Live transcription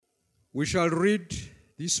We shall read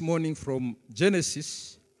this morning from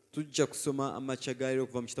Genesis. Tujja kusoma amachagaliro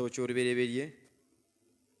kuva mu kitabo ky'olubereberye.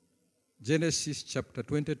 Genesis chapter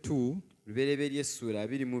 22. Lubereberye sura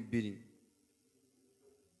 22.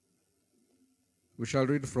 We shall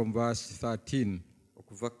read from verse 13.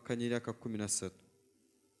 Okuva ku kanyirira ka 13.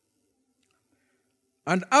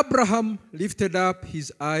 And Abraham lifted up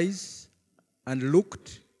his eyes and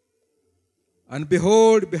looked, and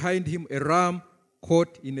behold, behind him a ram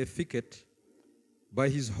caught in a thicket by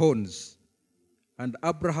his horns. And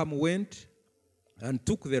Abraham went and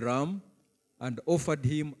took the ram and offered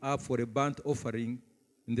him up for a burnt offering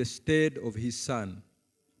in the stead of his son.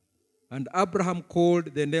 And Abraham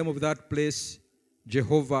called the name of that place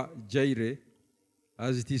Jehovah Jireh,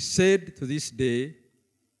 as it is said to this day,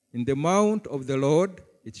 in the mount of the Lord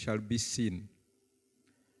it shall be seen.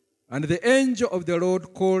 And the angel of the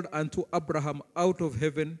Lord called unto Abraham out of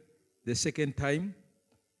heaven the second time,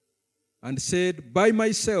 and said, By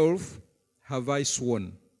myself have I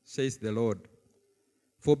sworn, says the Lord,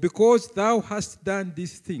 for because thou hast done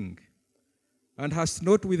this thing, and hast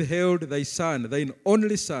not withheld thy son, thine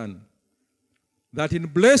only son, that in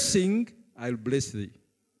blessing I'll bless thee,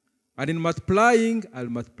 and in multiplying I'll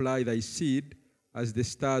multiply thy seed as the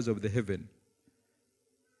stars of the heaven,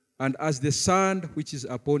 and as the sand which is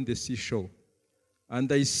upon the seashore, and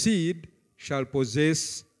thy seed shall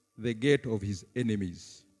possess the gate of his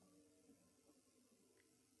enemies.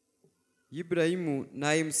 Iburayimu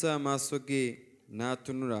n'ayimusa amaaso ge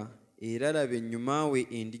n'atunula, era laba ennyuma we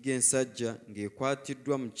endiga ensajja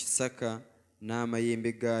ng'ekwatiddwa mu kisaka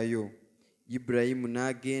n'amayembe gaayo. Iburayimu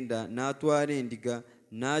n'agenda n'atwala endiga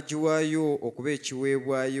n'agiwaayo okuba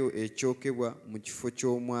ekiweebwayo ekyokebwa mu kifo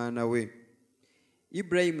ky'omwana we.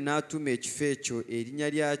 Iburayimu n'atuuma ekifo ekyo erinnya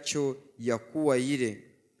lyakyo Yakuwayire,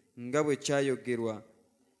 nga bwe kyayogerwa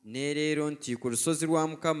n'eleero nti ku lusozi lwa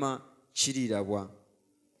Mukama kirirabwa.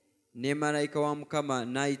 Ne malayika wa Mukama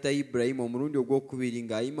n'ayita Iburayimu omulundi ogwokubiri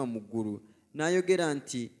ng'ayima mu ggulu, n'ayogera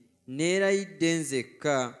nti, neerayidde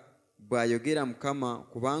nzekka, bw'ayogera Mukama,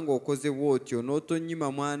 kubanga okoze bw'otyo n'otonnyima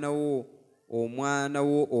omwana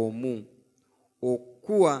wo omu.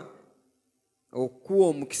 Okuwa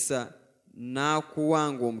omukisa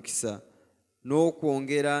n'akuwanga omukisa,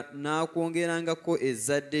 n'akwongerangako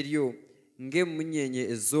ezzadde lyo ng'emmunyeenye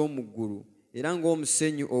ez'omu ggulu, era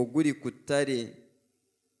ng'omusenyu oguli ku ttale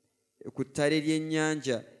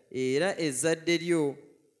ly'ennyanja, era ezzadde lyo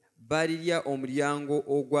balirya omulyango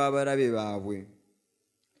ogw'abalabe baabwe.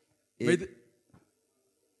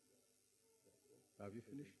 Have you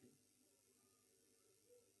finished?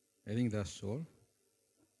 I think that's all.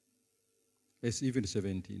 It's even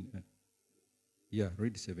 17. Yeah,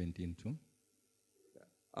 read 17 too.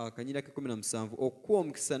 Akanyira ke 17. Okuwa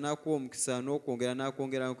omukisa n'akuwa omukisa, n'okwongera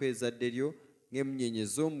n'akwongerako ezzadde lyo ng'emmunyenye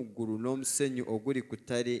z'omu ggulu n'omusenyu oguli ku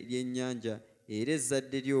ttale ly'ennyanja, era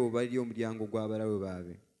ezzadde lyo balirya omulyango gw'abalabe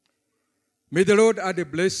baabwe. May the Lord add a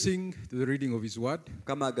blessing to the reading of his word.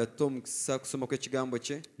 Mukama agatte omukisa kusoma kw'ekigambo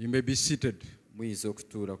kye. You may be seated. Muyinza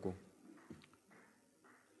okutuulako.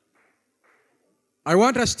 I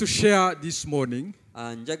want us to share this morning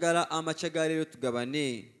Njagala amachagaliro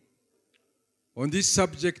tugabane on this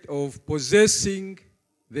subject of possessing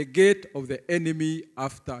the gate of the enemy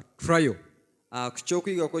after trial. Ku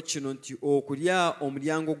ky'okuyigako kino nti okulya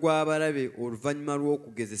omulyango gw'abalabe oluvannyuma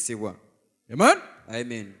lw'okugezesebwa. Amen?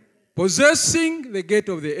 Amen. Possessing the gate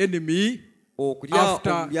of the enemy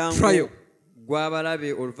after trial.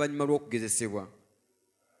 Gw'abalabe oluvannyuma lw'okugezesebwa.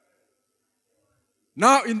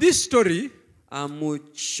 Now in this story, mu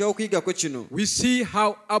ky'okuyigako kino we see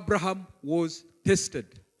how Abraham was tested.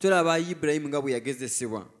 tulaba Iburayimu nga bwe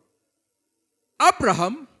yagezesebwa.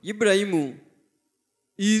 Ibrahim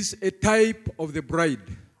is a type of the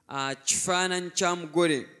bride. Kifaananyi kya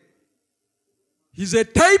mugole. He's a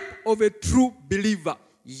type of a true believer.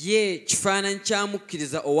 Ye kifaananyi kya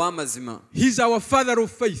mukkiriza ow'amazima. He's our father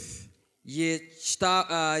of faith. Ye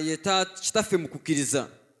kitaffe mu kukkiriza.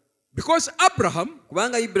 Because Abraham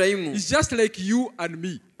kubanga Iburayimu is just like you and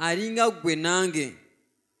me. alinga gwe nange.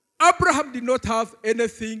 Abraham did not have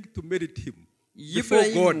anything to merit him before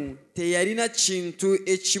God. Teyalina kintu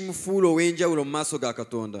ekimufuula ow'enjawulo mu maaso ga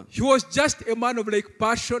Katonda. He was just a man of like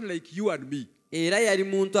passion like you and me. Era yali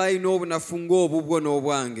muntu alina obunafu ng'obubwo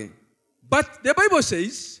n'obwange. But the Bible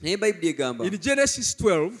says naye Bayibuli egamba in Genesis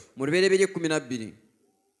 12 mu Lubereberye 12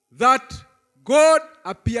 that God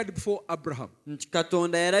appeared before Abraham nti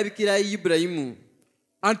Katonda yalabikira Iburayimu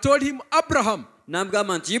and told him, Abraham,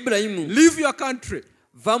 n'amugamba nti Iburayimu, leave your country,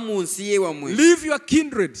 va mu nsi y'ewammwe, leave your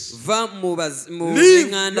kindreds, va mu leave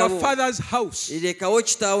b'eŋŋanda your bo, father's house, lekawo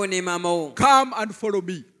kitaawo ne maama wo, come and follow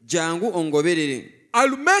me. jangu ongoberere.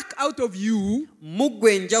 I'll make out of you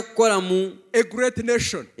muggwe nja kukolamu a great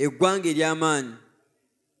nation, eggwanga ery'amaanyi,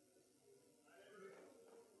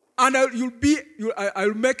 and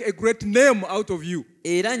I'll make a great name out of you,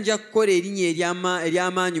 era nja kukola erinnya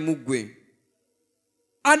ery'amaanyi muggwe,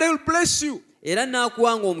 and I will bless you. era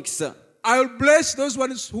naakuwanga omukisa. I will bless those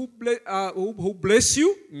ones who bless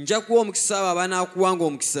you. Nja kuwa omukisa abo abanaakuwanga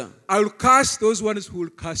omukisa, I will curse those ones who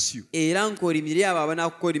will curse you. era nkolimire abo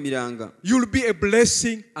abanaakukoolimiranga. You will be a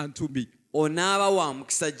blessing unto me. Onaaba wa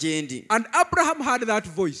mukisa gye ndi. And Abraham heard that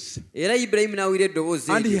voice, Era Ibulayimu n'awulira eddoboozi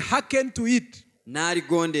and he eryo, hearkened to it,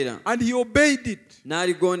 n'aligondera, and he obeyed it,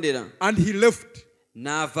 n'aligondera, and he left.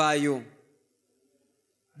 n'avaayo.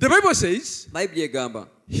 The Bible says Bayibuli egamba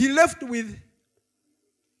he left with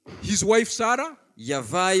his wife Sarah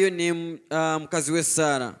yavaayo ne mukazi we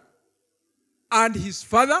Saara and his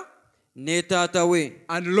father ne taata we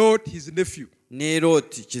and Lot his nephew. ne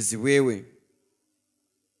Looti kizibwe we.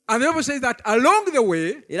 And the Bible says that along the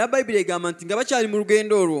way Era Bayibuli egamba nti nga bakyali mu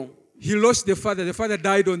lugendo olwo, he lost the father. The father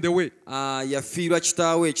died on the way. yafiirwa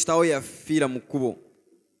kitaawe, kitaawe yafiira mu kkubo.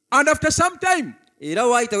 And after some time Era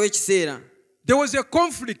waayitawo ekiseera there was a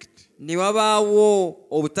conflict ne wabaawo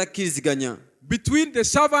obutakkiriziganya between the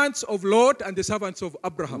servants of Lot and the servants of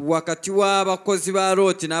Abraham, wakati w'abakozi ba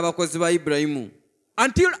Looti n'abakozi ba Ibulayimu,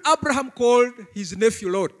 until Abraham called his nephew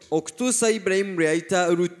Lot okutuusa Ibulayimu lwe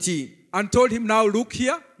yayita Lutti and told him, now look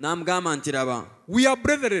here, n'amugamba nti laba, we are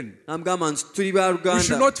brethren. n'amugamba nti tuli ba We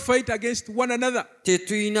should luganda, not fight against one another.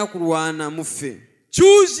 tetulina kulwana mu ffe.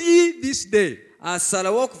 Choose ye this day.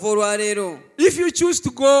 Asalawo okuva olwaleero, If you choose to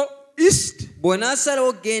go east,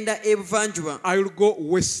 bw'onaasalawo genda ebuvanjuba, I will go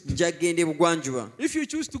west. nja kgenda ebugwanjuba. If you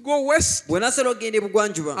choose to go west, Bw'onaasalawo genda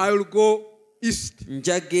ebugwanjuba, I will go east.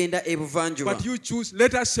 nja kgenda ebuvanjuba. But you choose,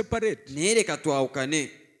 let us separate. Naye leka twawukane.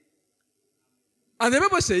 And the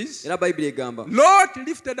Bible says, Era Bayibuli egamba Lot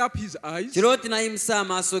lifted up his eyes Kirooti n'ayimusa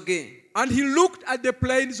amaaso ge, and he looked at the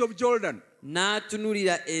plains of Jordan.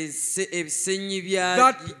 n'atunulira ebisenyi bya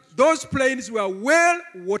That those plains were well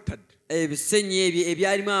watered. ebisenyi ebyo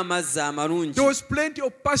ebyalimu amazzi amalungi. There was plenty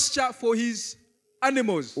of pasture for his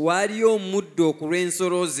animals. Waaliyo omuddo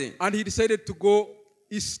okulw'ensolo ze. And he decided to go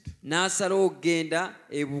east. N'asalawo okugenda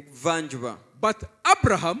ebuvanjuba. But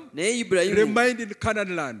Abraham Naye Ibulayimu remained in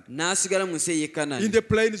Canaan land, n'asigala mu nsi ey'e in Kanani, the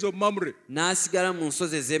plains of Mamre. n'asigala mu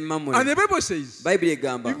nsozi ez'e And Mamule. the Bible says, Bayibuli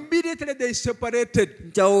egamba immediately they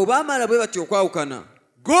separated. nti awo baamala bwe batyo okwawukana,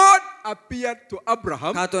 God appeared to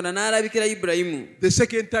Abraham Katonda n'alabikira Ibulayimu the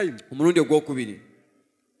second time. omulundi ogwokubiri.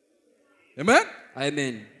 Amen?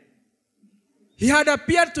 Amen. He had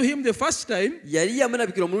appeared to him the first time Yali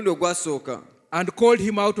yamulabikira omulundi ogwasooka, and called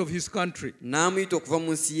him out of his country. n'amuyita okuva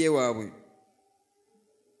mu nsi y'ewaabwe.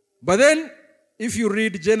 But then, if you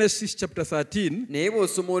read Genesis chapter 13, Naye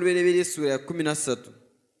bw'osoma olubereberye essuula ya 13,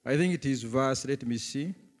 I think it is verse, let me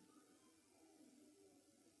see,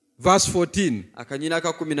 verse 14. akanyina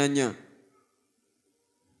aka 14,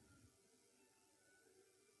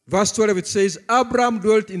 Verse 12, it says, Abram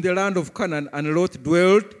dwelt in the land of Canaan, and Lot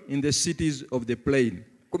dwelt in the cities of the plain.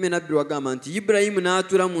 12 wagamba nti Ibulayimu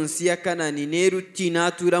n'atuula mu nsi ya Kanani, ne Lutti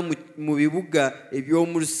n'atuula mu bibuga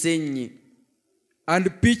eby'omu lusenyi,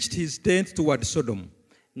 And pitched his tent toward Sodom.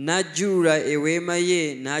 n'ajjulula eweema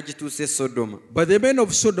ye n'agituusa e Sodoma. But the men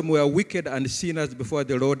of Sodom were wicked and sinners before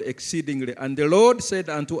the Lord exceedingly. And the Lord said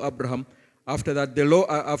unto Abraham, after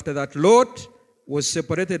that Lot was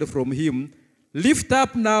separated from him, Lift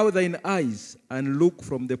up now thine eyes and look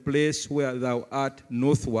from the place where thou art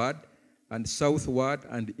northward and southward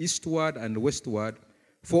and eastward and westward.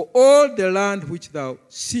 For all the land which thou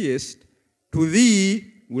seest, to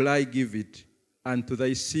thee will I give it, and to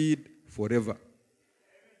thy seed forever.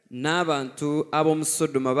 N'abantu ab'omu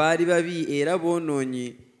Sodoma baali babi era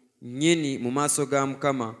boonoonyi nnyini mu maaso ga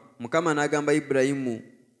Mukama. Mukama n'agamba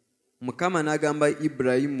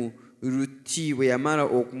Ibulayimu Lutti bwe yamala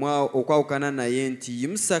okwawukana naye nti,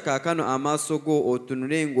 yimusa kaakano amaaso go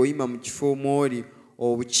otunule ng'oyima mu kifo mw'oli,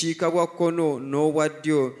 obukiika bwa kkono n'obwa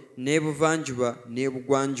ddyo n'ebuvanjuba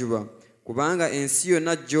n'ebugwanjuba. Kubanga ensi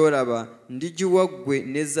yonna gy'olaba ndigiwa ggwe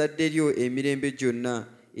n'ezzadde lyo emirembe gyonna,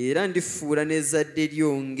 era ndifuula n'ezzadde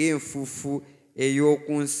lyo ng'enfuufu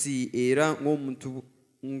ey'oku nsi, era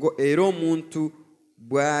omuntu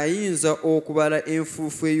bw'ayinza okubala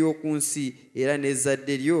enfuufu ey'oku nsi, era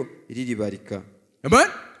n'ezzadde lyo liribalika. Amen?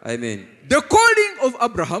 Amen. The calling of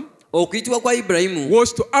Abraham Okuyitibwa kwa Ibulayimu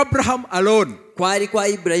was to Abraham alone kwali kwa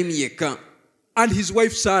Ibulayimu yekka and his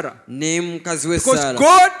wife Sarah. ne mukazi we Because Saara,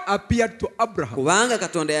 God appeared to Abraham. kubanga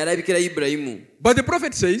Katonda yalabikira Ibulayimu. But the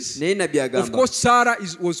prophet says, Naye nabbi of agamba course, Sarah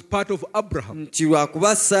was part of Abraham. nti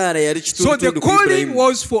lwakuba Saara yali So the kitundu ku calling Ibulayimu.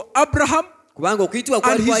 was for Abraham kubanga okuyitibwa and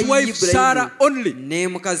kwali his kwa wife Sarah Ibulayimu only. ne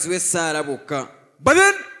mukazi we Saara bokka. But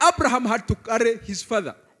then Abraham had to carry his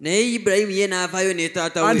father, Naye Ibulayimu ye n'avaayo ne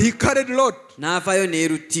taata and we he carried Lot, n'avaayo ne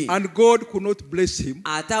Lutti. and God could not bless him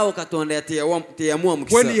Ate awo Katonda teyamuwa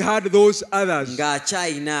when he mukisa had those others.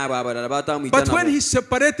 ng'akyayina abo abalala batamuyita But when nabo. he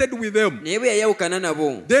separated with them, Naye bwe yayawukana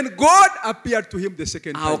nabo, then God appeared to him the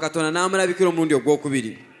second awo time. Katonda n'amulabikira omulundi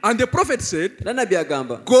ogwokubiri. And the prophet said, Era nabbi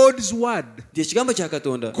agamba God's word nti ekigambo kya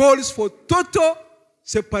Katonda calls for total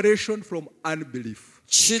separation from unbelief.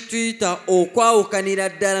 kituyita okwawukanira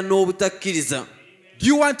ddala n'obutakkiriza. Do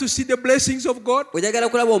you want to see the blessings of God? Oyagala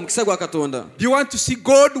kulaba omukisa gwa Katonda? Do you want to see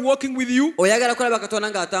God walking with you? Oyagala kulaba Katonda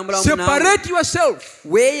ng'atambula wamu naawe? Separate yourself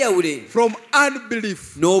Weeyawule from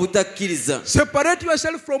unbelief. n'obutakkiriza. Separate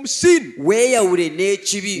yourself from sin. Weeyawule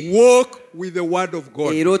n'ekibi. Walk with the word of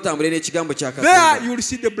God. Era otambule n'ekigambo kya There Katonda. you will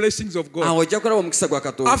see the blessings of God. Awo ojja kulaba omukisa gwa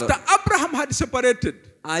After Katonda. Abraham had separated,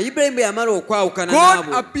 Ibulayimu bwe yamala okwawukana God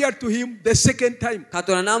n'abo, appeared to him the second time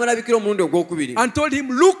Katonda n'amulabikira omulundi ogwokubiri. and told him,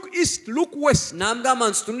 look east, look west. N'amugamba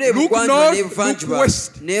nti tunula Look ebugwanjuba north, n'ebuvanjuba look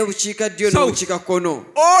west, n'ebukiikaddyo south. n'obukiikakkono.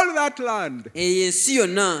 All that land Eyo ensi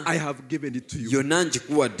yonna I have given it to you. yonna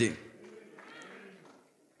ngikuwadde.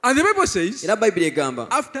 And the Bible says, Era Bayibuli egamba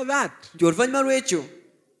after that, nti oluvannyuma lw'ekyo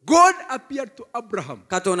God appeared to Abraham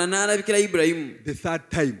Katonda n'alabikira Ibulayimu the third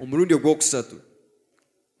time. omulundi ogwokusatu.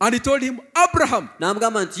 And he told him, Abraham,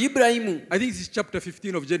 N'amugamba nti Ibulayimu, I think this is chapter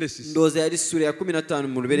 15 of Genesis, ndowooza yali ssuula ya 15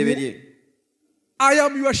 mu lubereberye, I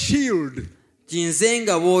am your shield nti nze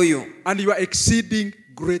nga bw'oyo and your exceeding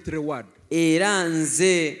great reward. era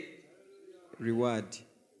nze reward,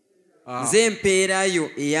 nze empeerayo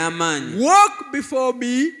ey'amaanyi. Walk before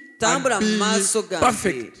me Tambula and mu be maaso gange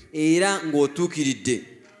perfect. era ng'otuukiridde.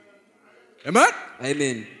 Amen?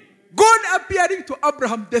 Amen. God appearing to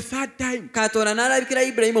Abraham the third time Katonda n'alabikira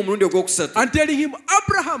Ibulayimu omulundi ogwokusatu. and telling him,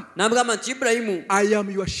 Abraham, N'amugamba nti Ibulayimu, I am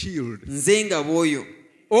your shield. nze nga bw'oyo.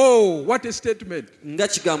 Oh, what a statement. Nga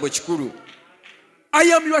kigambo kikulu. I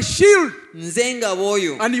am your shield Nze nga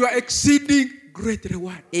bw'oyo and your exceeding great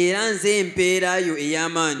reward. era nze empeerayo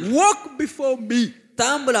ey'amaanyi. Walk before me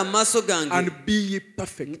Tambula mu maaso gange and be ye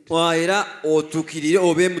perfect. era otuukirire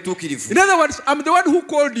obe mutuukirivu. In other words, I'm the one who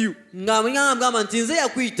called you. Ng'amugamba nti nze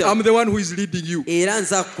yakuyita I'm the one who is leading you. era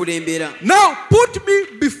nze akukulembera. Now put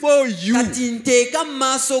me before you. Kati nteeka mu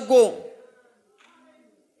maaso go.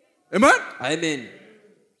 Amen? Amen.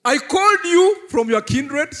 I called you from your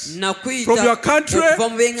kindreds, Nakuyita from your country, okuva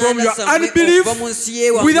mu b'eŋŋanda from your zammwe, unbelief, okuva mu nsi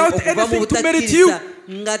y'ewammwe, without okuva mu anything to merit you. butakkiriza,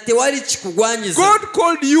 nga tewali kikugwanyiza. God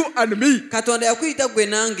called you and me. Katonda yakuyita gwe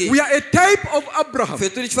nange. We are a type of Abraham. Ffe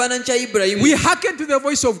tuli kifaananyi kya Ibulayimu. We hearkened to the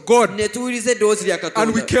voice of God Ne tuwuliriza eddoboozi lya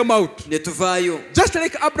and we Katonda came out. ne tuvaayo. Just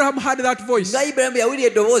like Abraham had that voice. Nga Ibulayimu yawulira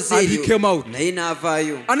eddoboozi And he eryo came out. naye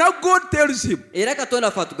n'avaayo. And now God tells him, Era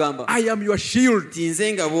Katonda ffe atugamba I am your shield nti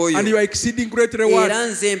nze nga and bw'oyo your exceeding great reward. era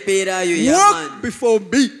nze empeerayo Walk ey'amaanyi. before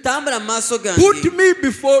me. Tambula mu maaso Put gange me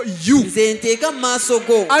before you. nze nteeka mu maaso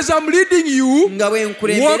go As I'm leading you, nga bwe walk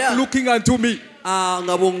nkulembera looking unto me.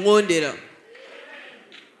 nga bw'oŋŋondera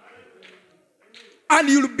And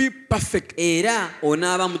you'll be perfect. era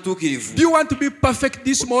onaaba mutuukirivu. Do you want to be perfect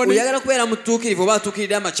this morning? Oyagala kubeera mutuukirivu oba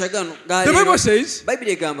atuukiridde amakya gano ga The leero? Bible says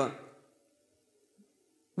Bayibuli egamba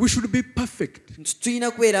we should be perfect nti tulina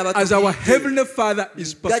kubeera as our abatuukirivu Heavenly Father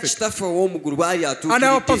is nga perfect. kitaffe ow'omuggulu bw'ali And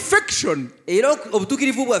our atuukiridde. perfection Era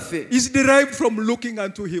obutuukirivu bwaffe is derived from looking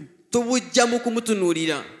unto Him, tubujja mu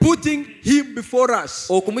kumutunuulira, putting Him before us.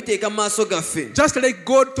 okumuteeka mu maaso gaffe. Just like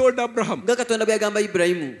God told Abraham, Nga Katonda bwe yagamba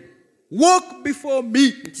Ibulayimu walk before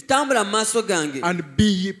me nti tambula mu maaso gange and be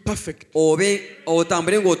ye perfect.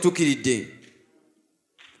 otambule ng'otuukiridde.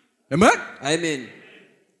 Amen? Amen.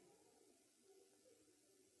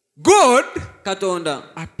 God Katonda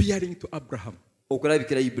appearing to Abraham,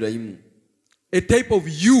 okulabikira Ibulayimu, a type of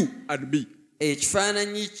you and me.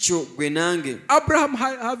 ekifaananyi kyo gwe nange. Abraham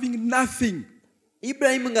having nothing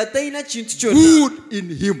Ibulayimu nga talina kintu kyonna good in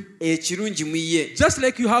him, ekirungi mu ye, just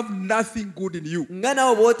like you have nothing good in you. nga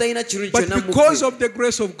naawe bw'oba talina kirungi But kyonna mu because ggwe. of the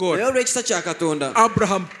grace of Naye God, olw'ekisa kya Katonda,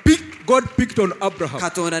 God picked on Abraham.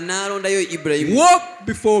 Katonda n'alondayo Ibulayimu Walk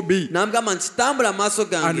before me n'amugamba nti tambula mu maaso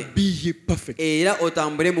gange and be ye perfect. era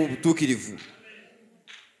otambule mu butuukirivu.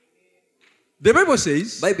 The Bible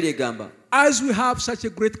says, Bayibuli egamba as we have such a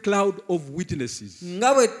great cloud of witnesses,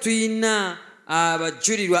 nga bwe tulina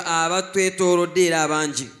abajulirwa abatwetoolodde era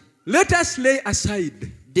abangi, let us lay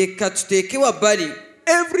aside leka tuteeke wabbali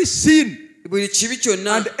every sin buli kibi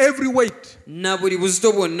kyonna and every weight na buli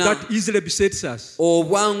buzito bwonna that easily besets us.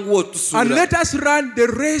 obwangu And otusuula let us run the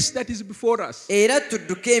race that is before us, era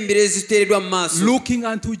tudduke embiro eziteereddwa mu maaso looking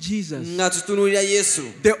unto Jesus, nga tutunuulira Yesu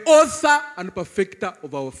the author and perfecter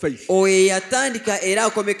of our faith. oyo eyatandika era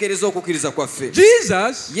akomekereza okukkiriza kwaffe.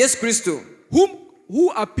 Jesus, Yesu Kristo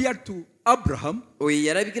who appeared to Abraham, oyo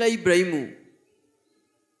yalabikira Ibulayimu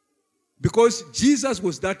because Jesus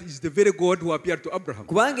is the very God who appeared to Abraham.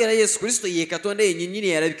 kubanga era Yesu Kristo ye Katonda yennyini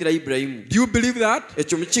eyalabikira Ibulayimu. Do you believe that?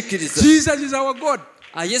 Ekyo mukikkiriza? Jesus is our God.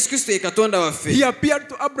 Yesu Kristo ye Katonda waffe. He appeared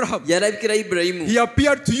to Abraham. Yalabikira Ibulayimu. He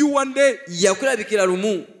appeared to you one day. Yakulabikira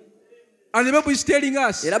lumu. And the Bible is telling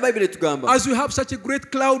us, Era Bayibuli etugamba as we have such a great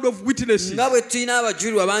cloud of witnesses, nga bwe tulina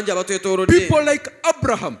abajulirwa bangi abatwetoolodde, people like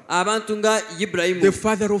Abraham, abantu nga Ibulayimu, the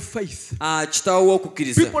father of faith, kitaawo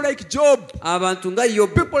w'okukkiriza, people like Job, abantu nga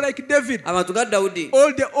Yobu, people like David, abantu nga Dawudi,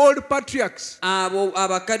 all the old patriarchs, abo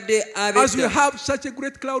abakadde as we ab'edda, have such a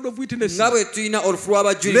great cloud of witnesses, nga bwe tulina olufu let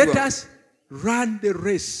lw'abajulirwa, us run the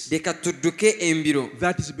race leka tudduke embiro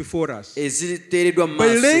that is before us eziteereddwa mu by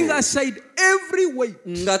laying maaso aside every weight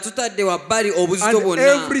nga tutadde wabbali obuzito and bwonna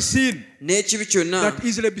every sin n'ekibi kyonna that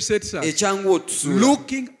easily besets us, ekyanguwa otusuula,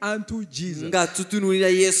 looking unto Jesus, nga tutunuulira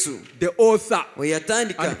Yesu the author we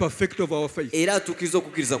yatandika and perfecter of our faith. era atuukiriza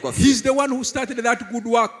okukkiriza kwaffe. He's the one who started that good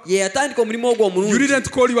work. Ye yatandika omulimu ogwo You omulungi.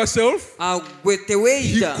 didn't call yourself, Gwe he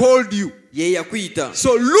teweeyita, called you. ye yakuyita.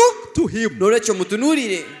 So look to him. N'olwekyo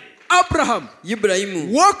mutunuulire Abraham,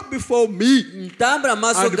 Ibulayimu, walk before me ntambula mu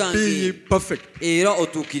maaso and be gange perfect. era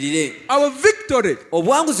otuukirire. Our victory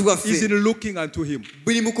Obuwanguzi is bwaffe in looking unto him,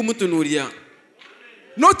 buli mu kumutunuulira,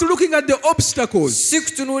 not looking at the obstacles, si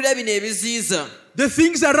kutunuulira bino ebiziyiza, the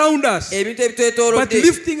things around us, ebintu but ebitwetoolodde,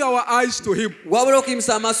 lifting our eyes to him. wabula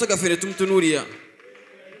okuyimisa amaaso gaffe ne tumutunuulira.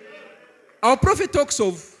 Our prophet talks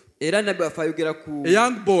of Era nabbi waffe ayogera a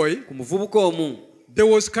young boy. ku muvubuka omu. There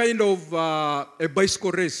was kind of a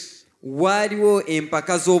bicycle race. Waaliwo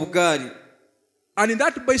empaka z'obugaali, And in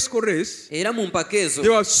that bicycle race, era mu mpaka ezo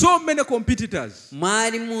there were so many competitors,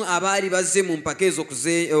 mwalimu abaali bazze mu mpaka ezo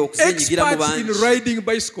okuzeenyigiramu experts in bangi, riding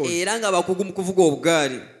bicycles. era nga bakugu mu kuvuga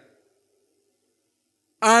obugaali.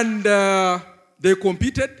 And they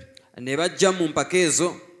competed. Ne bajja mu mpaka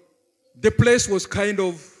ezo, The place was kind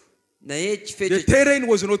of, naye ekifo the ekyo terrain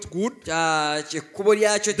was not good. ekkubo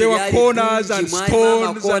lyakyo There were teryali corners bulungi, and mwalimu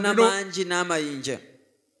stones amakoona and, you know, mangi n'amayinja,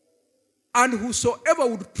 And whosoever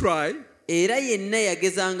would try, era yenna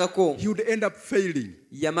yagezangako he would end up failing.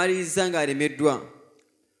 yamaliriza ng'alemeddwa.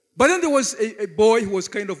 But then there was a boy who was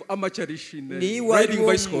kind of amateurish in Naye riding waliwo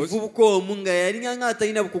bicycles. omuvubuka omu nga yalinga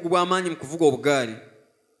ng'atalina bukugu bw'amaanyi mu kuvuga obugaali,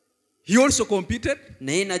 He also competed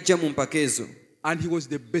naye n'ajja mu mpaka ezo, and he was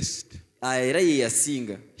the best. era ye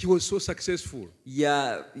yasinga, He was so successful.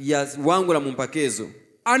 yawangula mu mpaka ezo.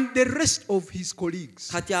 And the rest of his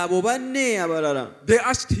colleagues, Kati abo banne abalala they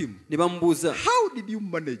asked him, ne bamubuuza how did you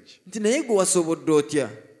manage? nti naye gwe wasobodde otya?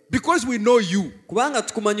 Because we know you. Kubanga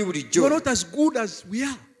tukumanyi You are bulijjo, not as good as we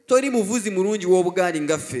are. toli muvuzi mulungi w'obugaali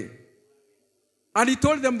nga ffe. And he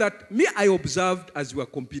told them that me I observed as you were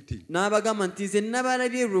competing. N'abagamba nti nze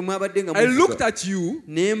nabalabye lwe mwabadde nga I looked muvuga, at you,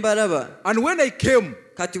 ne mbalaba, and when I came,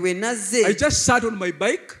 kati we I nazze just sat on my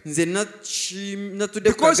bike nze natudde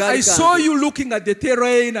ku because I kagaali saw kange, you looking at the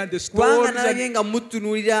terrain and the kubanga stones. nalabye nga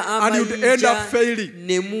mutunuulira And you'd end up failing.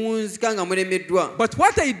 ne munzika nga mulemeddwa. But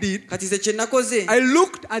what I did, Kati nze kye nakoze, I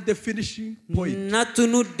looked at the finishing point.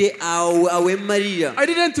 natunudde awo awemmalirira. I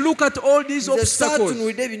didn't look at all these Nze obstacles.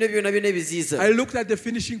 saatunuulidde bino byonna byonna ebiziyiza, I looked at the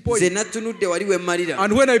finishing nze point. natunudde wali wemmalira.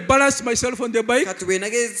 And when I balanced myself on the bike, Kati bwe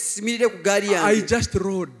nagesimire ku gaali I yange, just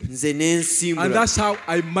rode. nze ne And nsimbula, that's how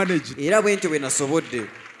I managed. era bwe ntyo bwe nasobodde.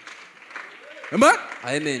 Amen?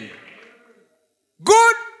 Amen.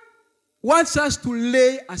 God wants us to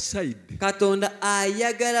lay aside Katonda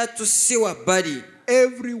ayagala tusse wabbali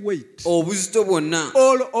every weight, obuzito bwonna,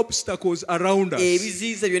 all obstacles around us,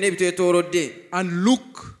 ebiziyiza byonna ebitwetoolodde, and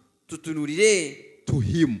look tutunulire to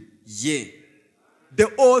Him, ye, the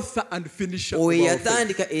author and finisher of oyo our faith.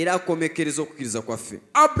 yatandika era akomekereza okukkiriza kwaffe.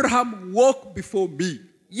 Abraham, walk before me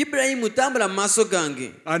Ibulayimu, tambula mu maaso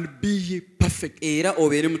gange and be ye perfect. era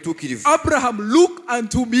obeere mutuukirivu. Abraham, look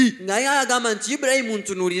unto me. Naye agamba nti Ibulayimu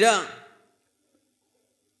ntunuulira.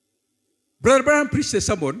 Brother Abraham preached a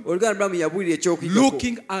sermon Oluganda Abraham yabuulira ekyokuyitako,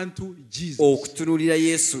 looking unto Jesus. okutunuulira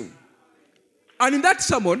Yesu. And in that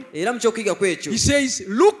sermon, Era mu kyokuyiga kwekyo he says,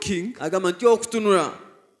 looking agamba nti okutunula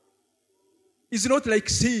is not like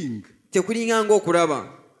seeing. tekulinga ng'okulaba,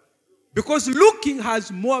 Because looking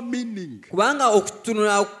has more meaning. kubanga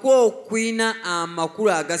okutunula kwo kulina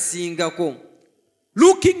amakulu agasingako.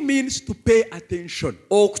 Looking means to pay attention.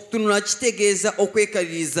 Okutunula kitegeeza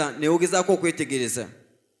okwekaliriza ne ogezaako okwetegereza.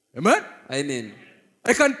 Amen? Amen.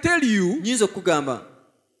 I can tell you, Nyinza okugamba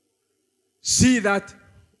see that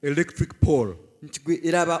electric pole. nti gwe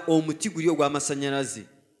eraba omuti guli ogw'amasannyalaze.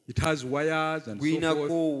 It has wires and so forth.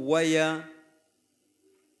 Gulinako waya.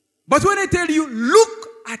 But when I tell you, look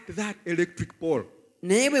at that electric pole,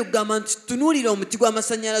 Naye bwe kugamba nti tunuulira omuti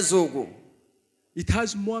gw'amasannyalaze ogwo, it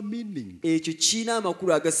has more meaning. ekyo kirina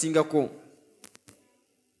amakulu agasingako.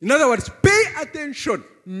 In other words, pay attention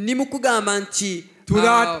Ndi mu kugamba nti to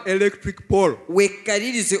that electric pole.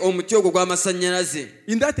 weekalirize omuti ogwo gw'amasannyalaze.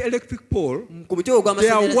 In that electric pole, Ku muti ogwo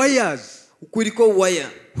there are gw'amasannyalaze wires kuliko waya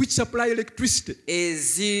which supply electricity, which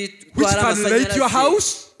ezitwala can light your amasannyalaze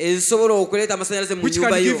house, ezisobola okuleeta amasannyalaze mu which nnyumba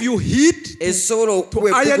can yo, give you heat,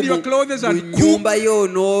 ezisobola iron your clothes and mu nnyumba yo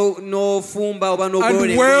n'ofumba oba and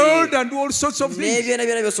n'ogolola weld and all sorts of things. n'ebyona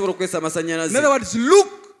byona byosobola okukozesa In amasannyalaze. other words, look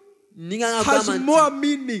Ninga has ngagamba nti more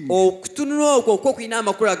meaning. okutunula okwo kwo kulina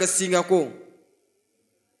amakulu agasingako.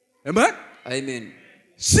 Amen? Amen.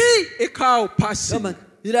 See a cow passing. Gamba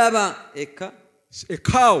nti, Laba eka, A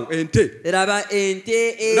cow, ente. laba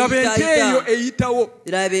ente Laba ente eyo eyitaayita, eyitawo.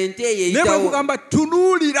 laba ente eyo Naye eyitawo. bakugamba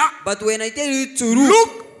tunuulira. But when I tell you to look,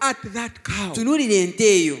 Look at that cow. tunuulira ente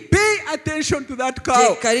eyo, Pay attention to that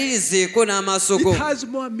cow. tekalirizeeko n'amaaso It go. has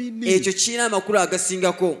more meaning. Ekyo kirina amakulu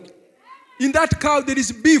agasingako. In that cow there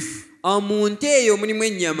is beef, Mu nte eyo mulimu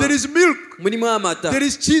ennyama, there is milk, mulimu amata, there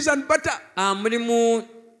is cheese and butter. mulimu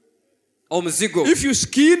omuzigo. If you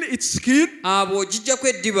skin its skin, Bw'ogijjako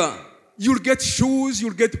eddiba, you'll get shoes,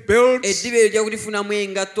 you'll get belts. eddiba eryo ojja kulifunamu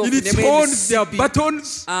engatto, In its ofunemu horns there are emisipi.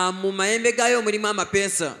 buttons. Mu mayembe gaayo mulimu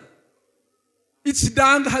amapeesa. Its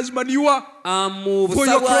dung has manure. Mu For busa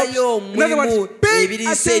your bwayo crops. In other words, mulimu pay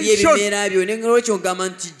ebiriisa eri attention ebimera byo. N'olwekyo ngamba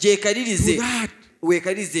nti gyekalirize, To that.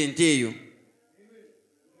 weekalirize ente eyo.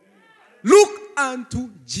 Look unto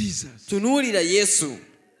Jesus. Tunuulira Yesu,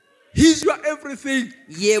 He's your everything.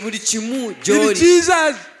 ye buli kimu In gy'oli.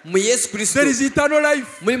 Jesus Mu Yesu Kristo there is eternal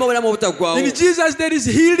life. mulimu obulamu obutaggwaawo. In Jesus there is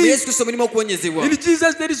Mu healing. Yesu Kristo mulimu okuwonyezebwa. In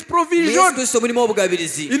Jesus there is Mu Yesu provision. Kristo mulimu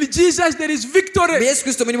obugabirizi. In Jesus there is Mu victory. Yesu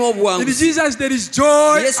Kristo mulimu In obuwanguzi. Jesus there is Mu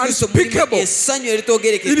joy Yesu Kristo mulimu unspeakable. essanyu In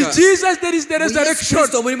eritoogerekeka. Jesus there is the Mu Yesu resurrection.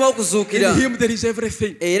 Kristo mulimu okuzuukira. In Him there is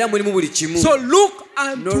everything. Era mulimu buli kimu. So look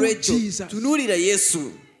unto N'olwekyo Jesus. tunuulira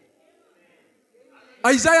Yesu.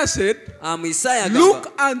 Isaiah said, Mu Isaaya agamba,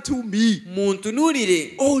 look unto me,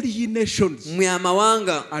 muntunuulire all ye nations, mwe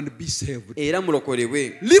amawanga, and be saved. era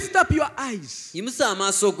mulokolebwe. Lift up your eyes Yimusa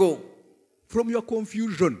amaaso go from your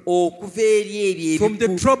confusion, okuva eri from the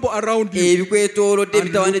ebyo trouble around you, ebikwetoolodde, and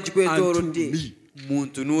ebitawaana look egikwetoolodde, unto me.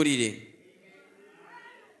 muntunuulire.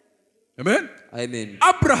 Amen. Amen.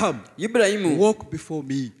 Abraham, Ibulayimu, walk before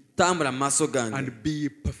me tambula mu maaso gange and be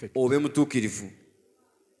perfect. obe mutuukirivu.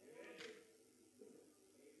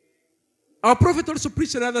 Our prophet also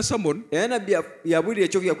preached another sermon. Era nabbi yabuulira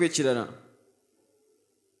ekyokuyaku ekirala.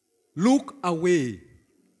 Look away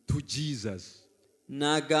to Jesus.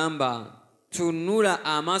 N'agamba tunula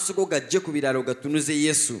amaaso go gajje ku biralo gatunuze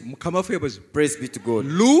Yesu. Mukama fevers. Praise be to God.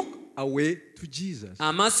 Look away to Jesus.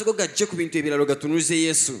 Amaaso go gajje ku bintu ebiralo gatunuze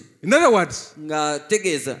Yesu. In other words, Nga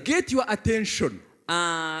tegeeza get your attention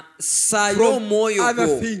saayo from omwoyo other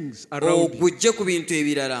gwo things around you. ogujje ku bintu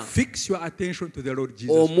ebirala. Fix your attention to the Lord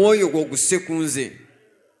Jesus. Omwoyo gwo gusse ku nze.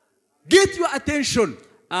 Get your attention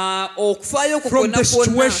Okufaayo from the kwonna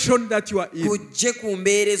situation that you are in, kujje ku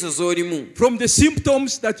mbeera ezo z'olimu. from the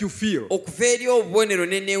symptoms that you feel, Okuva eri obubonero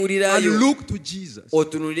and n'enneewuliraayo look to Jesus.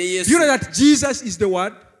 otunulire Do you Yesu. know that Jesus is the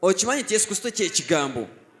Word? Okimanyi nti Yesu Kristo kye kigambo.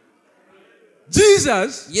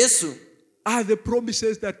 Jesus Yesu are the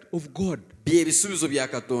promises that of God. bye bisuubizo bya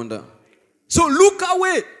Katonda. So look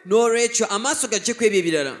away N'olwekyo amaaso gajje ku ebyo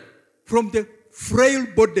ebirala from the frail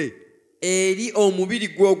body eri omubiri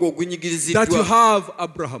gwogwo that you ogunyigiriziddwa have,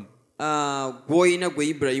 Abraham. gw'olina gwe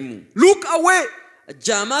Ibulayimu. Look away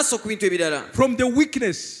Gya amaaso ku bintu ebirala from the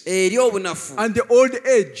weakness eri obunafu and the old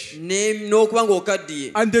age n'okuba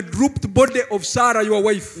ng'okaddiye and the drooped body of Sarah, your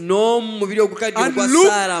wife. n'omubiri ogukaddiye And ogwa look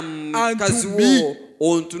Saara mukazi unto wo me.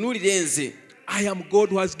 ontunuulire nze. I am God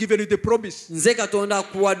who has given you the promise. Nze Katonda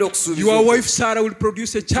akuwadde okusuubiza Your okwo. wife Sarah will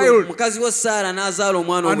produce a child, Mukazi wo Saara n'azaala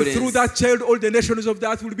omwana and through obulenzi. that child, all the nations of the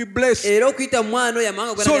earth will be blessed. Era okuyita mu mwana oyo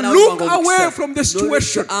amawanga gonna So gagenda look kubanga omukisa. away from the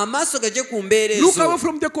situation. N'olwekyo amaaso gajje ku mbeera Look ezo. away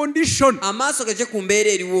from the condition. Amaaso gajje ku mbeera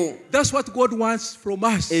eriwo. That's what God wants from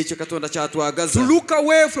us. Ekyo Katonda To kyatwagaza. look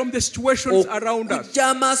away from the situations around us. Okujja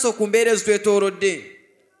amaaso ku mbeera ezitwetoolodde.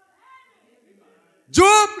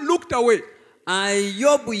 Job looked away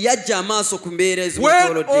Yobu yajja amaaso ku mbeera when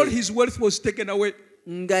all ezimwetoolodde. his wealth was taken away.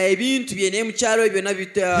 nga ebintu bye ne mukyalo byonna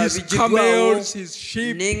his bijidwawo camels, his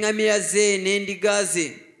sheep. n'eŋŋamira ze n'endiga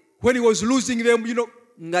ze When he was losing them,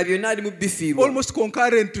 nga byonna ali mu bifiibwa almost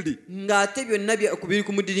concurrently, ng'ate byonna biri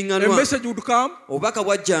ku a muddiringanwa message would come, obubaka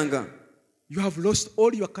bwajjanga you have lost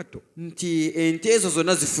all your cattle. nti ente ezo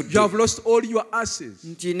zonna You zifudde have lost all your asses.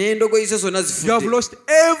 nti n'endogoyi ze zonna You have zifudde lost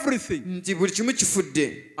everything. nti buli kimu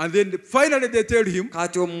kifudde And then finally they tell him,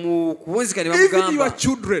 kati mu kuwunzika ne even your bamugamba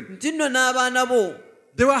children, nti nno n'abaana bo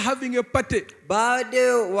they were having a party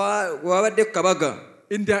wabadde ku kabaga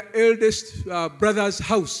in their eldest brother's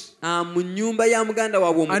house. mu nnyumba ya muganda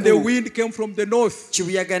waabwe And the omukulu wind came from the north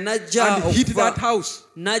kibuyaga n'ajja and hit that okuva house.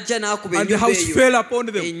 n'ajja n'akuba And the ennyumba house eyo fell upon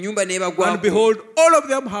them. ennyumba And n'ebagwako behold, all of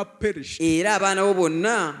them have perished. era abaana bo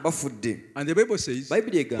bonna bafudde And the Bible says,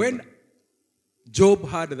 bayibuli egamba when Job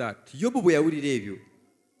heard that, yobu bwe yawulira ebyo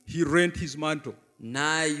he rent his mantle.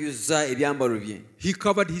 n'ayuza ebyambalo bye He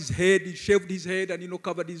covered his head, he shaved his head, and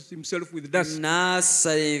covered himself with dust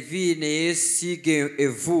n'asala enviiri ne yeesiiga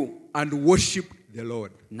evvu and worshipped the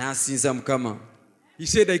Lord. n'asinza mukama He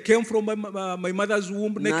said, I came from my mother's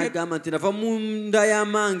womb naked. n'agamba nti nava mu nda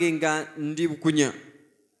y'amange nga ndi bukunya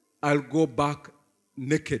I'll go back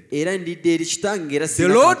naked. era ndidde eri kitange era The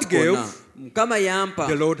Lord gave, mukama yampa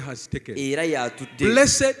the Lord has taken. era y'atudde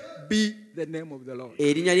Blessed be the name of the Lord.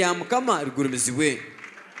 erinnya lya mukama ligulumizibwe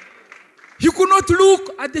He could not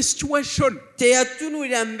look at the situation.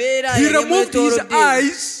 teyatunulira mbeera He removed his eyamwetoolodde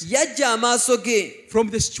eyes yajja amaaso ge from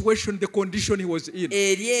the situation, the condition he was in,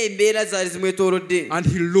 eri embeera zaali zimwetoolodde and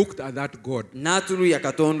he looked at that God. n'atunulira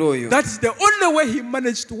katonda oyo That's the only way he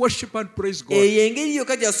managed to worship and praise God eyo engeri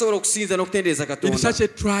yokka gyasobola okusinza n'okutendereza in katonda such a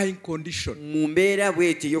trying condition. mu mbeera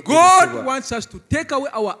bwetyo God ey'okukozesebwa wants us to take away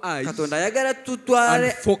our eyes katonda ayagala and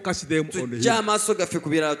tutwale focus them on tujje him. amaaso gaffe ku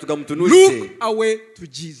birala tugamutunulize Look away to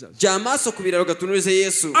Jesus. jja amaaso ku birala gatunulize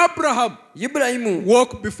yesu Abraham, ibulayimu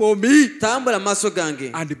walk before me tambula mu maaso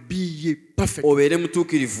gange and be ye perfect. obeere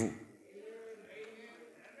mutuukirivu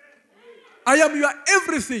I am your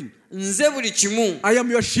everything. nze buli kimu I am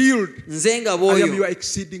your shield. nze nga I am your bwoyo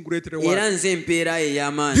exceeding great era reward. nze empeera ye Do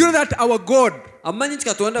ey'amaanyi you know that our God, amanyi nti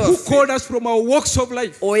katonda who waffe called us from our walks of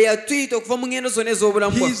life, oyo yatuyita okuva mu ngendo zonna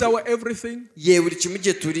ez'obulamu He is bwaffe our everything. ye buli kimu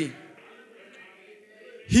gye tuli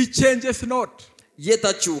He changeth not. ye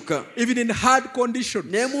takyuka Even in hard conditions,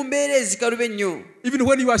 ne mu mbeera ezikaluba ennyo even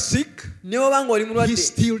when you are sick, ne bwoba nga oli mulwadde He's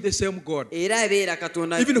still the same God. era abeera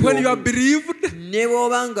katonda Even when you are y'omu. bereaved, ne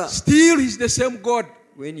bwoba nga still He's the same God.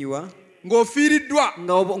 when you are Ng'ofiiriddwa,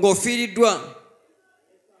 ng'ofiiriddwa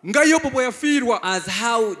nga Yobu bwe yafiirwa, as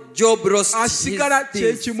how Job lost his asigala kye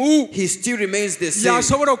things, kimu, he still remains the same.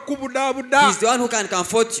 y'asobola okukubudaabuda, He's the one who can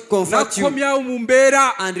comfort you n'akukomyawo mu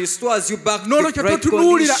mbeera, and restores you back to n'olwekyo the right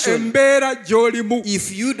totunuulira condition. embeera gy'olimu.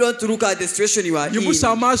 If you don't look at the situation you are in, Yimusa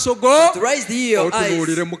amaaso go, to raise your eyes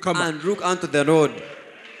otunuulire Mukama. and look unto the Lord.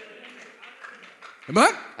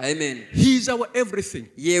 Amen? Amen. He is our everything.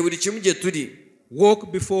 Ye buli kimu gye tuli.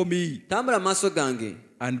 Walk before me Tambula maaso gange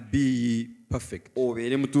and be ye perfect.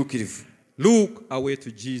 obeere mutuukirivu. Look away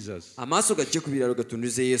to Jesus. Amaaso gajje ku biralo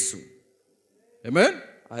gatunulize Yesu. Amen?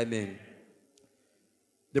 Amen.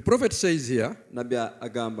 The prophet says here, Nabbi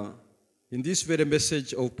agamba in this very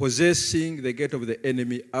message of possessing the gate of the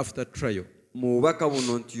enemy after trial, mu bubaka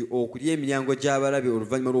buno nti okulya emiryango gy'abalabe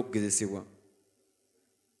oluvannyuma lw'okugezesebwa.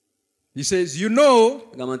 he says, you know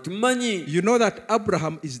Agamba nti mumanyi that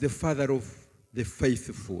Abraham is the father of the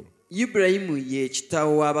faithful. Ibulayimu ye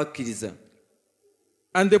kitaawo w'abakkiriza.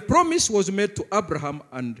 And the promise was made to Abraham,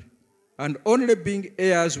 and only being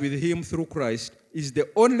heirs with him through Christ is the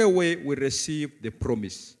only way we receive the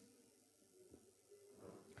promise.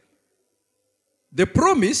 The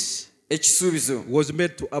promise Ekisuubizo was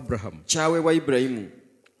made to Abraham. kyaweebwa Ibulayimu.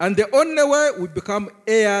 And the only way we become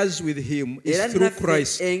heirs with him is Era through naffe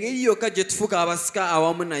Christ. engeri yokka gye tufuuka abasika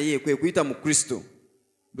awamu naye kwe kuyita mu Kristo.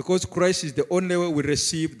 Because Christ is the only way we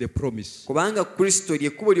receive the promise. Kubanga Kristo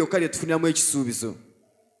ly'ekkubo lyokka lye tufuniramu ekisuubizo.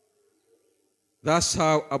 That's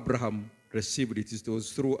how Abraham received it. It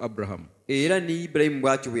was through Abraham. Era ne Ibulayimu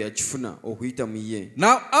bw'atyo bwe yakifuna okuyita mu ye.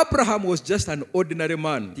 Now, Abraham was just an ordinary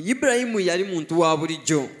man, Ibulayimu yali muntu wa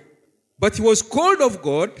bulijjo. but he was called of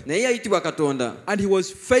God, Naye yayitibwa Katonda. and he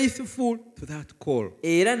was faithful to that call.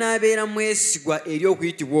 Era n'abeera mwesigwa eri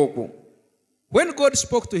okuyitibwa okwo. When God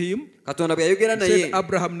spoke to him, Katonda bwe yayogera he said naye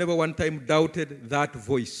Abraham never one time doubted that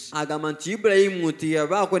voice. agamba nti Ibulayimu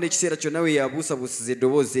teyabaako n'ekiseera kyonna we yabuusabuusiza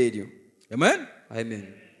eddoboozi eryo. Amen?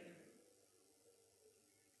 Amen.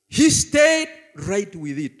 He stayed right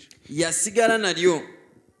with it. Yasigala nalyo.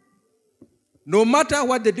 No matter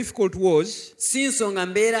what the difficult was, Si nsonga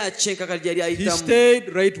mbeera ki enkaka gye yali he ayitamu.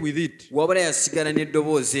 stayed right with it. Wabula yasigala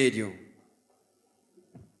n'eddoboozi eryo.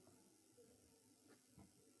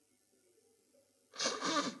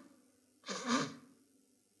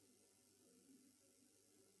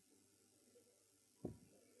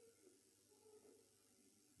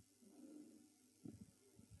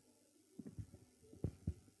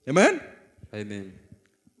 Amen? Amen.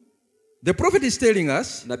 The prophet is telling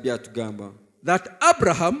us Nabbi atugamba that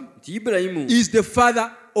Abraham nti Ibulayimu is the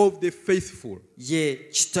father of the faithful. ye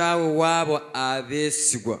kitaawe w'abo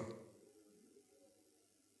abeesigwa.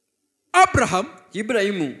 Abraham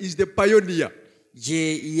Ibulayimu is the pioneer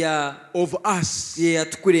ye of us.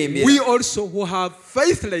 yatukulembera. We also who have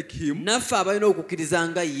faith like him Naffe abalina okukkiriza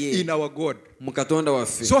nga ye in our God. mu Katonda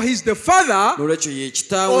waffe. So he's the father N'olwekyo ye of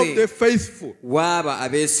kitaawe the faithful. w'abo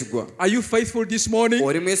abeesigwa. Are you faithful this morning?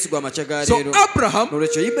 Oli mwesigwa amakya ga So leero. Abraham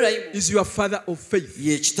N'olwekyo Ibulayimu is your father of faith.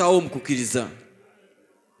 ye kitaawe mu kukkiriza.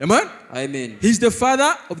 Amen? Amen. He's the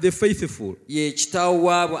father of the faithful. Ye kitaawe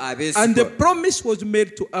w'abo And the abeesigwa. promise was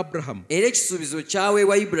made to Abraham. Era ekisuubizo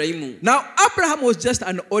kyaweebwa Ibulayimu. Now, Abraham was just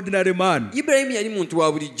an ordinary man, Ibulayimu yali muntu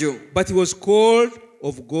wa bulijjo. but he was called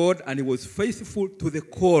of God and he was faithful to the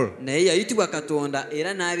call. Naye yayitibwa Katonda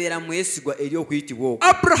era n'abeera mwesigwa eri okuyitibwa okwo.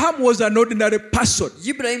 Abraham was an ordinary person.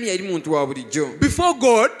 Ibulayimu yali muntu wa bulijjo. Before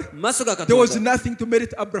God, Mu maaso ga there was Katonda nothing to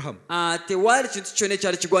merit Abraham. tewaali kintu kyonna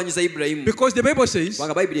ekyali kigwanyiza Ibulayimu. Because the Bible says,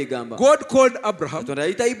 Kubanga Bayibuli egamba God called Abraham Katonda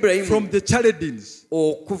yayita Ibulayimu from the Chaldeans.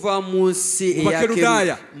 okuva mu nsi Mu eya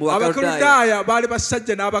Bakerudaaya. mu Bakaludaaya. Abakerudaaya baali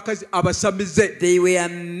basajja n'abakazi abasamize. They were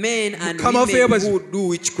men and Mukama waffe women yebaze. who do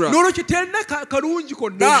witchcraft. N'olwekyo terina kalungi They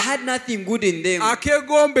konna had nothing good in them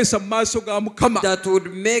akeegombesa mu maaso ga Mukama. that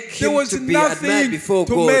would make There him was to be admired nothing before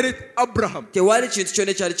to God. merit Abraham. Tewaali kintu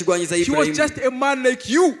kyonna ekyali kigwanyiza He was Ibulayimu. just a man like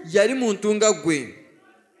you. Yali muntu nga ggwe.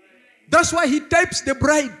 That's why he types the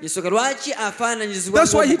bride. Ensonga lwaki afaananyizibwa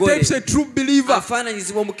That's why he types ng'omugole. a true believer.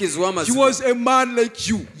 Afaananyizibwa omukkiriza He w'amazima. was a man like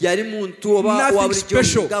you. Yali muntu oba wa Nothing bulijjo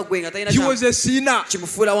special. nga ggwe nga talina He was a sinner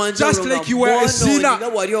kimufuula wanjawulo Just nga like you were a mwonoonyi sinner nga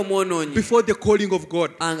bw'ali omwonoonyi before the calling of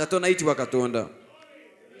God. nga tonayitibwa Katonda.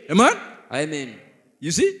 Amen? Amen.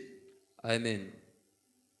 You see? Amen.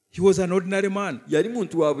 He was an ordinary man. Yali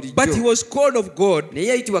muntu wa But he bulijjo was called of God naye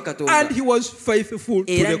yayitibwa Katonda and he was faithful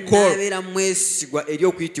to era the call. n'abeera mwesigwa eri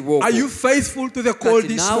okuyitibwa Are you okwo. faithful to the call Kati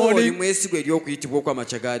this naawe oli morning? mwesigwa eri okuyitibwa okwo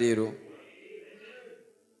amakya ga leero.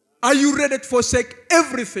 Are you ready to forsake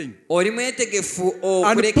everything? Oli mwetegefu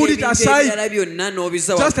And okuleka put it ebintu aside, ebirala byonna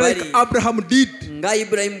n'obiza Just like wabbali Abraham did, nga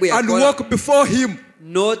Ibulayimu bwe and yakola walk before him,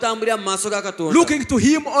 n'otambulira mu maaso ga Katonda looking to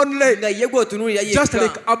him only, nga ye gw'otunuulira just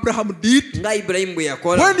like yekka Abraham did. nga Ibulayimu bwe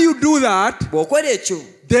yakola. When you do that, Bw'okola ekyo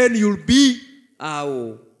then you'll be,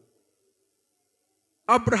 awo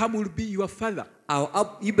Abraham will be your father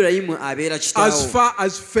Ibulayimu abeera as kitaawo far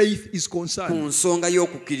as faith is ku concerned. nsonga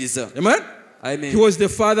y'okukkiriza. Amen? He Amen. was the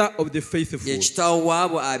father of the Ye faithful. kitaawo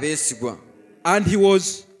w'abo abeesigwa And he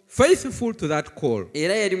was faithful to that call.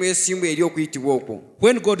 era yali mwesimbu eri okuyitibwa okwo.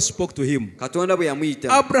 When God spoke to him, Katonda bwe yamuyita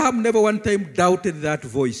Abraham never one time doubted that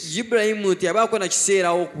voice. Ibulayimu teyabaako na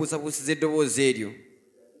kiseerawo okubuusabuusiza eddoboozi eryo.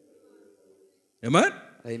 Amen?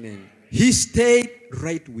 Amen. He stayed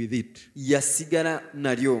right with it. Yasigala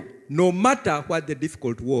nalyo. No matter what the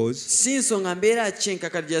difficult was, Si nsonga mbeera ki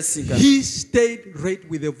enkaka gyasinkana. he stayed right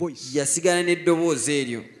with the voice. Yasigala n'eddoboozi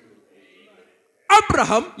eryo.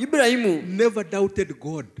 Abraham Ibulayimu never doubted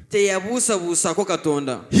God. teyabuusabuusako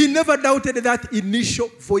Katonda. He never doubted that initial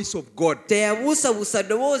voice of God. Teyabuusabuusa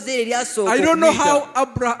ddoboozi eryo eryasooka I don't know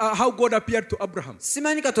okumuyita. how God appeared to Abraham.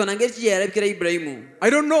 Simanyi Katonda ngeri ki yalabikira Ibulayimu. I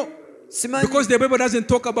don't know. Simanyi Because the Bible doesn't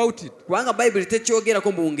talk about it. kubanga Bayibuli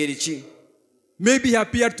tekyogerako mu ngeri ki. Maybe he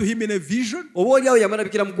appeared to him in a vision. Oba oliawo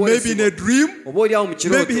yamulabikira mu Maybe in kwolesebwa. a dream. Oba oliawo mu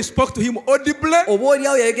Maybe he kirooto. spoke to him audibly. Oba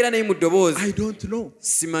oliawo yayogera naye mu ddoboozi. I don't know.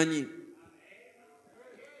 Simanyi.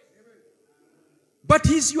 But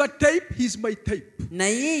he's your type, he's my type.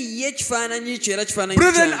 Naye ye kifaananyi kyo era kifaananyi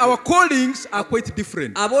Brethren, kyange. our callings are quite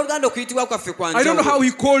different. Abooluganda okuyitibwa kwaffe kwa I don't know how njawulo.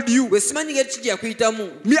 he called you. Gwe simanyi ngeri ki gye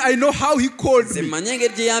yakuyitamu. Me, I know how he called Nze me. mmanye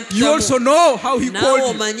engeri gye You also yampitamu. know how he Naawe called you.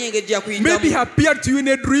 omanye engeri gye Maybe he yakuyitamu. appeared to you in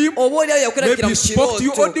a dream. Oba oliawo yakulabikira Maybe mu he spoke to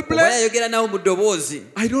you kirooto. audibly. Oba yayogera nawe mu ddoboozi.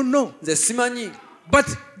 I don't know. Nze simanyi. But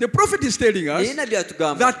the prophet is telling us Naye nabbi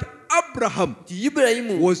atugamba that Abraham nti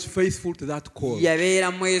Ibulayimu was faithful to that call. yabeera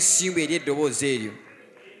mwesimbu eri eddoboozi eryo.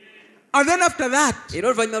 And then after that, Era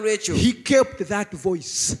oluvannyuma lw'ekyo he kept that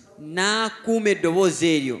voice. n'akuuma eddoboozi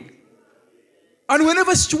eryo. And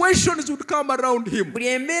whenever situations would come around him Buli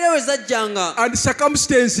embeera we zajjanga and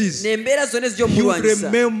circumstances, n'embeera zonna he would ez'omulwanyisa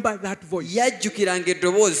remember that voice. yajjukiranga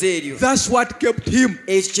eddoboozi eryo. That's what kept him.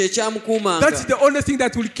 Ekyo kye kyamukuumanga. That's the only thing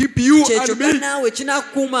that will keep you Kyekyo and me. naawe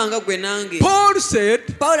kinaakukuumanga gwe nange. Paul said,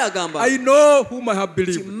 Pawulo agamba I know whom I have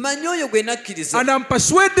believed, mmanyi oyo gwe nakkiriza and I'm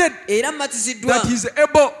persuaded era mmatiziddwa that he's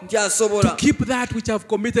able nti asobola to keep that which I've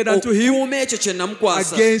committed unto him okukuuma ekyo kye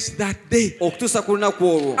namukwasa against that day. okutuusa ku lunaku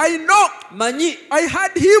olwo. I know. Manyi I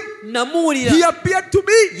had him. namuwulira He appeared to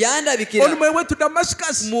me yandabikira on my way to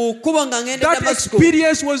Damascus. mu kkubo nga ngenda That Damasiko.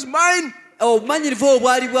 experience was mine. obumanyirivu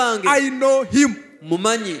obwali bwange I know him.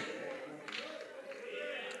 mumanyi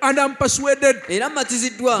And I'm persuaded era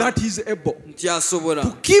mmatiziddwa that he's able nti asobola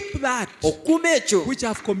to keep that okukuuma ekyo which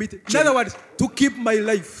I've committed. In other words, to keep my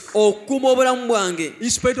life. okukuuma obulamu bwange In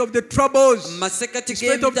spite of the troubles, masekati in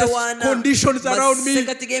spite of the g'emitawaana conditions around me,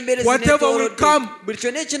 masekati g'embeera whatever will ezineetoolodde, come, buli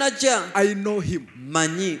kyonna ekinajja I know him.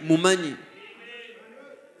 mumanyi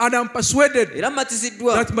And I'm persuaded era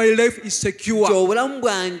mmatiziddwa that my life is nti secure obulamu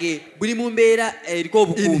bwange buli mu mbeera eriko in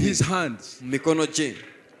obukuumi his hands. mu mikono gye.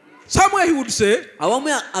 Somewhere he would say, awamu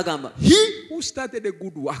agamba he who started a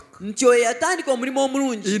good work nti oyo yatandika omulimu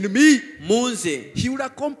omulungi in me, mu nze he will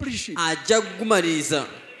accomplish it. ajja kugumaliriza.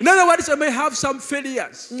 In other words, I may have some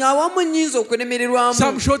failures, ng'awamu nnyinza okulemererwamu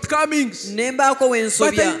some shortcomings, ne mbaako but I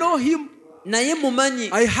wensobya know him. naye mumanyi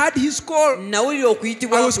I had his call. nawulira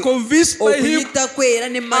okuyitibwa I was convinced by him, okuyitako era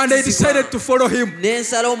ne and I decided to follow him. ne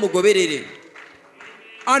nsalawo mugoberere.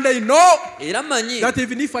 And I know era manyi that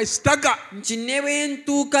even if I stagger, nti ne bwe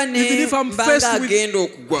ntuuka even ne if I'm mba faced ng'agenda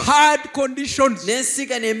with okugwa hard conditions, ne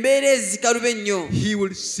nsiga ne mbeera ezikaluba ennyo he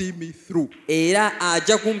will see me through. era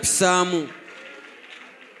ajja kumpisaamu.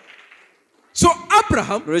 So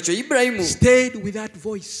Abraham lwekyo ibulayimu stayed with that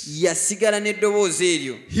voice. yasigala n'eddoboozi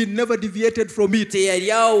eryo, He never deviated from it.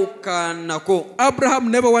 teyali awukanako.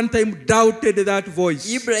 Abraham never one time doubted that voice.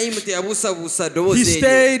 ibulayimu teyabuusabuusa He ddoboozi eryo,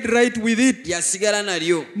 stayed right with it. yasigala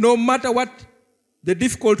nalyo. No matter what the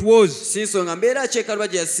difficult was, si nsonga mbeera ki ekaluba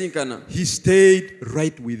gye yasinkana, he stayed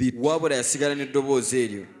right with it. wabula yasigala n'eddoboozi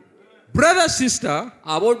eryo. Brother, sister,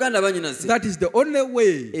 abooluganda bannyinaze, that is the only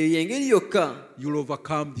way eyo y'engeri yokka you'll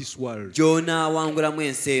overcome this world. gy'onaawangulamu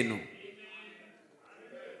ensi eno.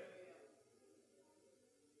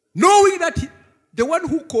 Knowing that the one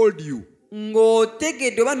who called you,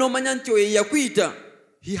 ng'otegedde oba n'omanya nti oyo yakuyita,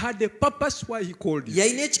 he had a purpose why he called you.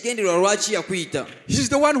 yalina ekigendererwa lwaki yakuyita. He's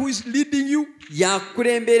the one who is leading you.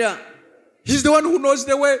 yakulembera, He's the one who knows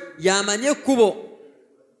the way. yamanye ekkubo.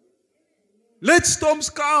 Let storms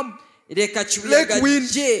come. leka kibuyaga Let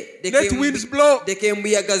winds- jje, let winds blow. leka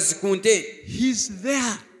embuyaga zikunte. He's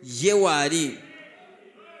there. ye waali.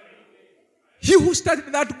 He who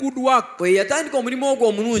started that good work, oyo yatandika omulimu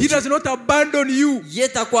ogwo he omulungi, does not abandon you ye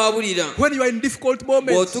takwabulira when you are in difficult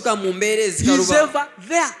moments. bw'otuuka mu mbeera He's ezikaluba, ever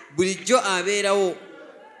there. bulijjo abeerawo.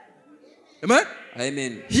 Amen?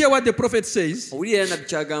 Amen. Hear what the prophet says owulira era nabbi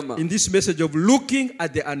kyagamba in this message of looking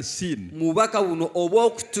at the unseen. mu bubaka buno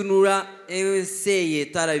obw'okutunula ensi eyo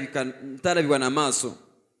etalabibwa n'amaaso.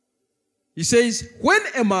 He says, when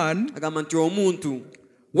a man agamba nti omuntu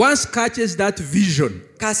once catches that vision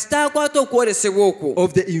kasita akwata okwolesebwa okwo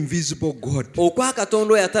of the invisible God okwa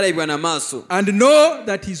Katonda oyo atalabibwa n'amaaso, and know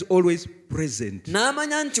that he's always present,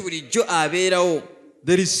 n'amanya nti bulijjo abeerawo,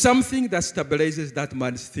 there is something that stabilizes that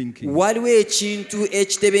man's thinking. waliwo ekintu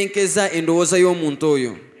ekitebenkeza endowooza y'omuntu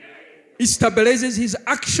oyo. It stabilizes his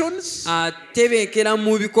actions, atebenkera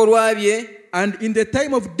mu bikolwa bye, and in the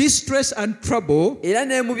time of distress and trouble, era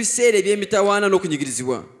ne mu biseera eby'emitawaana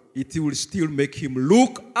n'okunyigirizibwa, it will still make him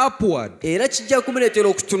look upward era kijja kumuleetera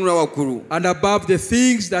okutunula waggulu, and above the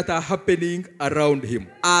things that are happening around him,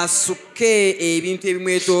 asukke ebintu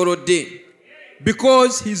ebimwetoolodde,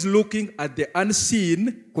 because he's looking at the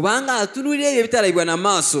unseen, kubanga atunulira ebyo ebitalabibwa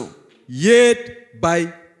n'amaaso, yet by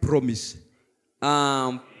promise.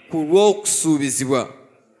 ku lw'okusuubizibwa.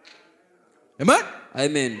 Amen?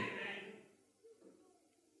 Amen.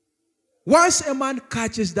 Once a man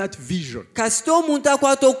catches that vision kasita omuntu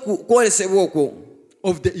akwata okwolesebwa okwo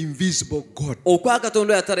of the invisible God, okwa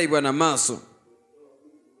Katonda oyo atalabibwa n'amaaso,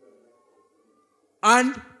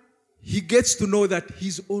 and he gets to know that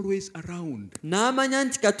he's always around, n'amanya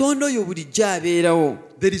nti Katonda oyo bulijjo abeerawo,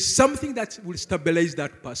 there is something that will stabilize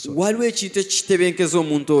that person. waliwo ekintu ekitebenkeza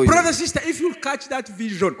omuntu oyo. Brother, sister, if you catch that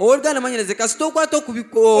vision owooluganda manyiraze, kasita okwata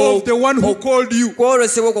of the one who called you,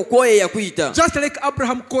 okwolesebwa okwo kwoyo yakuyita, just like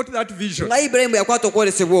Abraham caught that vision nga Ibulayimu yakwata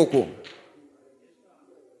okwolesebwa okwo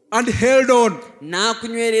and held on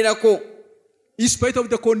n'akunywererako, in spite of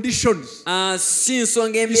the conditions, si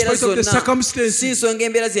nsonga in embeera spite of the zonna, circumstances. si nsonga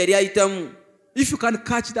embeera ze yali ayitamu. If you can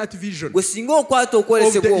catch that vision gwe singa okwata of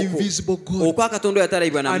okwolesebwa the okwo invisible God okwa Katonda oyo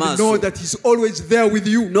atalabibwa and n'amaaso, know that he's always there with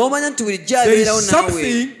you, n'omanya nti bulijjo there abeerawo is naawe,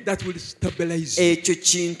 something that will stabilize you. ekyo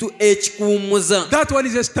kintu ekikuwummuza. That one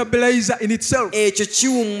is a stabilizer in itself. ekyo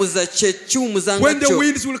kiwummuza kye kiwummuza nga When the kyo.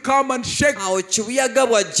 winds will come and shake awo kibuyaga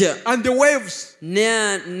bwajja and the waves,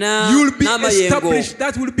 na- you'll be n'amayengo, established.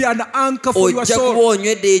 That will be an anchor for your ojja soul. kuba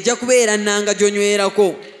onywedde, ejja kubeera nnanga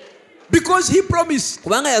gy'onywerako. Because he promised,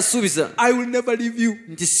 kubanga yasuubiza I will never leave you.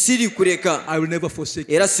 nti siri kuleka I will never forsake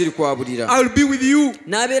you. era siri kwabulira. I will be with you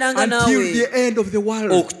N'abeeranga until naawe the end of the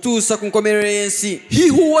world. okutuusa ku nkomerero y'ensi. He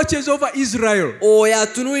who watches over Israel Oyo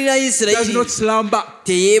atunuulira does Isirayiri not slumber.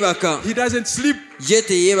 teyeebaka, He doesn't sleep. ye He is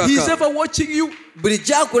teyeebaka, ever watching you.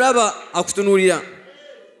 bulijjo akulaba akutunuulira.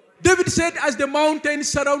 David said, as the mountains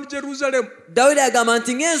surround Jerusalem, Dawudi agamba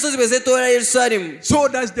nti ng'ensozi bwe zeetoolola Yerusaalemu, so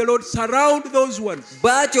does the Lord surround those ones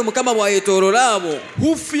bw'atyo Mukama bw'ayeetoolola abo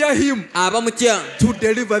who fear him abamutya to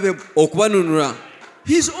deliver them. okubanunula.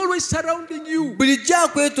 He's always surrounding you. Bulijjo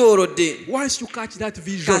akwetoolodde. Once you catch that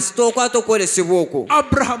vision, Kasita okwata okwolesebwa okwo,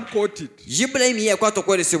 Abraham caught it. Ibulayimu ye yakwata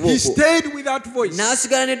okwolesebwa He okwo, stayed with that voice.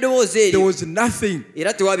 n'asigala n'eddoboozi There eryo, was nothing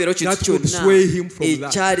era tewaabeerawo kintu that could sway him kyonna from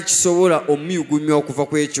that. ekyali kisobola omuyugumya okuva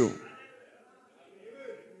ku ekyo.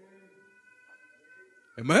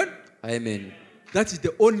 Amen? Amen. That is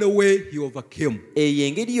the only way he overcame. Eyo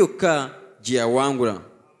engeri yokka gye yawangula.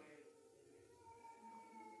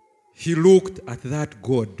 He looked at that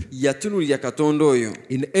God Yatunuulira Katonda oyo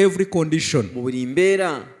in every condition, mu buli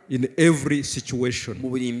mbeera, in every situation. mu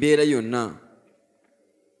buli mbeera yonna.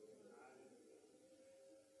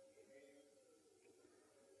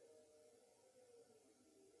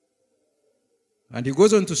 And he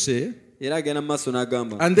goes on to say, Era agenda mu maaso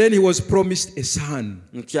n'agamba and then he was promised a son.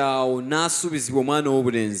 nti awo n'asuubizibwa omwana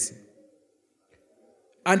ow'obulenzi.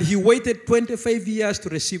 And he waited 25 years to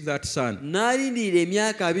receive that son. N'alindirira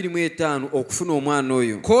emyaka 25 okufuna omwana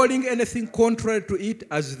oyo. Calling anything contrary to it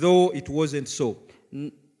as though it wasn't so.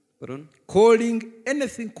 Pardon? Calling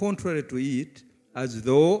anything contrary to it as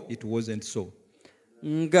though it wasn't so.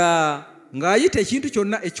 Nga Ng'ayita ekintu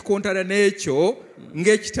kyonna ekikontana n'ekyo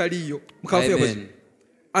ng'ekitaliyo. Amen.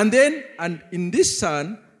 And then, and in this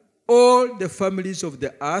son, all the families of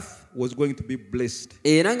the earth was going to be blessed.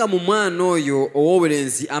 era nga mu mwana oyo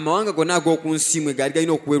ow'obulenzi amawanga gonna ag'oku nsi mwe gaali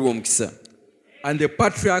galina okuweerwa omukisa. And the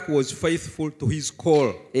patriarch was faithful to his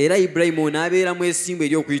call Era Ibulayimu n'abeera mwesimbu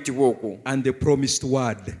eri okuyitibwa okwo and the promised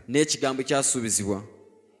word. n'ekigambo kyasuubizibwa.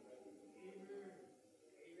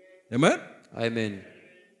 Amen? Amen.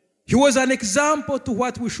 He was an example to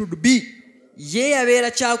what we should be. Ye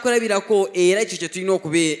yabeera kyakulabirako era ekyo kye tulina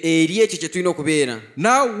okubeera, eri ekyo kye tulina okubeera.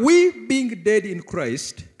 Now, we being dead in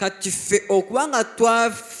Christ, Kati ffe okuba nga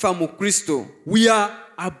twafa mu Kristo, we are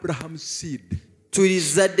Abraham's seed. tuli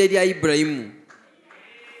zadde lya Ibulayimu.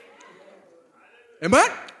 Amen?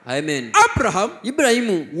 Amen. Abraham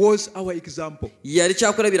Ibulayimu was our example. yali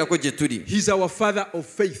kyakulabirako gye tuli. He's our father of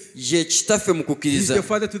faith. Ye kitaffe mu He's kukkiriza. the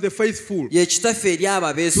father to the faithful. Ye kitaffe eri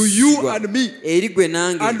abo To you abeesigwa, and me. eri gwe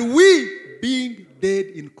nange. And we being dead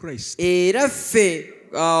in Christ, Era ffe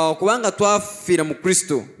kubanga twafiira mu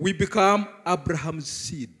Kristo, we become Abraham's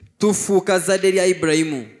seed. tufuuka zadde lya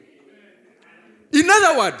Ibulayimu. In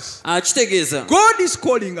other words, Kitegeeza God is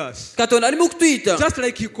calling us Katonda ali mu kutuyita just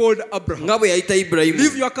like he called Abraham. nga bwe yayita Ibulayimu.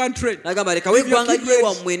 Leave your country. N'agamba lekawo Leave your eggwanga kindred,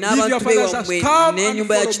 ly'ewammwe leave n'abantu your father's b'ewammwe house. Come and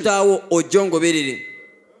n'ennyumba ya follow me. kitaawo ojje ongoberere.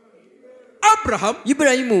 Abraham,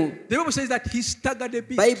 Ibulayimu, the Bible says that he staggered a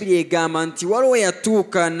bit. Bayibuli egamba nti waliwo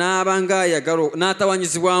yatuuka n'abanga ayagala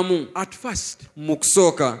n'atawanyizibwamu At first, mu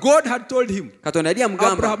kusooka. God had told him, Katonda yali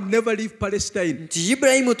amugamba Abraham, never leave Palestine. nti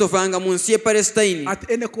Ibulayimu tovanga mu nsi y'e Palestine, At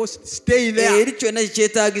any cost, stay there. eri kyonna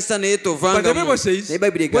kikyetaagisa naye But the tovangamu. Bible says, Naye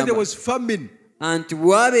Bayibuli when there egamba was famine nti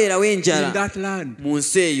bwabeerawo in enjala that land, mu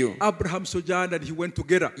nsi eyo, Abraham sojourned and he went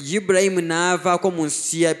together Ibulayimu n'avaako mu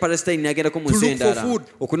nsi ya Palestine n'agendako mu to nsi look for endala food.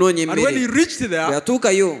 okunoonya And when he emmere. reached Bwe there,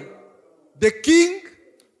 yatuukayo, the king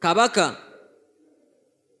kabaka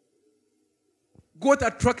got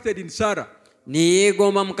attracted in Sarah, ne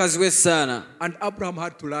yeegomba mukazi we Saara, and Abraham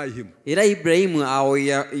had to lie him. era Ibulayimu awo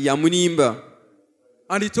yamunimba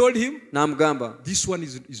And he told him, n'amugamba this one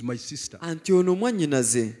is my sister. anti ono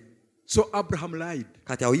mwannyinaze. So Abraham lied.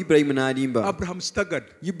 Kati awo Ibulayimu n'alimba, Abraham staggered.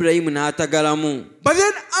 Ibulayimu n'atagalamu. But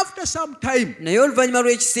then after some time, Naye oluvannyuma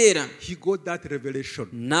lw'ekiseera he got that revelation.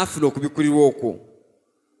 n'afuna okubikulirwa okwo,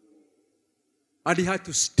 And he had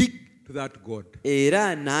to stick to that God.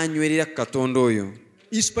 era n'anywerera ku Katonda oyo.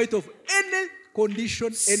 In spite of any condition,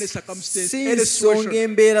 any circumstance, Si any nsonga situation,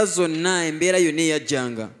 embeera zonna, embeera yonna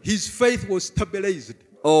eyajjanga, his faith was stabilized.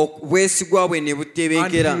 obwesigwa bwe ne And he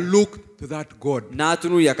butebenkera, looked to that God.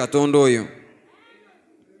 n'atunuulira Katonda oyo.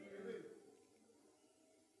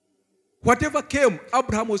 Whatever came,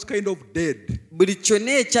 Abraham was kind of dead. Buli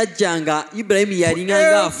kyonna ekyajjanga, Ibulayimu yalinga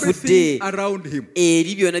nga afudde Everything around him.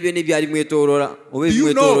 eri byonna byonna ebyali mwetooloola oba Do you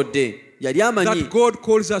ebimwetoolodde. Yali amanyi That God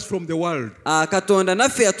calls us from the world. Katonda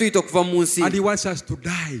naffe yatuyita okuva mu nsi, And he wants us to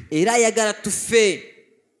die era ayagala tufe.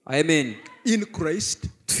 Amen. in Christ,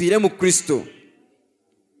 Tufiire mu Kristo.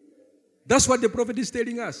 That's what the prophet is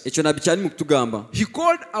telling us. ekyo nabbi kyali mu kutugamba. He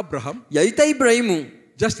called Abraham Yayita Ibulayimu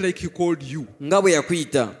just like he called you. nga bwe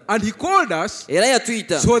yakuyita, And he called us era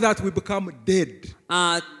yatuyita so that we become dead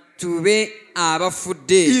tube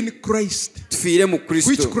abafudde in Christ, tufiire mu which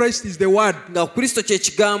Kristo, Christ is the word. nga Kristo kye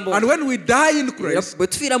kigambo. And when we die in Era Christ, bwe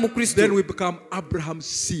tufiira mu Kristo, then we become Abraham's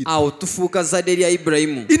seed. awo tufuuka zadde lya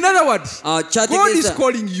Ibulayimu. In other words, God is Kyategeeza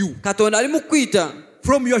calling you Katonda ali mu kuyita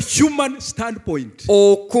from your human standpoint,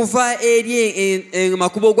 okuva eri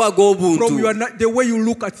makubo go ag'obuntu, from the way you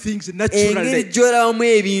look at things engeri naturally. gy'olabamu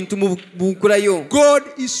ebintu mu nkulayo. God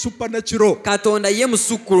is supernatural. Katonda ye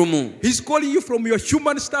musukkulumu, He's calling you from your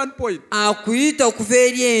human standpoint akuyita okuva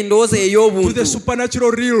eri endowooza to the ey'obuntu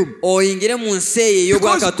supernatural realm. oyingire mu nsi eyo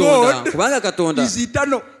ey'obwakatonda, Because kubanga Katonda Is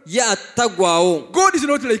eternal. ye atagwawo. God is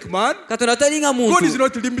not like man. Katonda tali nga God is muntu,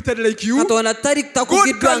 not limited like you. Katonda God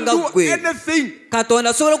takugiddwa can nga do ggwe. anything. Katonda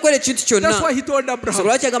asobola okukola ekintu That's kyonna. why he told Abraham,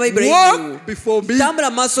 Lwaki agamba Ibulayimu, walk before me tambula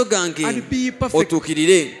mu maaso gange and be perfect.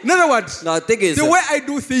 otuukirire. In other words, Ng'ategeeza the way I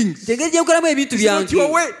do things, engeri gye nkolamu ebintu It's not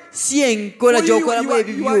your way. byange si enkola for you, gy'okolamu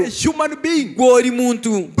you are a ebibyo. human being. Gw'oli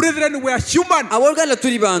muntu. Brethren, we are human. Abooluganda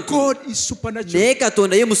tuli bantu, God is supernatural. naye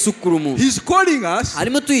Katonda ye musukkulumu. He's calling us Ali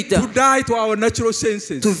mutuyita to die to our natural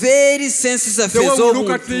senses. tuve eri sensi zaffe The way we look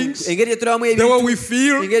ez'obuntu, at things, engeri gye tulabamu The way ebintu, we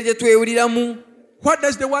feel. engeri gye twewuliramu. What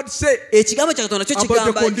does the word say? Ekigambo kya Katonda kyo About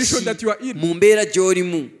the kigamba condition that ki you are in. mu mbeera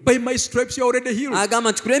gy'olimu. By my stripes you are already healed.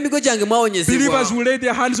 Agamba nti ku lw'emigo gyange mwawonyezebwa. Believers will lay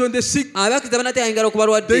their hands on the sick. Abakkiriza banateeka engalo ku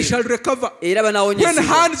balwadde They shall recover. era When banaawonyezebwa.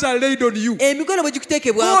 hands are laid on you, Emikono bwe God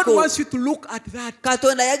gikuteekebwako, wants you to look at that.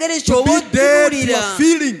 Katonda ayagala ekyo To oba be dead to otunuulira your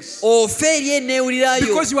feelings. ofe eri enneewulirayo,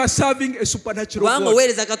 Because you are serving a supernatural kubanga God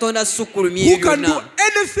oweereza Katonda asukkulumye who ebyo can do byonna,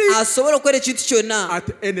 anything asobola okukola ekintu kyonna at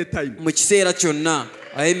any time. mu kiseera kyonna.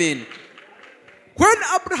 Amen. When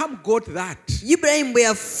Abraham got that, Ibulayimu bwe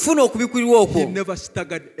yafuna okubikulirwa he okwo, never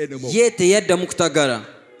staggered anymore. ye teyaddamu kutagala.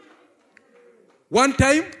 One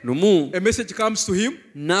time, Lumu a message comes to him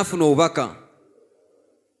n'afuna obubaka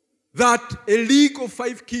that a league of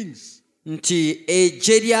 5 kings nti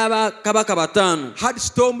eggye ly'abakabaka bataano had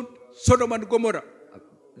stormed Sodom and Gomorrah.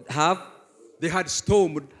 They had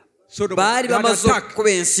stormed Sodom. baali They had bamaze attacked, okukuba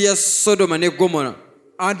ensi ya Sodoma ne Gomora,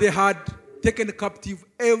 and they had taken captive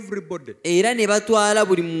everybody, era ne batwala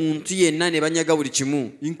buli muntu yenna ne banyaga buli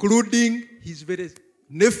kimu, including his very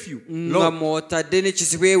nephew, nga Lot. mw'otadde ne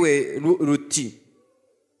kisibwe we Lutti.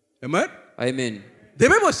 Amen? Amen. The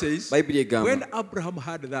Bible says, Bayibuli egamba when Abraham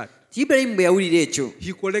heard that, Ibulayimu bwe yawulira ekyo,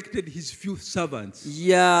 he collected his few servants,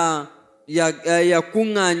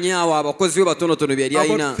 yakuŋŋaanya awo abakozi be batonotono bye yali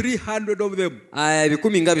alina, about 300 of them,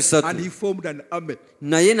 130, and he formed an army.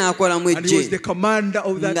 naye n'akolamu And he was eggye the commander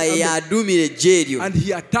of that nga army. yaduumira eggye eryo, And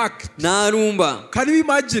he attacked. n'alumba. Can you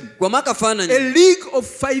imagine? Gwamu A akafaananyi, league of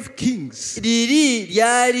 5 kings liri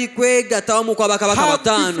lyali kwegatta wamu ku abakabaka have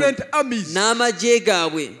bataano different armies, n'amagye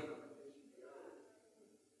gaabwe,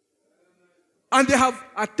 and they have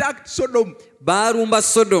attacked Sodom baalumba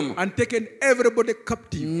Sodomu and taken everybody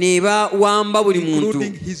captive, ne bawamba buli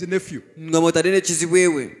including muntu his nephew. nga mw'otadde n'ekizibwe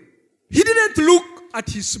we. He didn't look at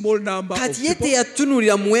his small number of Kati ye people.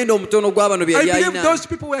 teyatunuulira muwendo omutono gw'abano be I yali believe alina. those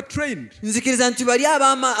people were trained. Nzikiriza nti bali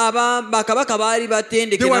bakabaka baali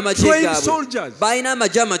batendeke They were n'amagye trained gaabwe, soldiers. baalina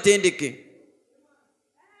amagye amatendeke.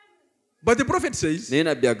 But the prophet says, Naye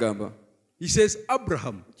nabbi agamba he says,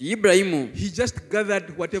 Abraham, nti Ibulayimu he just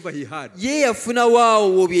gathered whatever he had. ye yafunawo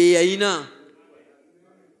awo bye yalina,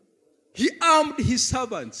 He armed his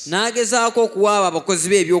servants. n'agezaako okuwaaba abakozi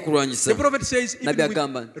be ebyokulwanyisa. The prophet says, even Nabbi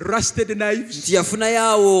agamba with rusted knives, nti yafunayo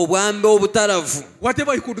awo obwambe obutalavu,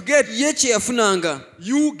 whatever he could get, ye kye yafunanga,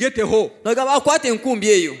 you get a hoe. n'agamba akwata enkumbi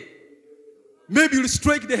eyo, Maybe you'll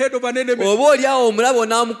strike the head of an enemy. oba oli awo omulaba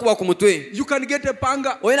onaamukuba ku mutwe, You can get a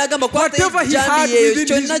panga. oyo n'agamba kwata Whatever he had ejjambi eyo,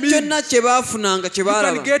 within his kyonna means. kyonna kye baafunanga kye You can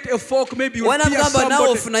baalaba. get a fork. Maybe you'll pierce Wanamugamba naawe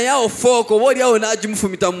somebody. ofunayo awo fooko, oba oli awo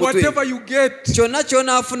n'agimufumita mu mutwe. Whatever you get, Kyonna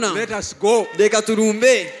ky'onaafuna, let us go. leka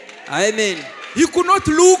tulumbe. Amen. He could not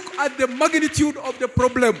look at the magnitude of the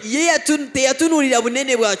problem. Ye teyatunuulira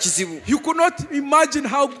bunene bwa kizibu, You could not imagine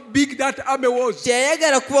how big that army was.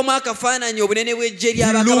 teyayagala kubamu akafaananyi obunene bw'eggye He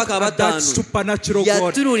looked ly'abakabaka at that bataano. supernatural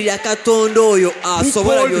God. Yatunuulira Katonda oyo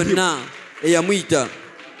asobola called him. byonna eyamuyita.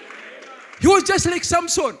 He was just like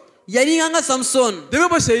Samson. Yalinga nga Samusooni. The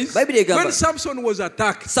Bible says, Bayibuli egamba, when Samson was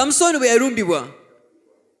attacked Samusooni bwe yalumbibwa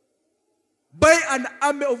by an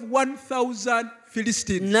army of 1,000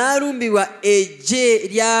 Philistines, n'alumbibwa eggye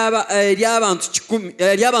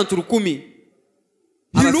ly'abantu 1,000,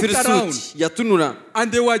 he looked around Abafirisuuti, yatunula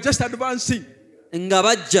and they were just advancing, nga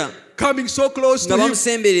bajja coming so close nga to him.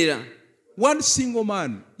 bamusemberera. one single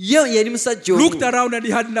man, ye yali musajja looked omu around and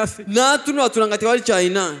he had nothing. n'atunula nga tewali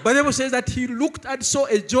kyalina. But the Bible says that he looked and saw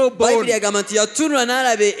a jawbone, bayibuli yagamba nti yatunula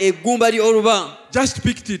n'alaba eggumba oluba just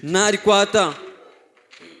picked it. n'alikwata.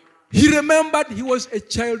 He remembered he was a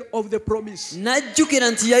child of the promise. N'ajjukira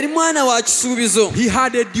nti yali mwana wa kisuubizo, He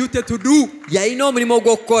had a duty to do. yalina omulimu He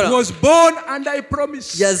ogw'okukola. was born under a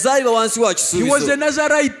promise. yazaalibwa wansi wa He was a kisuubizo,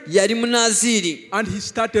 Nazarite, yali munaziiri. and he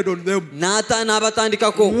started on them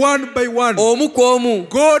N'abatandikako one by one. omu ku omu.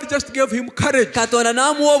 God just gave him courage. Katonda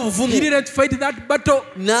n'amuwa He obuvumu, didn't fight that battle.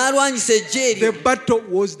 n'alwanyisa eggye The eryo. battle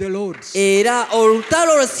was the Lord's. Era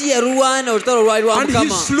olutalo olwo si yalulwana, olutalo lwali lwa And he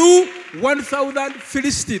Mukama. slew 1,000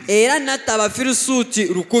 Philistines. Era n'atta Abafirisuuti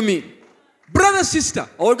 1,000. Brother, sister,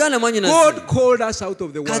 Oluganda mwanyinaze, God called us out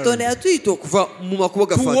of the Katonda world yatuyita okuva mu makubo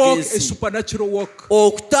to gaffe walk a ag'ensi, supernatural walk.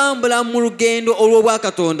 okutambula mu lugendo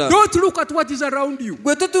olw'obwakatonda. Don't look at what is around you.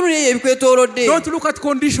 Gwe totunuulira ebikwetoolodde, Don't look at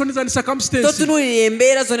conditions and circumstances. totunuulira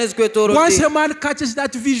embeera zonna Once ezikwetoolodde. a man catches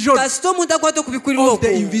that vision Kasita omuntu akwata ku bikulirwa of the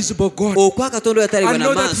okwo, invisible God okwa Katonda oyo atalibwa and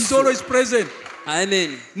know that He's n'amaaso. always present,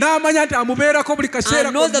 Amen. n'amanya nti amubeerako buli kaseera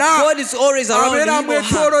And know that konna, God is always around abeera him or her,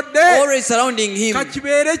 amwetoolodde. always surrounding him.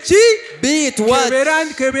 kakibeere ki Be it what,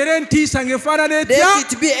 kebeere ntiisa ng'efaanana etya,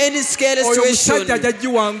 let it be any scary oyo situation, musajja ajja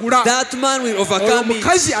giwangula, that man will oyo overcome it.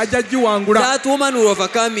 mukazi ajja giwangula. That woman will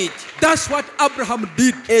overcome it. That's what Abraham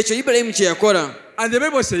did. Ekyo Ibulayimu kye yakola. And the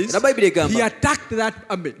Bible says Era Bayibuli he egamba attacked that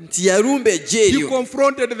army. nti yalumba eggye He eryo,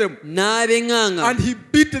 confronted them n'abeŋŋanga, and he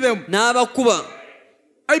beat them. n'abakuba.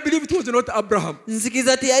 I believe it was not Abraham.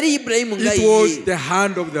 Nzikiriza teyali Ibulayimu nga It was ye, the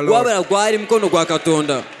hand of the Lord. wabula gwali mukono gwa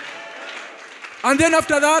Katonda. And then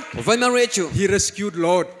after that, Oluvannyuma lw'ekyo he rescued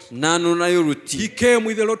Lot. n'anoonayo He Lutti, came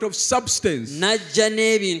with a lot of substance n'ajja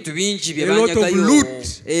n'ebintu bingi bye A lot of baanyagayo,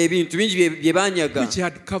 loot. ebintu bingi bye baanyaga which he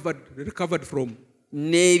had recovered from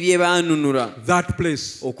n'ebye baanunula that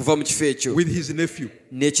place okuva mu kifo ekyo with his nephew.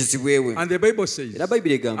 n'ekizibwe we. And the Bible says, Era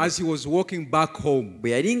Bayibuli egamba as he was walking back home, bwe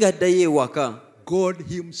yali ng'addayo ewaka, God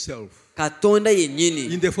himself, Katonda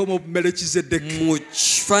yennyini in the form of Melchizedek, mu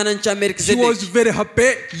kifaananyi kya he was Melkizedeki very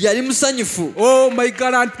happy. yali musanyufu. Oh, my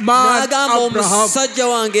gallant man, N'agamba Abraham, omusajja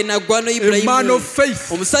wange naggwano a man Ibulayimu, of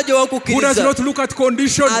faith, omusajja who does w'okukkiriza, not look at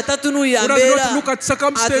condition, atatunuulira who does mbeera, not look at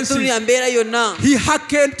circumstances. atatunuulira mbeera yonna. He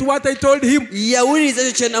hearkened to what I told him. Yawuliriza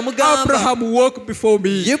ekyo kye namugamba. Abraham, walk before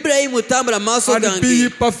me. Ibulayimu tambula mu maaso And gange be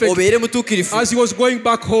perfect. obeere mutuukirifu. As he was going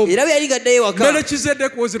back home, Era bwe yali ng'addayo ewaka,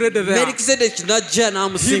 Melchizedek was ready there. Melkizedeki n'ajja He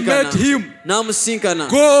n'amusinkana, met him. n'amusinkana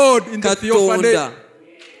God in the theophany. Katonda.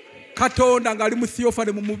 Katonda ng'ali mu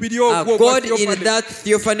theophany mu mubiri ogwo gwa God in theophany. that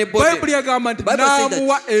theophany body. Bayibuli yagamba nti Bible says that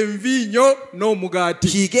n'amuwa envinnyo n'omugaati.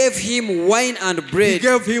 He gave him wine and He bread.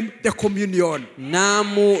 gave him the communion.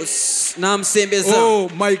 N'amusembeza. Oh,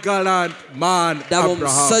 my gallant man, Daba Abraham.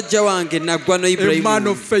 omusajja wange naggwano A man Ibulayimu,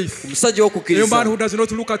 of faith. omusajja A man w'okukkiriza, who does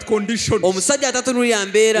not look at conditions. omusajja atatunuulira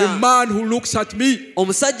mbeera, A man who looks at me.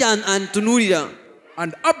 omusajja antunuulira.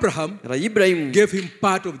 And Abraham Era Ibulayimu gave him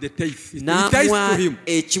part of the tithe. He tithed n'amuwa to him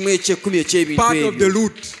ekimu eky'ekkumi eky'ebintu part of the ebyo,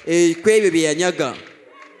 loot. kwebyo bye yanyaga.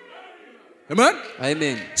 Amen?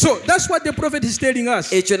 Amen. So that's what the prophet is telling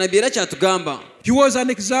us. Ekyo nabbi era kyatugamba He was an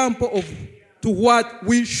example of to what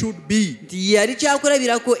we should be. nti yali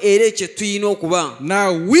kyakulabirako era ekyo tulina okuba.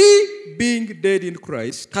 Now we, being dead in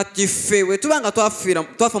Christ, Kati ffe bwe tuba nga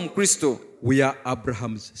twafa mu Kristo, we are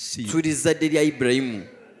Abraham's seed. tuli zadde lya Ibulayimu.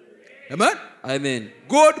 Amen? Amen.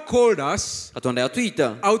 God called us Katonda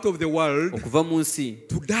yatuyita out of the world okuva mu nsi,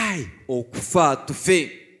 to die. okufa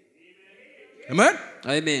tufe. Amen?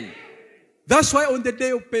 Amen. That's why on the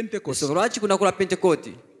day of Pentecost, Ensonga lwaki ku lunaku lwa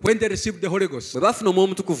Pentekooti, when they received the Holy Ghost, bwe bafuna Omwoyo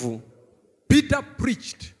Omutukuvu, Peter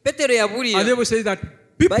preached. Peetero And the yabuulira, Bible says that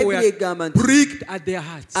people Bayibuli were egamba nti pricked at their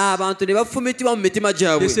hearts. abantu ne bafumitibwa mu mitima They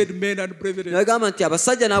gyabwe. said, men and Ne brethren, bagamba nti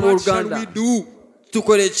abasajja what shall we n'abooluganda, do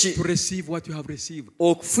tukole ki to receive what you have received?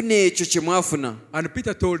 okufuna ekyo kye mwafuna? And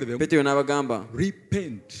Peter told them, Peetero n'abagamba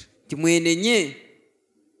repent. nti mwenenye,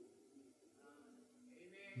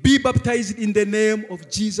 Be baptized in the name of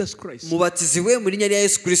Jesus Christ mubatizibwe mu linnya lya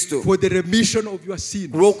Yesu Kristo for the remission of your sins,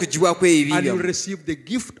 ku lw'okugibwako ebibi and you'll byammwe. receive the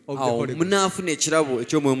gift of the Awo Holy Ghost. munaafuna ekirabo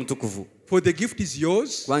eky'Omwoyo Omutukuvu. For the gift is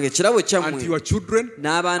yours, Kubanga ekirabo and to kyammwe your children,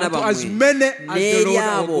 n'abaana and to as bammwe many as the n'eri Lord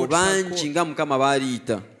our abo God shall bangi call. nga Mukama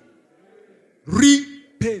b'aliyita.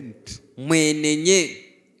 Repent. Mwenenye.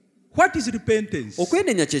 What is repentance?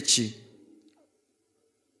 Okwenenya kye ki?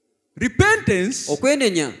 Repentance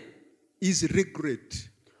Okwenenya is regret.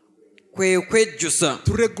 kwe kwejjusa,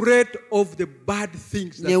 To regret of the bad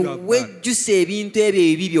things that ne you have done. wejjusa ebintu ebyo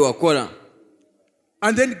ebibi bye wakola.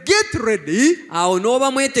 And then get ready Awo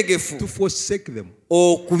n'oba mwetegefu to forsake them.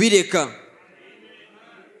 okubireka.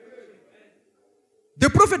 The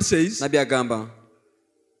prophet says, nabbi agamba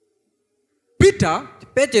Peter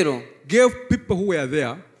Petero gave people who were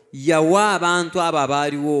there yawa abantu abo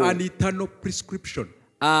abaaliwo an eternal prescription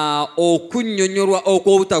okunnyonnyolwa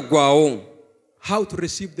okw'obutaggwaawo how to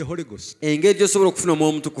receive the Holy Ghost. engeri gy'osobola okufuna omwoyo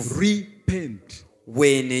omutukuvu. Repent.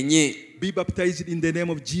 Weenenye Be baptized in the name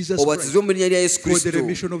of Jesus Christ obatizibwe mu linnya lya Yesu for the Kristo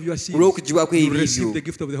remission of your sins. olw'okugibwako You ebibi receive byo the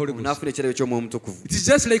gift of the Holy Ghost. onaafuna ekirabo ky'omwoyo omutukuvu. It is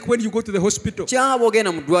just like when you go to the hospital kyaba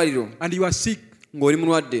ogenda mu ddwaliro and you are sick ng'oli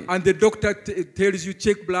mulwadde and the doctor tells you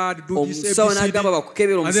check blood, do this, omusawo n'agamba ABCD,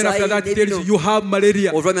 bakukebera and then after that he omusaayi tells you you have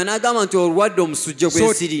malaria. oluvannyuma n'agamba nti olwadde omusujja So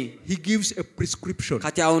gw'ensiri. he gives a prescription.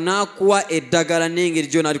 kati awo n'akuwa eddagala n'engeri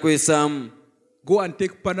gy'onaalikozesaamu. Go and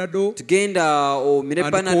take Panadol. tugenda omire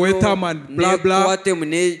And Coetam and blah, blah. nekwatemu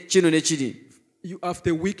ne kino ne kiri. You, after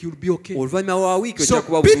a week you'll be okay. oluvannyuma wa wiiki So ojja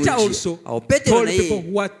kuba Peter bulungi. also awo Petero told people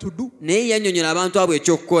naye what to do. yannyonnyola abantu abo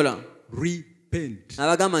ekyokukola. Repent.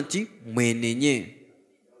 n'abagamba nti mwenenye.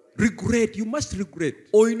 Regret. You must regret.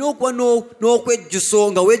 olina okuba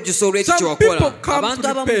n'okwejjusa nga wejjusa olw'ekyo Some kye people wakola. come abantu to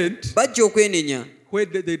abamu repent bajja okwenenya where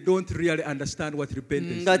they don't really understand what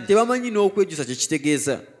repentance nga is. tebamanyi n'okwejjusa kye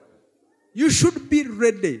kitegeeza. You should be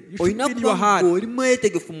ready. You should olina be in your kuba heart. ng'oli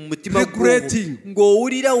mwetegefu mu mutima gwo Regretting.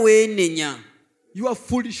 ng'owulira weenenya Your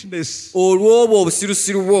foolishness. olw'obwo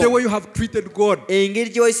obusirusiru bwo, The way you have treated God. engeri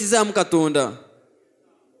gye wayisizaamu Katonda.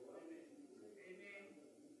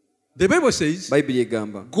 The Bible says, Bayibuli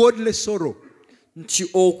egamba godly sorrow nti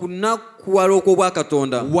okunakuwala okw'obwa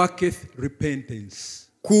Katonda worketh repentance.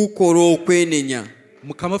 kukola okwenenya.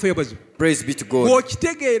 Mukama ffe yebazo. Praise be to God.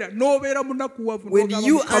 Bw'okitegeera n'obeera munakuwavu When n'ogamba,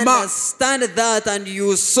 you Mukama, understand that and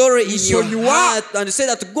you sorrow in your Nsonyiwa. heart and say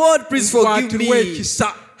that God, please forgive nkwatirwa me,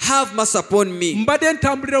 ekisa. have mercy upon me. Mbadde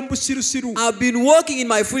ntambulira mu busirusiru. I've been walking in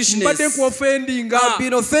my Mbadde foolishness. nkuofendinga. I've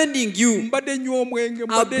been offending you. Mbadde nywa omwenge. I've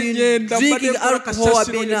Mbadde been nyenda. Mbadde drinking nkola alcohol. I've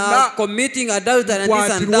kasasiro been yenna. committing adultery and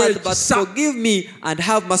this and Nkwatirwa that. But ekisa. forgive me and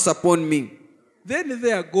have mercy upon me. Then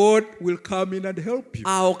there God will come in and help you.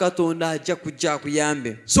 Awo Katonda ajja kujja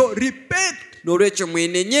akuyambe. So repent. N'olwekyo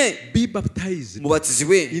mwenenye Be baptized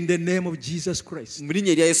mubatizibwe in the name of Jesus Christ mu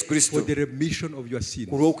linnya erya Yesu for Kristo the remission of your sins.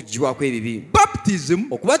 ku lw'okugibwako ebibi.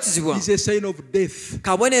 Baptism Okubatizibwa is a sign of death.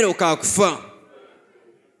 kabonero ka kufa.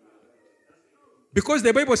 Because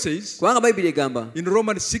the Bible says Kubanga Bayibuli egamba in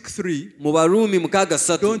Romans 6:3, mu Baruumi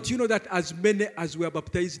 6:3 don't you know that as many as were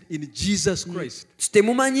baptized in Jesus Christ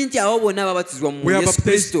temumanyi nti abo bonna ababatizibwa mu were Yesu baptized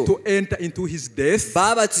Kristo to enter into his death?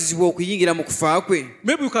 baabatizibwa okuyingira mu kufa kwe.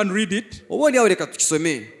 Maybe you can read it. Oba oli awo leka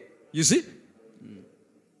tukisome. You see?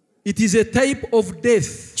 It is a type of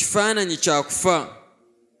death. Kifaananyi kya kufa.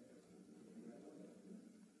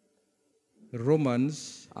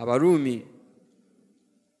 Romans Abaruumi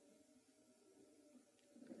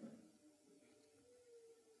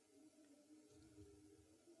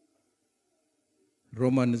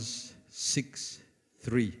Romans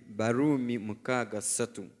 6:3. Baruumi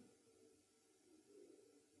 6:3.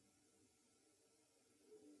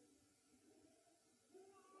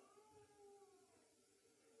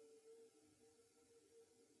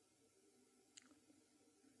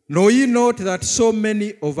 Know ye not that so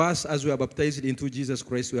many of us as we are baptized into Jesus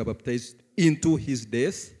Christ, we are baptized into his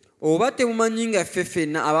death? Oba temumanyi nga ffe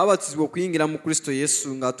ffenna abaabatizibwa okuyingira mu Kristo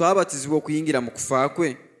Yesu nga twabatizibwa okuyingira mu kufa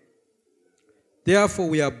kwe? Therefore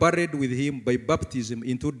we are buried with him by baptism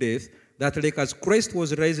into death, that like as Christ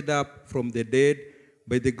was raised up from the dead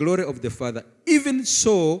by the glory of the Father, even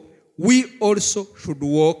so we also should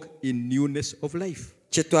walk in newness of life.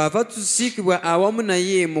 Kyetwava tusiikibwa awamu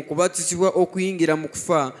naye mu kubatizibwa okuyingira mu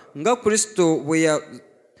kufa nga Kristo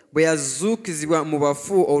bwe yazuukizibwa mu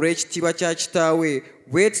bafu olw'ekitiibwa kya Kitaawe,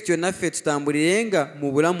 bwe tutyo naffe tutambulirenga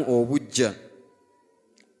mu bulamu obujja.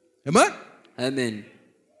 Amen? Amen.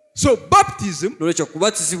 So baptism N'olwekyo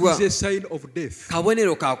kubatizibwa is a sign of death.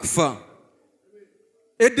 kabonero ka kufa.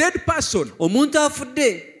 A dead person Omuntu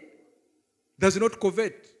afudde does not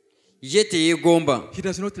covet. ye teyeegomba, He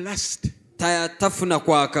does not lust. tafuna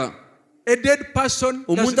kwaka. A dead person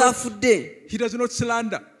does Omuntu not, afudde he does not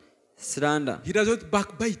slander. siranda, He does not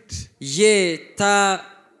backbite. ye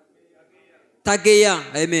tageya.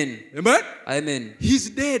 Amen. Amen? Amen. He's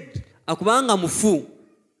dead. Akubanga mufu.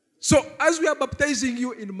 So as we are baptizing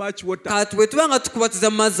you in much water, Kati bwe tuba nga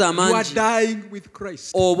tukubatiza mu mazzi you are amangi dying with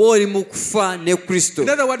Christ. oba oli mu kufa ne Kristo. In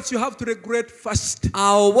other words, you have to regret first.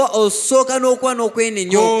 Awo oba osooka n'okuba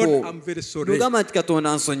n'okwenenya God, okwo I'm very sorry nogamba nti Katonda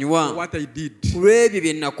for nsonyiwa what I did. ku lw'ebyo bye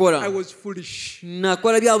I nakola. was foolish.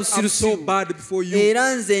 Nakola bya I'm so busirusiru bad before you.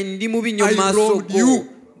 era nze ndi mubi nnyo I mu maaso wronged go. you.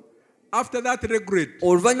 after that regret,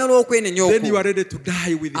 oluvannyuma lw'okwenenya then you okwo are ready to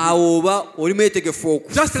die with him. awo oba oli mwetegefu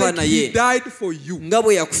Just okufa like he naye died for you. nga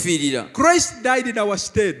bwe yakufiirira. Christ died in our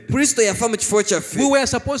stead. Kristo yafa mu kifo kyaffe. We were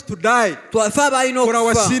supposed to die twafe abaalina for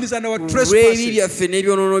our okufa sins and our olw'ebibi trespasses. byaffe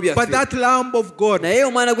n'ebyonoono But byaffe. that Lamb of God, naye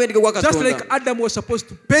omwana gw'endiga gwa just like katonda Adam was supposed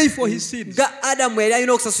to pay for his sins, nga adamu yali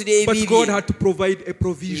alina okusasulira but ebibi God bye, had to provide a naye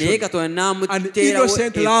provision, katonda an n'amuteerawo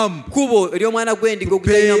innocent lamb, ekkubo ery'omwana gw'endiga to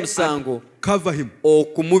ogutalina pay musango and cover him.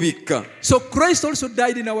 okumubikka. So Christ also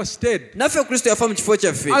died in our stead. naffe kristo yafa mu kifo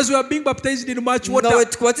kyaffe. As we are being baptized in much nga water, bwe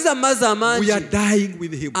tukubatiza mu mazzi we are amangi dying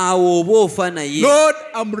with him. awo oba ofa naye. Lord,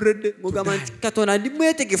 I'm ready to mugamba die nti katonda ndi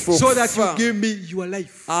mwetegefu so that okufa. you give me your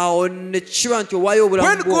life. awo ne kiba nti owaayo obulamu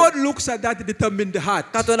When bwo. God looks at that determined heart,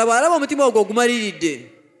 katonda bw'alaba omutima ogwo ogumaliridde,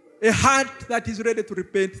 a heart that is ready to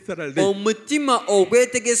repent thoroughly, omutima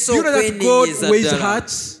ogwetegese you know that God okwenenyeeza weighs ddala.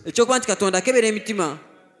 hearts. ekyokuba nti katonda akebera emitima.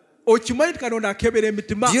 Okimanyi Katonda akebera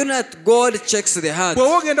emitima. Do you know that God checks the heart?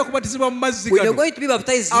 Bw'oba ogenda kubatizibwa mu mazzi When you're gano, going to be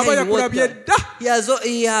baptized aba here in water, yakulabye dda,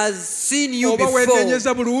 he has seen you oba before.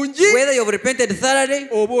 weenenyeza bulungi, Whether you've repented thoroughly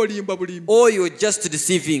oba olimba bulimbi. or you're just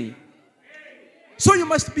deceiving. So you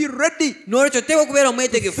must be ready N'olwekyo oteekwa okubeera to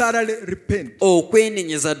omwetegefu thoroughly repent.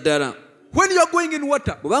 okwenenyeza ddala. When you are going in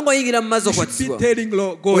water, bw'obanga oyingira mu mazzi you should be okwatisibwa, telling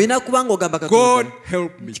God, olina kubanga ogamba God katonda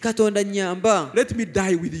help me. nti katonda nnyamba, Let me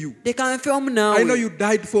die with you. leka nfe wamu I know naawe, you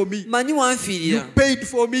died for me. manyi You wanfiirira paid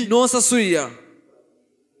for me. n'onsasulira,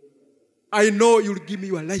 I know you'll give me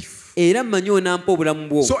your life. era mmanyi onampa obulamu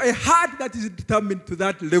bwo. So a heart that is determined to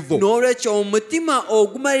that level. N'olwekyo omutima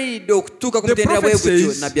ogumaliridde okutuuka ku The mutendera bwe prophet gutyo,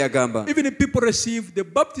 says, nabbi agamba even if people receive the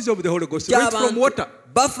baptism of the Holy Ghost right from abantu water,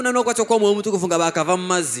 bafuna n'okukwatibwa kw'Omwoyo Omutukuvu nga baakava mu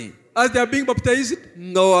mazzi, as they are being baptized,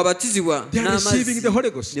 nga wabatizibwa they are receiving the n'amazzi, Holy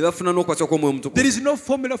Ghost. ne bafuna n'okukwatibwa kw'Omwoyo There Omutukuvu. is no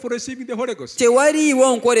formula for receiving the Holy Ghost.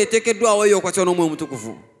 Tewaliiwo nkola eteekeddwawo y'okukwatibwa n'Omwoyo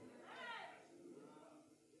Omutukuvu.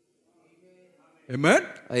 Amen.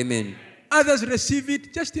 Amen. Others receive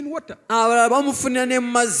it just in water. Abalala bamufunira ne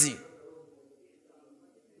mu mazzi.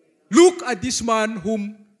 Look at this man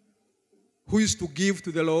who used to give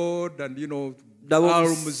to the Lord and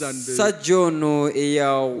alms and Sajja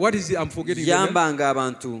ono what is it? I'm forgetting the name. eyayambanga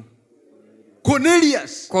abantu.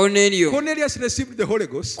 Cornelius. Cornelio. Cornelius received the Holy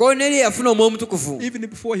Ghost Cornelio yafuna Omwoyo Omutukuvu even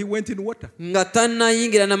before he went in water. nga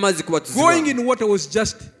tannayingira n'amazzi kubatizibwa. Going in water was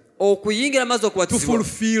just Okuyingira amazzi to okubatizibwa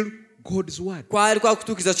fulfill God's word. kwali kwa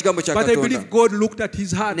kutuukiza kigambo kya But I Katonda. believe God looked at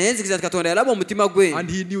his heart Naye nzikiriza nti Katonda yalaba omutima gwe and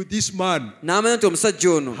he knew this man n'amanya nti omusajja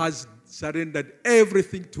ono has surrendered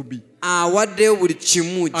everything to me. awaddeyo buli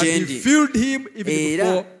kimu And gye he ndi, filled him even Era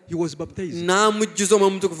before he was baptized. n'amujjuza Omwoyo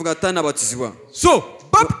Omutukuvu nga tannabatizibwa. So,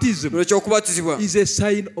 baptism Olwekyo okubatizibwa is a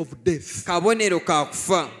sign of death. kabonero ka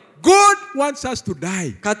kufa. God wants us to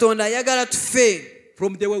die Katonda ayagala tufe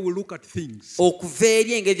from the way we look at things. okuva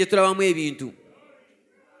eri engeri gye tulabamu ebintu.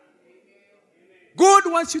 God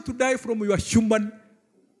wants you to die from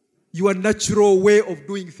your natural way of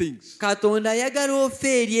doing things Katonda ayagala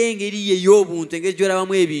ofe eri engeri ye ey'obuntu, engeri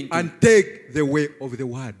gy'olabamu ebintu, and take the way of the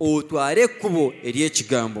word. otwale ekkubo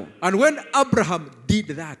ery'ekigambo. And when Abraham did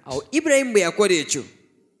that, Awo Ibulayimu bwe yakola ekyo.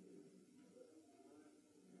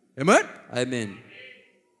 amen? Amen.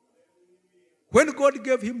 When God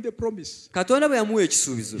gave him the promise, Katonda bwe yamuwa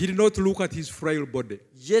ekisuubizo, he did not look at his frail body.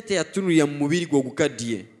 ye teyatunulira mu mubiri gwe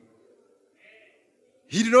ogukaddiye,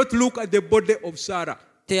 He did not look at the body of Sarah.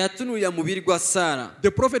 teyatunulira mu mubiri gwa Saara.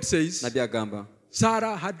 The prophet says Nabbi agamba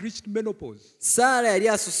Sarah had reached menopause. Saara yali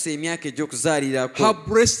asusse emyaka egy'okuzaalirako, Her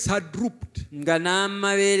breasts had drooped. nga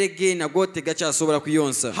n'amabeere ge nago tegakyasobola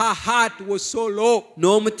kuyonsa, Her heart was so low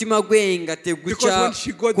n'omutima gwe nga because when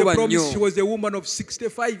she got the tegukyakuba promise, she nnyo, was a woman of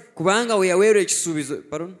 65. kubanga we yaweerwa ekisuubizo,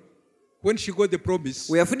 pardon, When she got the promise,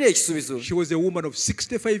 we yafunira ekisuubizo she was a woman of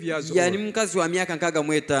 65 years yali old. mukazi wa myaka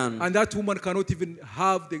 65, And that woman cannot even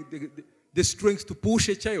have the strength to push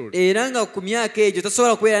a child. era nga ku myaka egyo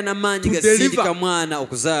tasobola kubeera n'amaanyi To gasindika deliver. mwana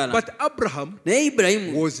okuzaala. But Abraham Naye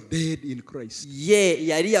Ibulayimu was dead in Christ. ye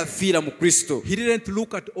yali yafiira mu Kristo. He didn't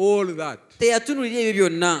look at all that. Teyatunulira ebyo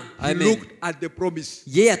byonna. He Amen. looked at the promise.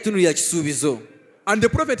 Ye yatunulira kisuubizo. And the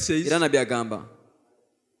prophet says Era nabbi agamba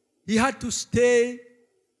he had to stay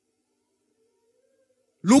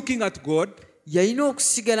looking at God yalina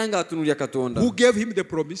okusigala ng'atunulira Katonda who gave him the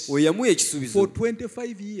promise we yamuwa for ekisuubizo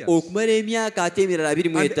 25 years. okumala emyaka ate emirala And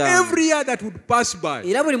 25. every year that would pass by,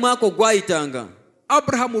 Era buli mwaka ogwayitanga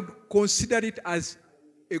Abraham would consider it as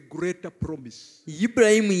a greater promise.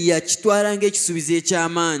 Ibulayimu yakitwala ng'ekisuubizo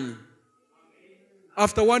eky'amaanyi.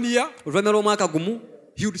 After 1 year, Oluvannyuma lw'omwaka gumu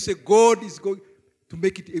he would say, God is going to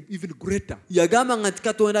make it even greater. yagamba nga nti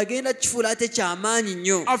Katonda agenda kifuula ate ky'amaanyi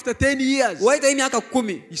nnyo. After 10 years, Wayitayo emyaka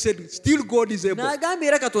 10, he said, still God is able. n'agamba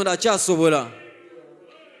era Katonda akyasobola.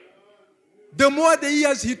 The more the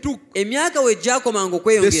years he took, emyaka we gyakomanga the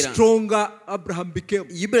okweyongera stronger Abraham became.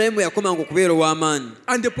 ibulayimu yakomanga okubeera ow'amaanyi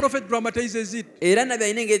And the prophet dramatizes it. era nabbi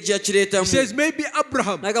alina engeri He gyakireetamu says maybe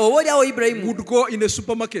Abraham nagamba oba oliawo ibulayimu would go in a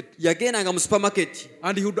supermarket yagendanga mu supermarket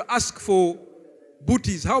and he would ask for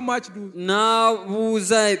booties. How much do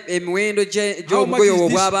n'abuuza emiwendo How much gy'obugoye is obwo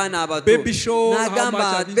this bw'abaana abato baby shawl? How much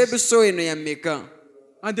n'agamba are these? baby shawl eno ya mmeka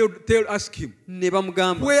and they'll ask him, ne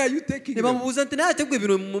bamugamba where are you taking ne them? bamubuuza nti naye ate gwe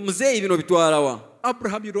bino muzeeyi bino bitwalawa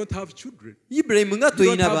Abraham, you don't have children. ibulayimu nga You don't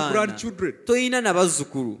toyina have baana grandchildren. toyina na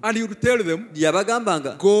bazzukulu And he would tell them,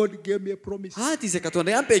 yabagambanga God gave me a promise. anti nze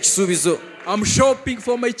katonda yampa ekisuubizo I'm shopping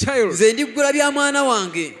for my child. nze ndiggula bya mwana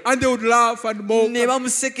wange And they would laugh and mock. ne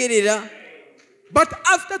bamusekerera But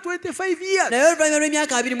after 25 years, naye oluvannyuma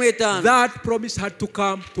lw'emyaka 25 that promise had to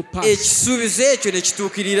come to pass. ekisuubizo ekyo ne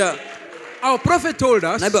kituukirira Our prophet told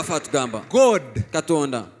us nabbi baffe atugamba God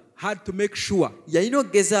katonda had to make sure yalina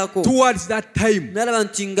okugezaako towards that time n'alaba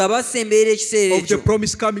nti nga basemberera ekiseera of the ekyo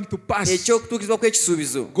promise coming to pass, eky'okutuukizibwa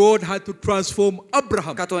kw'ekisuubizo God had to transform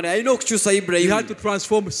Abraham. katonda yalina okukyusa He ibulayimu had to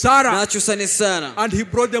transform Sarah. n'akyusa ne saara And he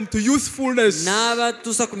brought them to youthfulness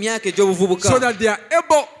n'abatuusa ku myaka egy'obuvubuka so that they are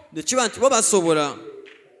able ne kiba nti bo basobola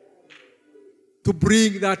to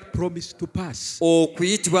bring that promise to pass.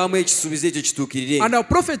 okuyitibwamu ekisuubizo ekyo kituukirire And our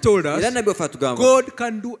prophet told era us nabbi baffe atugamba God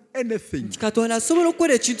can do anything. katonda asobola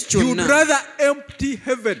okukola ekintu He would kyonna rather empty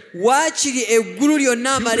heaven. waakiri eggulu lyonna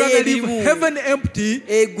He would amaleyo rather leave ebirimu heaven empty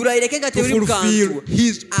eggulu ayireke nga to tebuli fulfill kantu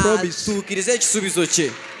his promise. atuukirize ekisuubizo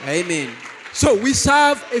kye amen So we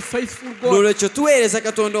serve a faithful God. nolwekyo tuweereza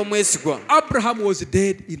katonda omwesigwa Abraham was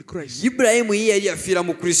dead in Christ. ibulayimu ye yali yafiira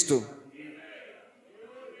mu kristo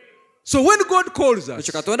So when God calls ekyo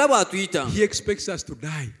us, katonda bw'atuyita he expects us to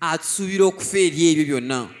die. atusuubira okufa eri ebyo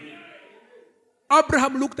byonna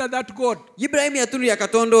Abraham looked at that God. ibulayimu yatunulira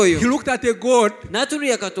katonda oyo He looked at a God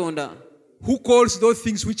n'atunulira katonda who calls those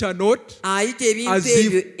things which are not. ayita ebintu As if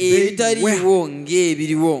ebyo they ebitaliiwo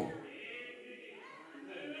ng'ebiriwo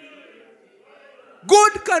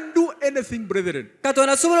God can do anything, brethren.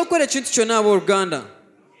 katonda asobola okukola ekintu kyonna abooluganda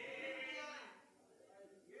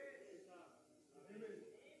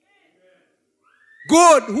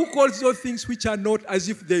God who calls those things which are not as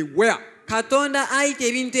if they were. katonda ayita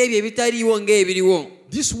ebintu ebyo ebitaliiwo ng'ebiriwo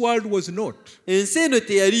This world was not. ensi eno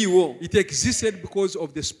teyaliiwo It existed because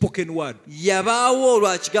of the spoken word. yabaawo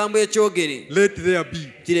olwa kigambo ekyogere Let there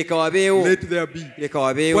be. ti leka wabeewo Let there be. leka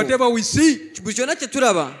wabeewo Whatever we see buli kyonna kye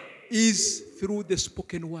tulaba is through the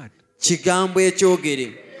spoken word. kigambo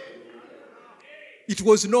ekyogere It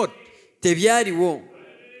was not. tebyaliwo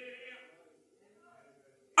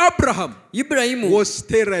Abraham ibulayimu was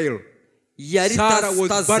sterile. yali Sarah was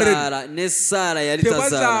tazaala ne saara yali Tebazaala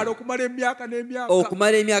tazaala okumala emyaka n'emyaka.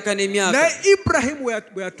 okumala emyaka n'emyaka Naye Ibrahimu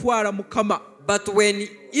bwe yatwala Mukama, but when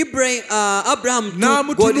Abraham took God's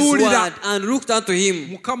N'amutunuulira. word and looked unto him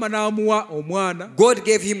Mukama n'amuwa omwana, God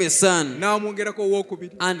gave him a son n'amwongerako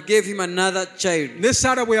owookubiri. and gave him another child. Ne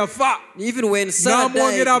Sarah bwe yafa, Even when Sarah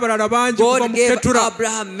n'amwongera died, abalala bangi kuva God mu gave Ketura.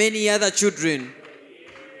 Abraham many other children.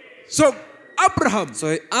 So Abraham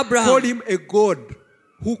So called Abraham, him a God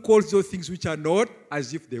who calls those things which are not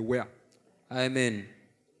as if they were. amen.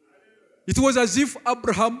 It was as if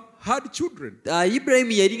Abraham had children.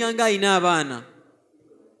 Ibrahim yalinga nga alina abaana.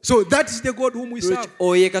 So that is the God whom we serve.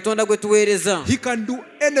 Oyo ye katonda gwe tuweereza. He can do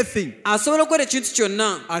anything Asobola okukola ekintu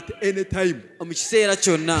kyonna at any time. mu kiseera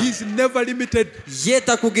kyonna. He's never limited. Ye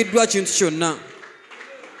takugiddwa kintu kyonna.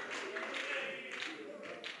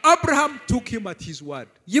 Abraham took him at his word.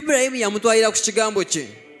 Ibrahim yamutwalira ku kigambo kye.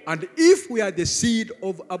 And if we are the seed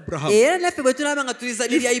of Abraham, Era naffe bwe tunaba nga tuli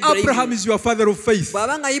zadde lya if Abraham Ibrayimu. is your father of faith,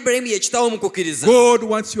 Bw'aba nga Ibrayimu ye kitaawo mu kukkiriza. God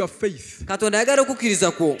wants your faith Katonda ayagala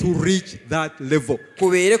okukkiriza kwo to reach that level,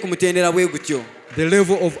 kubeere ku mutendera bwe gutyo. the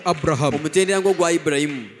level of Abraham. Omutendera ng'ogwa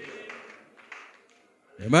Ibrayimu.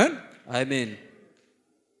 Amen. Amen.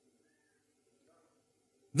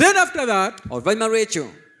 Then after that, Oluvannyuma lw'ekyo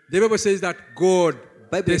the Bible says that God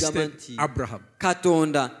Bible tested egamba nti Abraham.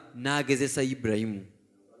 Katonda n'agezesa Ibrayimu.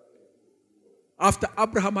 After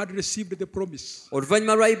Abraham had received the promise,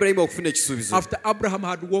 Oluvannyuma lwa Ibrayimu okufuna ekisuubizo. after Abraham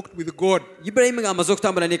had walked with God, Ibrayimu ng'amaze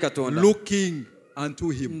okutambula ne Katonda looking unto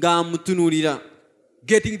him, ng'amutunuulira.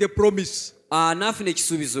 getting the promise, N'afuna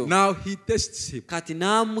ekisuubizo. now he tests him. Kati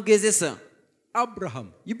n'amugezesa.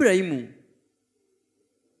 Abraham, Ibrayimu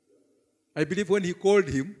I believe when he called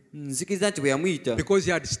him, nzikiriza nti bwe yamuyita because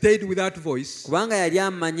he had stayed with that voice, kubanga yali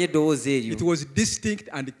amanye eddoboozi it eryo was distinct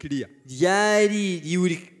and clear. lyali I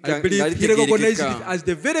liwulika believe he recognized it as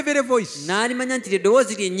the very, very voice n'alimanya nti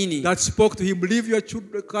eddoboozi lyennyini that spoke to him, leave your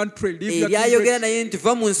country, leave your eryayogera kindred. naye nti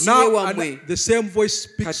va mu nsi Now yewammwe and the same voice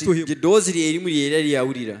speaks kati to him. eddoboozi lye erimu lyera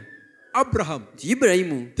lyawulira. Abraham,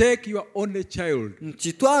 Ibulayimu take your only child,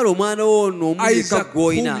 nti twala omwana wo ono omuyeka Isaac,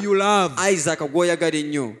 gw'oyina whom you love, Isaac gw'oyagala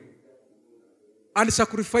ennyo and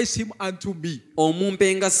sacrifice him unto me.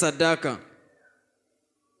 omumpe nga ssaddaaka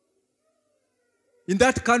In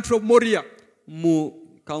that country of Moriah, mu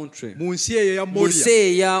country mu nsi eyo ya mu Moriah, nsi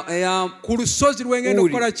eya ku lusozi lwengenda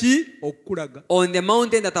Uri. okukola ki? Okukulaga. on the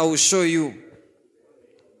mountain that I will show you.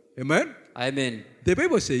 Amen. Amen. The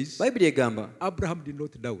Bible says Bayibuli egamba Abraham did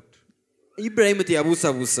not doubt. Ibulayimu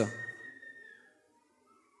teyabuusabuusa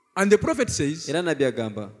And the prophet says, era nabbi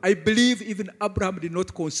agamba I believe even Abraham did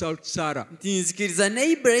not consult Sarah nti nzikiriza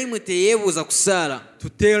ne Ibulayimu teyeebuuza ku Saara to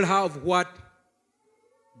tell her of what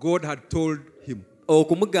God had told him.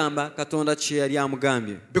 okumugamba Katonda kye yali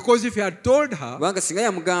amugambye, Because if he had told her, kubanga singa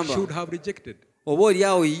yamugamba she would have rejected. oba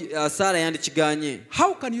oliawo Saara yandikiganye.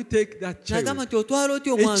 How can you take that N'agamba child, nti otwala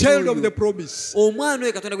otya a child of omwana the oyo promise, omwana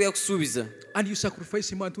oyo Katonda gwe yakusuubiza and you sacrifice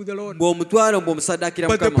him unto the Lord? bw'omutwala mbw'omusaddaakira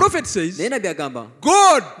But the Mukama? prophet says, Naye nabbi agamba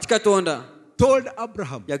God ti Katonda told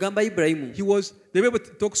Abraham. yagamba Ibulayimu, The Bible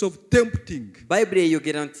talks of tempting. Bayibuli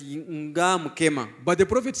eyogera nti nga mukema, But the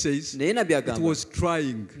prophet says naye nabbi it agamba was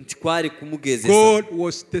trying. nti kwali kumugezesa. God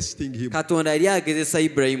was testing him. Katonda yali agezesa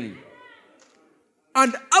Ibulayimu,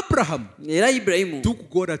 And Abraham era Ibulayimu took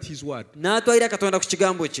God at his word. n'atwalira Katonda ku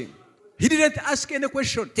kigambo kye. He didn't ask any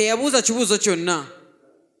question. Teyabuuza kibuuzo kyonna.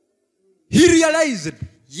 He realized,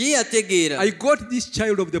 Ye yategeera I got this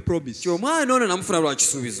child of the promise nti omwana ono namufuna lwa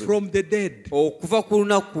kisuubizo from the dead. okuva ku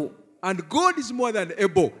lunaku. And God is more than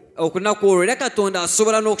able Okunaku olwo era Katonda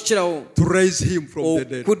asobola n'okukirawo to raise him from the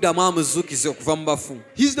dead. okuddamu amuzuukize okuva mu bafu.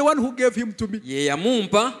 He's the one who gave him to me. Ye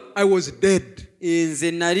yamumpa, I was dead.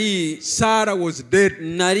 nze Sarah was dead.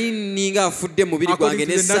 nali ninga afudde mu mubiri According gwange, to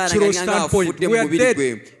ne the Saara natural nga nyanga standpoint, afudde we mu are mubiri dead.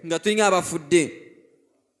 gwe, nga tulinga abafudde.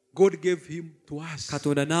 God gave him to us.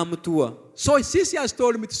 Katonda n'amutuwa. So since he has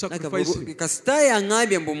told me to sacrifice him, kasita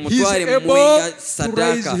yaŋŋambye mbu He's mutwale able mumuwenga to saddaaka,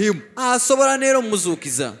 raise him. asobola neera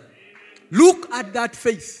omumuzuukiza. look at that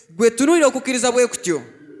faith. Gwe tunuulira okukkiriza bwe kutyo.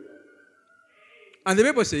 And the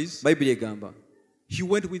Bible says Bayibuli egamba he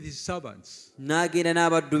went with his servants. n'agenda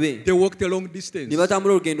n'abaddu be, They walked a long ne distance.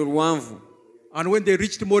 batambula olugendo luwanvu. And when they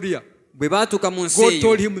reached Moriah, Bwe baatuuka mu nsi God eyo,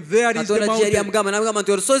 told him, there is the Katonda kye yali mountain. amugamba n'amugamba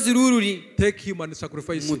nti olusozi luululi, Take him and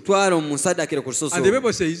sacrifice him. mutwale omusaddaakire ku lusozi And the olwo.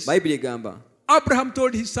 Bible says Bayibuli egamba Abraham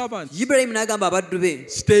told his servants, Ibulayimu n'agamba abaddu be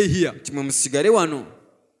stay here nti mwe musigale wano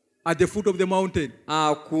at the foot of the mountain.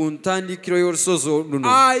 ku ntandikiro y'olusozi luno.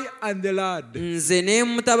 I and the lad, Nze ne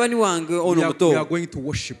mutabani wange we ono are muto going to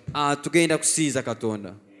worship. tugenda kusinza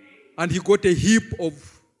Katonda. And he got a heap of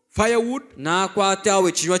firewood, N'akwata awo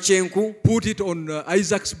ekinywa ky'enku, put it on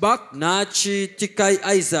Isaac's back. n'akitikka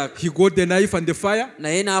Isaac, He got the knife and the fire.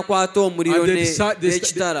 naye n'akwata omuliro And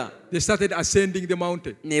n'ekitala, they started ascending the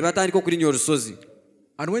mountain. ne batandika okulinnya olusozi.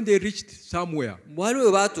 And when they reached somewhere, Waliwo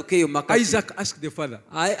bwe baatuuka eyo mu makati, Isaac asked the father,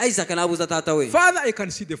 Isaac n'abuuza taata we, Father, I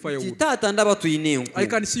can see the nti firewood. taata ndaba tuyina I enku,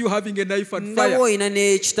 can see you having a knife and ndaba fire. oyina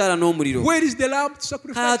n'ekitala n'omuliro. Where is the lamb to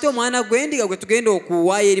sacrifice? Ate omwana gw'endiga gwe tugenda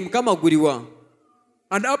okuwaayo eri Mukama guliwa?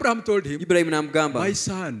 And Abraham told him, Ibulayimu n'amugamba, my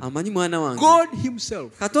son, amanyi mwana wange, God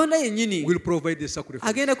himself Katonda yennyini will provide the sacrifice.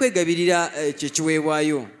 agenda kwegabirira ekyo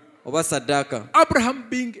ekiweebwayo oba saddaaka. Abraham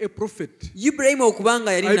being a prophet, Ibulayimu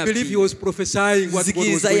okubanga yali I believe he nabbi, was prophesying what God was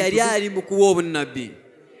nzikiriza going to yali do. ali mu kuwa obunnabbi.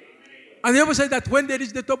 And the Bible says that when they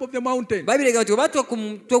reached the top of the mountain, Bayibuli egamba nti bwe batuuka ku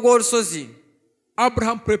mutwe gw'olusozi,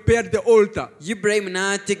 Abraham prepared the altar. Ibulayimu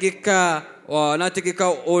n'ategeka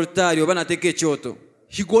olutaali oba n'ategeka ekyoto,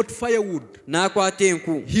 He got firewood. n'akwata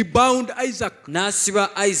enku, He bound Isaac, n'asiba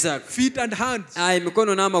Isaac feet and hands,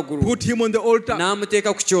 emikono n'amagulu, put him on the altar,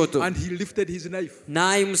 n'amuteeka ku kyoto, and he lifted his knife.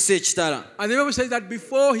 n'ayimusa ekitala. And the Bible says that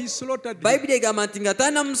before he slaughtered him, Bayibuli egamba nti nga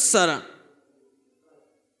tannamusala,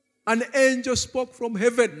 an angel spoke from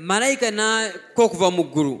heaven. malayika n'aka okuva mu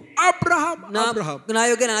ggulu, Abraham,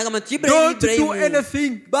 n'ayogera n'agamba nti don't do Ibulayimu,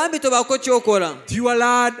 anything bambi tobaako kyokola to your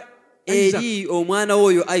lad Isaac. eri omwana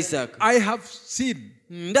w'oyo Isaac. I have seen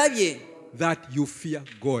Ndabye that you fear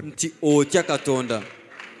God. nti otya Katonda.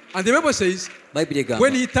 And the Bible says, Bayibuli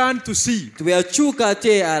when egamba he turned to see, bwe yakyuka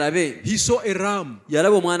ate arabe, he saw a ram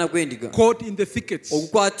yalaba omwana gw'endiga caught in the thickets,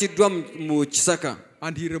 ogukwatiddwa mu kisaka,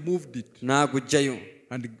 and he removed it n'aguggyayo,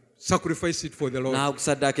 and sacrificed it for the Lord.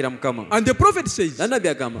 n'agusaddaakira Mukama. And the prophet says,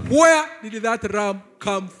 Nannabbi agamba where did that ram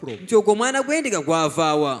come from? nti ogwo omwana gw'endiga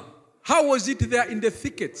gwavaawa? How was it there in the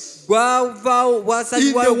thickets, Gwavaawo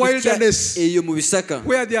bwasalibwayo In the wilderness, eyo mu bisaka,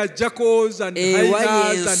 where there are jackals and ewali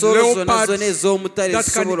hyenas and ensolo zonna zonna leopards ez'omutale that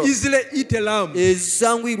can ezisobola easily eat a lamb?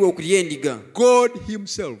 ezisangwirwa okulya endiga? God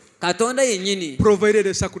himself Katonda yennyini provided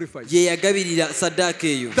a sacrifice. ye yagabirira saddaaka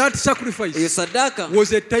eyo. That Eyo sacrifice saddaaka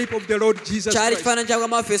was a type of the Lord Jesus kyali Christ. kifaananyi kya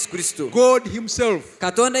Mukama waffe Yesu Kristo. God himself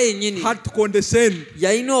Katonda yennyini had to condescend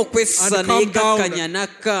yalina okwessa and ne come down yekkakkanya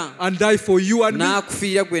n'akka and die for you and me.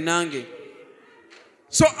 n'akufiira gwe nange.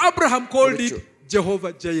 So Abraham called it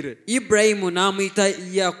Jehovah Jireh. Ibulayimu n'amuyita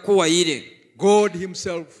Yakuwayire. God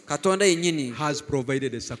himself Katonda yennyini has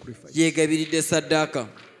provided a sacrifice. yeegabiridde saddaaka.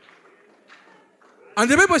 And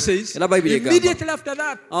the Bible says, Era Bayibuli egamba. immediately after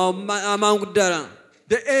that, Amangu ddala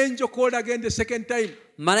the angel called again the second time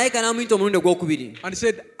malayika n'amuyita omulundi ogwokubiri and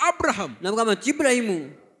said, Abraham, n'amugamba nti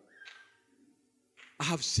Ibulayimu, I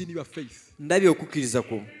have seen your faith. ndabye okukkiriza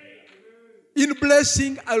kwo. In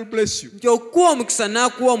blessing, I'll bless you. Nti okuwa omukisa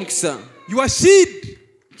n'akuwa omukisa. Your seed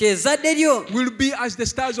Nti ezzadde lyo will be as the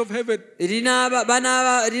stars of heaven linaaba ddene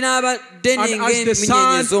and as the ng'eminyenye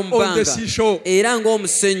sand on the ez'omu seashore. bbanga era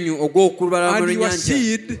ng'omusenyu ogw'okulubalama And your lw'ennyanja.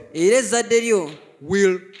 seed Era ezzadde lyo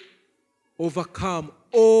will overcome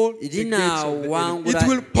all the gates of the enemy. linaawangula It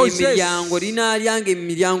will possess emiryango, linaalyanga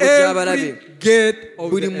emiryango gy'abalabe. every gate of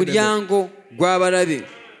Buli the enemy. mulyango gw'abalabe.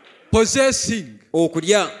 Possessing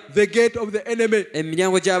Okulya the gate of the enemy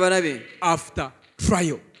emiryango gy'abalabe after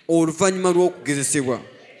trial. oluvannyuma lw'okugezesebwa.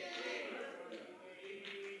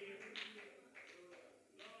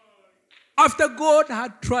 After God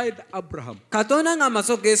had tried Abraham Katonda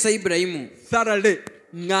ng'amaze okugezesa Ibulayimu, thoroughly,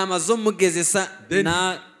 ng'amaze omugezesa then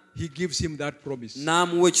he gives him that promise.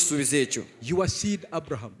 n'amuwa ekisuubizo ekyo. Your seed,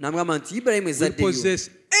 Abraham, N'amugamba nti Ibulayimu will ezzadde lyo possess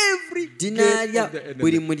every gate linaalya of the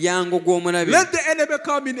buli enemy. mulyango gw'omulabe. Let the enemy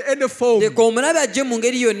come in any form. Leka omulabe ajje mu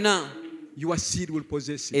ngeri yonna, Your seed will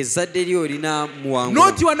possess it. ezzadde lyo linaamuwangula.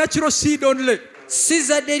 Not your natural seed only, Si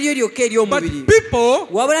zadde lyo lyokka but ery'omubiri, people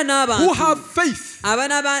wabula who n'abantu have faith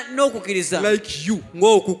abaana n'okukkiriza like you.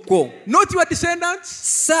 ng'okukwo. Not your descendants,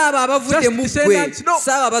 Saabo abavudde Just mu ggwe, descendants, no.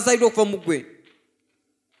 saabo abazaliddwa okuva mu ggwe,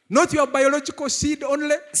 not your biological seed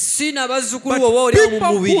only, si nabazzukulu but oba oli mu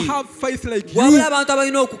people who mubiri, have faith like wabula you. abantu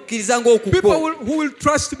abalina okukkiriza People ng'okukwo, who will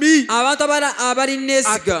trust me abantu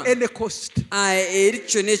abalinneesiga at any cost. eri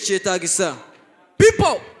kyonna ekyetaagisa,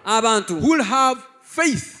 People abantu who will have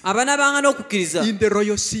faith abanaabanga n'okukkiriza in the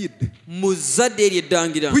royal seed. mu zadde eryo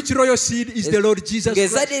eddangira, Which royal seed is the Lord Jesus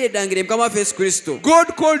ng'ezzadde Christ? eryo eddangira Mukama waffe Yesu Kristo.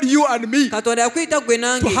 God called you and me Katonda yakuyita gwe to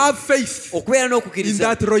nange have faith okubeera in n'okukkiriza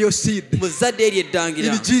that royal seed, mu zadde eryo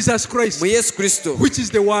eddangira in Jesus Christ, mu Yesu Kristo, which is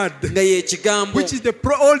the word, nga ye kigambo, which is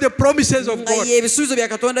all the promises of nga God. ye ebisuubizo bya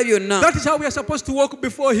Katonda byonna. That is how we are supposed to walk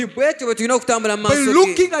before Him. Bwetyo bwe tulina okutambula mu By maaso ge,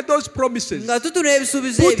 looking at those promises, nga tutunula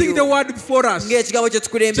ebisuubizo putting the ebyo word before us, ng'ekigambo kye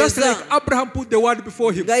just tukulembeza, like Abraham put the word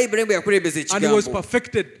before him, nga Ibulayimu bwe yakulembeza and he was ekigambo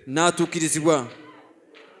perfected. n'atuukirizibwa.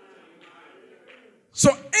 So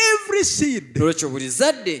every seed, Nolwekyo buli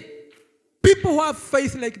zadde, people who have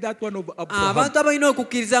faith like that one of Abraham, abantu abalina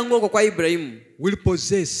okukkiriza ng'okwo kwa Ibulayimu will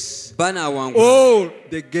possess banaawangula all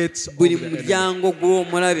the gates of buli the enemy. mulyango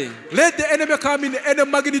gw'omulabe. Let the enemy come in any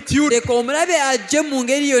magnitude. Leka omulabe ajje mu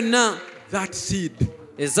ngeri yonna, That seed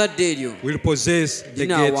ezzadde eryo will possess the gates of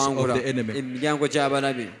linaawangula the enemy. emiryango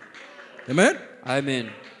gy'abalabe. Amen. Amen.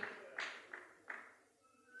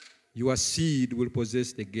 Your seed will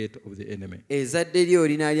possess the gate of the enemy. Ezzadde lyo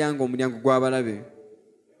linaalyanga omulyango gw'abalabe.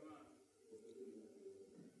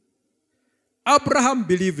 Abraham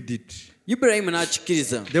believed it. Ibulayimu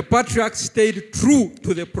n'akikkiriza, The patriarch stayed true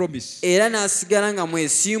to the promise, era n'asigala nga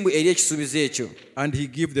mwesimbu eri ekisuubizo ekyo. and he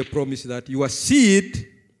gave the promise that your seed,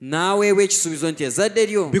 N'aweebwa ekisuubizo nti ezzadde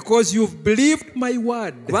lyo, because you've believed my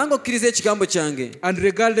word, kubanga okkiriza ekigambo kyange, and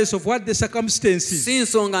regardless of what the circumstances, si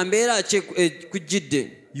nsonga mbeera ki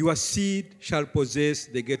ekujjidde, your seed shall possess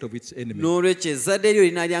the gate of its enemy. n'olwekyo ezzadde lyo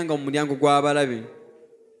linaalyanga mu mulyango gw'abalabe.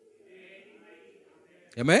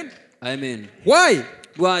 Amen. Amen. Why?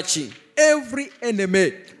 Lwaki? Every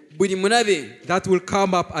enemy Buli mulabe that will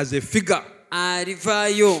come up as a figure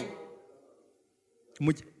alivaayo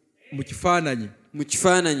mu kifaananyi mu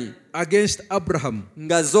kifaananyi against Abraham,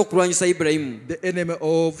 ng'azze okulwanyisa Ibulayimu, the enemy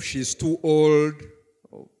of she's too old,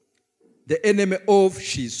 the enemy of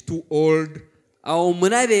she's too old, awo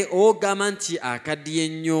omulabe ogamba nti akaddiye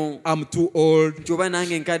nnyo, I'm too old, nti oba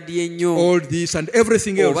nange nkaddiye nnyo, all this and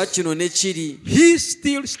everything oba else, kino ne kiri, he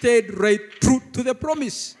still stayed right true to the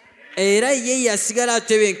promise. era ye yasigala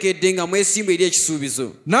atebenkedde nga mwesimbu eri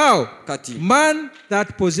ekisuubizo. Now, Kati man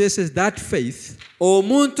that possesses that faith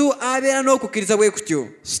omuntu abeera n'okukkiriza bwe kutyo,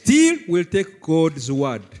 still will take God's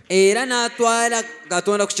word, era n'atwala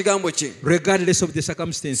Katonda ku kigambo kye, regardless of the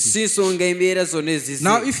circumstances. si nsonga embeera zonna ezize.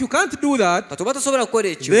 Now, if you can't do that, Kati oba tosobola kukola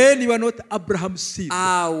ekyo, then you are not Abraham's seed.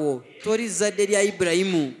 awo toli zadde lya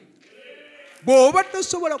Ibulayimu. Bw'oba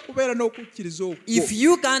tosobola kubeera n'okukkiriza okwo, If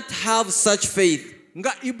you can't have such faith,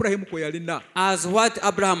 nga Ibrahim kwe yalina, as what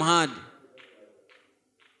Abraham had,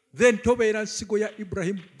 then tobeera nsigo ya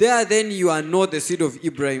Ibrahim. there then you are not the seed of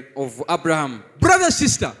Abraham. Brother,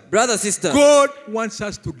 sister, Sister, God wants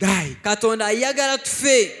us to die. Katonda ayagala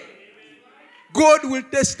tufe. God will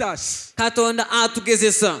test us. Katonda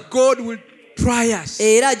atugezesa. God will try us.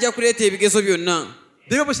 Era ajja kuleeta ebigezo byonna.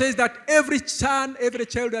 The Bible says that every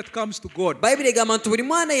child that comes to God Bayibuli egamba nti buli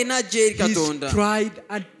mwana yenna ajja eri is Katonda tried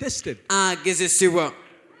and tested. agezesebwa.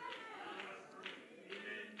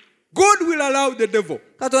 God will allow the devil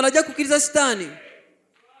Katonda ajja kukkiriza sitaani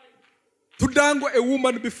to dangle a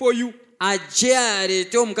woman before you ajje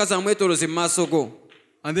aleete omukazi amwetoloze mu maaso go,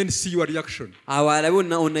 and then see your reaction. awo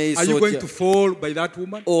alabe Are you going to fall by that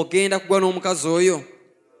woman? ogenda kugwa n'omukazi oyo.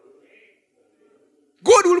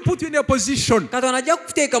 God will put you in a position, Katonda ajja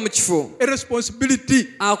kukuteeka mu kifo, a responsibility,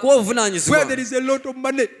 akuwa where obuvunaanyizibwa there is a lot of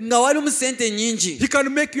money. nga walimu sente nnyingi. He can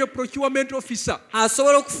make you a procurement officer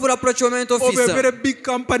Asobola okufuula procurement of a officer very big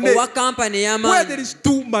company owa kampani where there ey'amaanyi is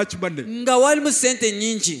too much money. nga walimu sente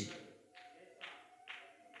nnyingi,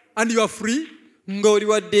 And you are free nga oli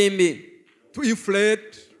wa ddembe to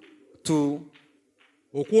inflate,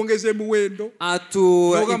 okwongeza emiwendo.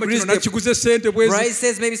 N'ogamba kino nakiguze sente bwezi.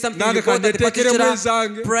 prices, maybe something Nange you bought at a kandeteekeremu particular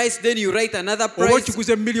ezange. price, then you write another Oba price.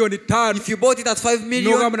 okiguze miliyoni 5. If you bought it at 5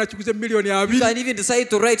 million, N'ogamba nakiguze miliyoni you 2. can even decide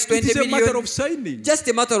to write It 20 is a matter million. of signing. Just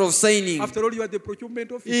a matter of signing. After all, you are the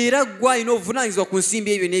procurement officer. Era gwe alina obuvunaanyizibwa ku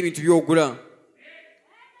nsimbi ebyo n'ebintu by'ogula.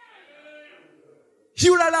 He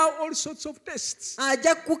will allow all sorts of tests.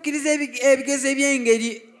 Ajja kukkiriza ebigezo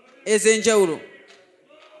eby'engeri ez'enjawulo.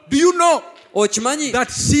 Do you know Okimanyi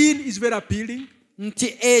that sin is very appealing?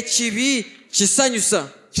 nti ekibi kisanyusa,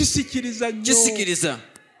 Kisikiriza nnyo. kisikiriza.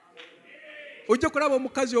 Ojja kulaba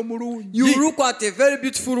omukazi omulungi You look at a very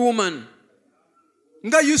beautiful woman,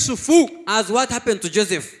 nga Yusufu, as what happened to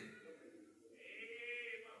Joseph.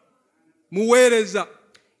 muweereza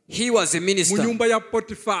He was a mu minister nyumba ya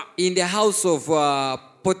Potifa. in the house of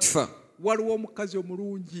Potiphar. Waliwo omukazi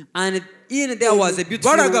omulungi, And in there was a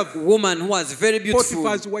beautiful Baragavu. woman who was very beautiful.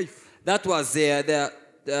 Potiphar's wife. That was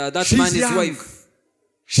that She's man's young. wife.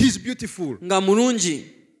 She's beautiful. Nga mulungi.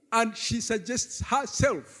 And she suggests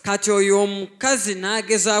herself. Kati oyo omukazi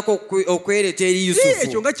n'agezaako okwereeta eri Ekyo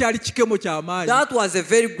Yusufu. nga kyali kikemo ky'amaanyi. That was a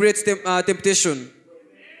very great temptation.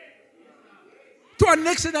 To an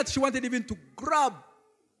extent that she wanted even to grab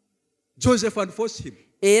Joseph and force him.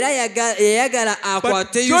 Era yayagala But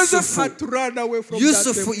akwate Joseph Yusufu. had to run away from that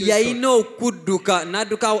Yusufu temptation. yalina okudduka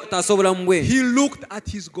n'adduka tasobola mu bwe. He looked at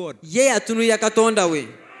his God. Ye yatunulira Katonda we.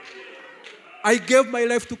 I gave my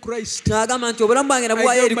life to Christ. N'agamba nti obulamu bwange I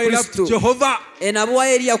nabuwaayo gave eri my life to Kristo. Jehovah.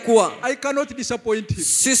 Nabuwaayo eri yakuwa. I cannot disappoint him.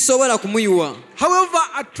 Sisobola kumuyiwa. However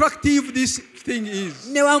attractive this thing is,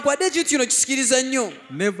 Newankwadde ekintu kino kisikiriza nnyo.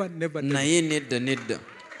 never. Naye nedda.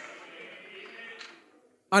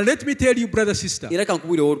 And let me tell you, brother, sister, Era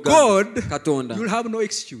kankubulira oluganda. God, Katonda. you'll have no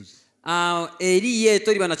excuse Eri ye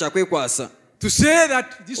toliba na kyakwekwasa. to say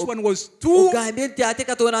that this one was too. Ogambye nti ate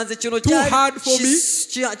Katonda nze kino too hard for me.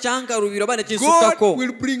 kyankalubira oba ne God kinsukkako.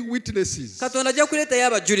 will bring witnesses. Katonda ajja kuleetayo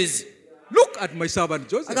abajulizi. Look at my servant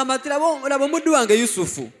Joseph. Agamba nti laba omuddu wange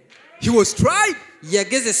Yusufu. He was tried,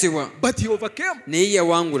 Yagezesebwa but he overcame. naye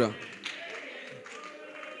yawangula.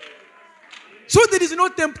 So there is no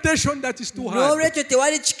temptation that is too hard. N'olwekyo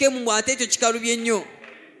tewali kikemu ate ekyo kikalubye nnyo.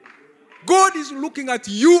 God is looking at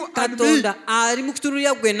you and me Katonda ali mu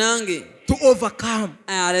kutunulira gwe nange to overcome.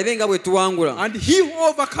 alabe nga bwe tuwangula. And he who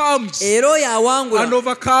overcomes, Era oyo awangula an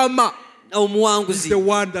overcomer, is omuwanguzi the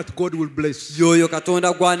one that God will bless. y'oyo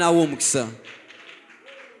Katonda gw'anaawa omukisa.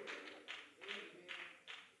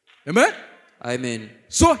 Amen? Amen.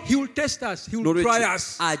 So he will test us. He will try N'olwekyo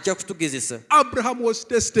us. ajja kutugezesa. Abraham was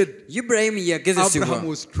tested. Ibulayimu yagezesebwa. Abraham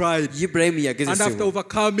was tried. Ibulayimu And after yagezesebwa.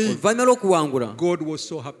 overcoming, Oluvannyuma lw'okuwangula God was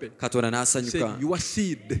so happy. Katonda He n'asanyuka. said, your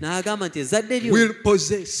seed N'agamba nti ezzadde lyo will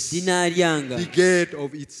possess linaalyanga the gate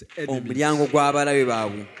of its enemies. omulyango gw'abalabe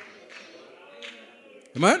baabwe.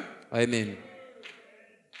 Amen? Amen.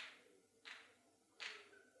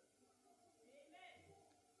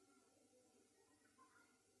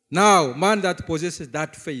 Now, man that possesses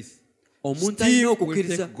that faith Omuntu alina still will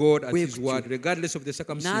okukkiriza take God at bwe his kutyo. word, regardless of the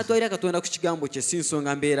circumstances. N'atwalira Katonda ku kigambo kye si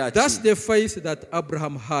nsonga mbeera That's ki. the faith that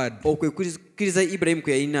Abraham had, Okwe kukkiriza Ibulayimu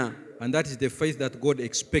kwe yalina. and that is the faith that God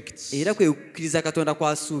expects Era kwe kukkiriza Katonda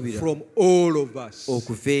kw'asuubira from all of us.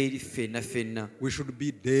 okuva eri ffenna ffenna. We should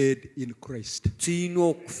be dead in Christ. Tulina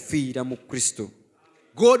okufiira mu Kristo.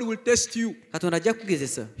 God will test you. Katonda ajja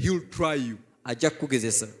kukugezesa. He will try you. Ajja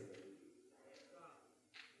kukugezesa.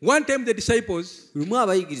 One time the disciples, Lumu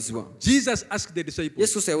abayigirizwa. Jesus asked the disciples,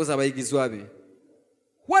 Yesu yabuuza abayigirizwa be.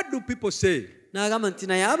 what do people say n'agamba nti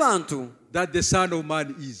naye abantu that the Son of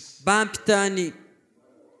Man is? bampitaani.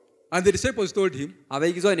 And the disciples told him,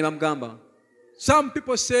 Abayigirizwa ne bamugamba, some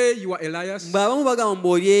people say you are Elias, abamu bagamba mbu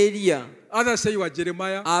oli Eriya, others say you are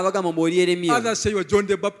Jeremiah, abagamba mbu oli Yeremiya, others say you are John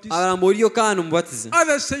the Baptist, abalala mbu oli Yokaana Omubatiza,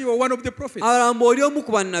 others say you are one of the prophets. abalala mbu oli omu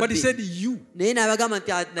ku But he bannabbi. said, you. Naye n'abagamba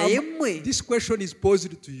nti naye mmwe This question is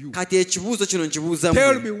posed to you. kati ekibuuzo kino nkibuuza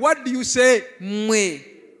Tell mmwe. me, what do you say Mmwe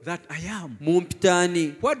that I am?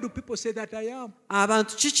 mumpitaani. What do people say that I am?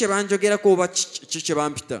 Abantu ki kye banjogerako oba ki kye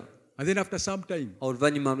bampita? And then after some time,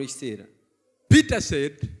 Oluvannyuma lw'ekiseera Peter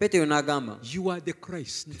said, Peetero n'agamba you are the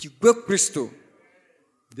Christ, nti gwe Kristo,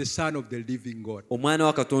 the Son of the living God. omwana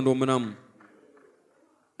wa Katonda omunamu.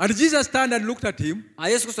 And Jesus turned and looked at him.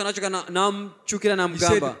 Yesu Kristo n'akyuka n'amukyukira He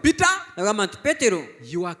said, n'amugamba, Peter, n'agamba nti Peetero,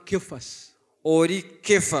 you are Cephas. oli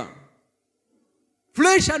Kefa.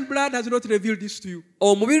 Flesh and blood has not revealed this to you,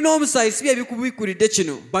 Omubiri n'omusaayi si bye bikubikkulidde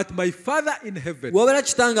kino, but my Father in heaven wabula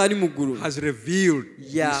Kitange ali mu ggulu has revealed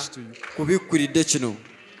this to you. yakubikkulidde kino.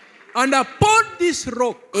 And upon this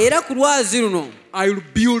rock Era ku lwazi luno I will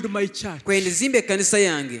build my church, kwe ndizimba ekkanisa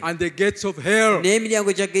yange, and the gates of hell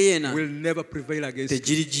n'emiryango gya Geyeena will never prevail against it.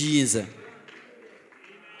 tegiri giyinza.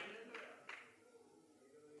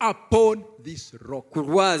 Upon this rock Ku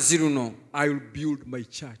lwazi luno I will build my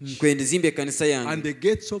church, kwe ndizimba ekkanisa and yange, the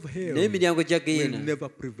gates of hell n'emiryango gya will Geyeena never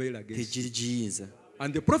prevail against it. tegiri giyinza.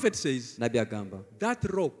 And the prophet says Nabbi agamba that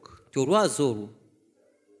rock ti olwazi olwo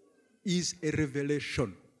is a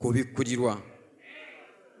revelation. kubikkulirwa.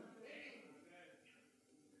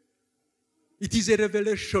 It is a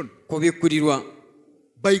revelation Kubikkulirwa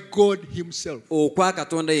by God himself. okwa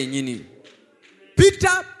Katonda yennyini.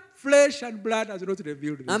 Peter, flesh and blood has not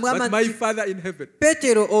revealed this, I'm but going my to- Father in heaven.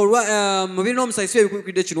 Peetero mubiri n'omusaayi si bye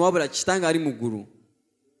bikubikkulidde kino, wabula Kitange ali mu ggulu.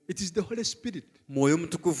 It is the Holy Spirit Mwoyo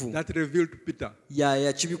Mutukuvu that revealed to Peter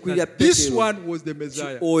yakibikkulira that this Peetero. one was the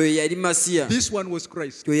Messiah. Oyo yali Masiya, This one was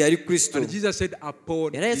Christ. oyo yali Kristo. And Jesus said,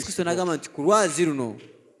 upon Era Yesu this Kristo rock, n'agamba nti ku lwazi luno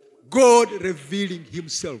God revealing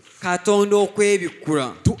himself Katonda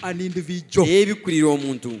okwebikkula to an individual. yeebikkulira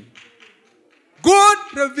omuntu. God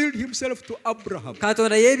revealed himself to Abraham,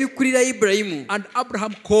 Katonda yeebikkulira Ibulayimu, and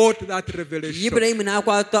Abraham caught that revelation Ibulayimu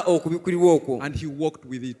n'akwata okubikkulirwa okwo and he walked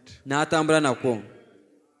with it. n'atambula nakwo.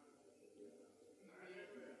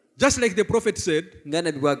 Just like the prophet said, Nga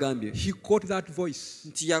Nabbi bw'agambye he caught that voice.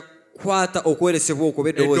 nti yakwata okweresebwa okwo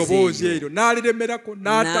Eddoboozi b'eddoboozi eryo n'aliremerako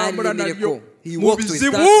n'atambula nalyo He mu walked with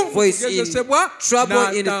bizibu that voice in kugezesebwa trouble,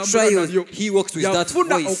 in the n'atambula trials. nalyo. He walked with that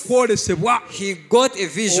Yafuna voice. okwolesebwa He got a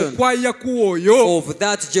vision okwa Yakuwa oyo of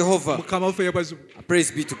that Jehovah. Mukama waffe yeebazibwe.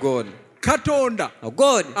 Praise be to God. Katonda Now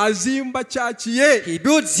God, azimba kyaki ye He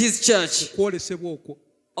builds His church okwolesebwa okwo,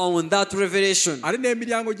 on that revelation. ate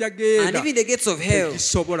n'emiryango gya And genda even the gates of hell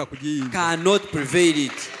tegisobola kugiyinza. cannot prevail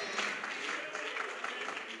it.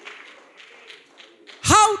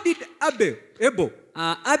 How did Abel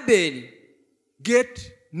Abel get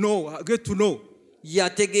to know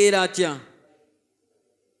yategeera atya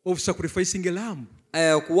of sacrificing a lamb?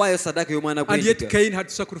 okuwaayo saddaaka y'omwana And yet gw'endiga? Cain had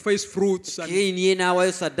to sacrifice fruits and Kayini ye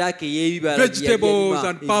n'awaayo saddaaka ey'ebibala vegetables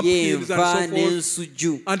and pumpkins and so ey'enva forth.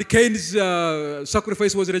 n'ensujju. And Cain's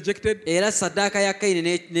sacrifice was rejected, Era saddaaka ya Kayini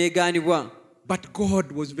n'egaanibwa. but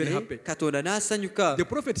God was very Naye happy. Katonda n'asanyuka. The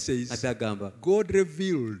prophet says Nabbi agamba God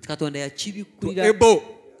revealed Katonda to yakibikkulira Abel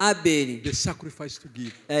Aberi the sacrifice to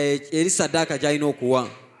give. eri saddaaka gy'alina okuwa.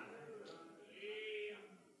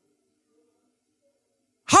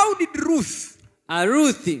 How did Ruth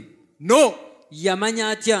Ruth know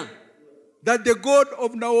yamanya atya that the God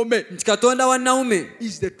of Naomi nti Katonda wa Naomi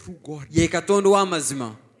is the true God? ye Katonda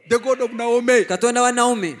w'amazima? The God of Naomi Katonda wa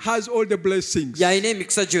Naomi has all the blessings. y'alina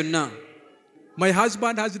emikisa gyonna. My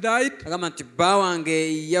husband has died. Agamba nti bba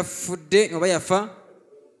wange yafudde oba yafa,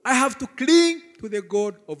 I have to cling to the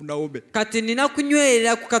God of Naomi. kati nina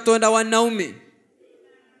kunywerera ku Katonda wa Naomi.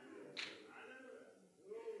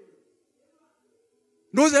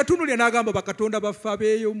 Ndowooza yatunulira n'agamba bakatonda baffe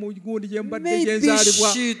abeeyo mu gundi gye mbadde gye Maybe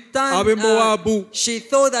nzaalibwa she turned, ab'e Moabu. she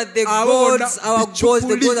thought that the Abo gods, bona our gods,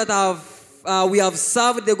 the bichupuli. gods that we have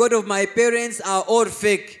served, the God of my parents are all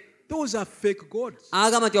fake. Those are fake gods.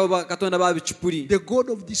 Agamba nti abo bakatonda ba bicupuli. The God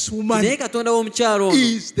of this woman Naye Katonda w'omukyalo ono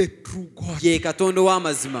is the true God. ye Katonda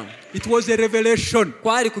w'amazima. It was a revelation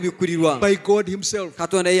Kwali kubikkulirwa by God himself.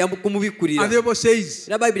 Katonda ye kumubikkulira. And the Bible says,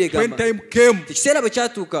 Era Bayibuli when egamba time came ekiseera bwe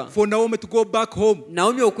kyatuuka for Naomi to go back home,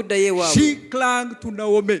 Naomi okuddayo ewaabwe, she clung to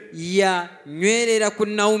Naomi. yanywerera ku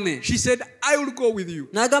Naomi. She said, I will go with you.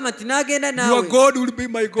 N'agamba nti n'agenda Your naawe, God will be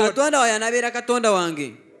my God. Katonda wawe anabeera Katonda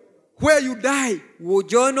wange. Where you die, I will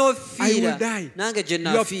gy'onoofiira die. nange gye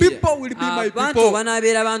Your people will be my abantu people.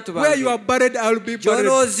 banaabeera bantu Where you bange are buried, I will be buried.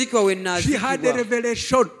 gy'onoozikibwa we She had a nnaazikibwa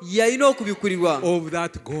revelation yalina okubikulirwa of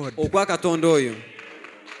that God. ogwa katonda oyo.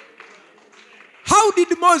 How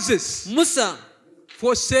did Moses Musa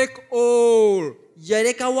forsake all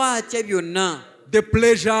yalekawo atya byonna the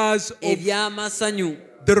pleasures of eby'amasanyu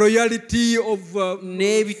the royalty of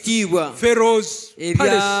n'ebitiibwa Pharaoh's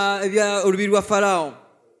palace ebya olubiri lwa Falaawo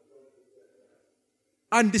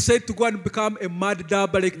and decided to go and become a mad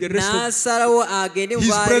dabber like the rest of n'asalawo agende mu his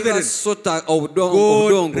baali brethren? basota God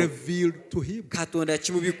obudongo revealed to him. katonda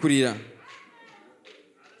kimubikulira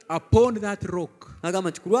Upon that rock, agamba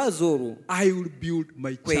nti ku lwazi olwo I will build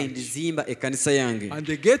my kwe church. ndizimba ekkanisa yange And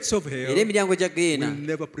the gates of hell era emiryango gya will geena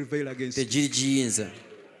never prevail against it. tegiri giyinza.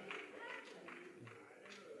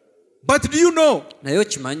 But do you know, naye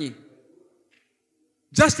okimanyi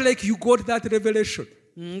just like you got that revelation,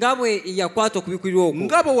 nga bwe yakwata okubikulirwa okwo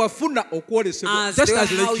ngabo wafuna okwolesebwa, as just the way as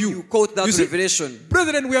how like you you. caught that You see, revelation.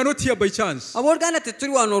 brethren, we are not here by chance. abooluganda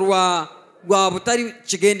tetuli wano lwa butali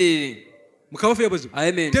kigenderere. Mukama ffe yabazibu.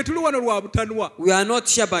 Amen. Tetuli wano lwa butanwa. We are not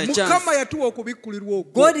here by chance. Mukama yatuwa okubikkulirwa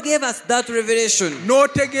okwo. God gave us that revelation.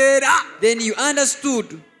 N'otegeera Then you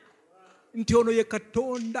understood nti ono ye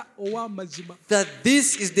Katonda ow'amazima. that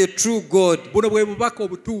this is the true God. Buno bwe bubaka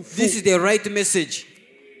obutuufu. This is the right message.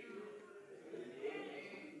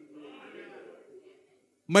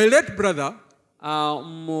 My late brother,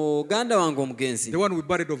 muganda wange omugenzi the one we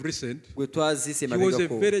buried of recent, gwe twaziise he was a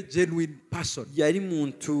emabegako very genuine person. yali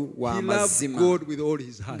muntu He wa loved mazima God with all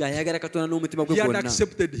his heart. ng'ayagala katonda n'omutima gwe He had gwonna.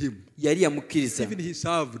 accepted him. Yali yamukkiriza Even he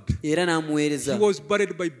served. era He n'amuweereza. was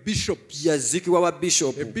buried by bishops. yazikibwa ba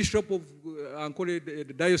bishop A bishop of Ankole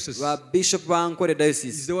the diocese ba bishop ba Ankole is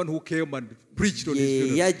diocese the one who came and preached on his ye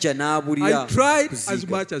funeral. yajja n'abulira I tried as kuziika.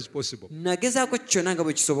 much as possible nagezaako kyonna nga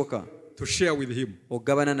bwe kisoboka to share with him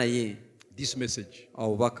okugabana naye this message.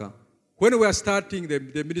 obubaka. When we were starting the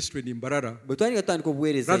ministry in Mbarara, bwe twali nga tutandika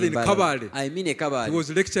obuweereza Rather in Mbala, Kabale. I mean he Kabale, was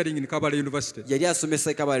lecturing in Kabale University. yali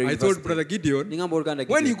asomesa Kabale I told University. Brother Gideon, Ningamba oluganda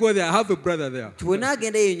when you Gideon, go there, I have a brother there. bwe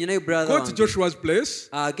naagenda eyo nnyinayo brother Go to wange Joshua's place,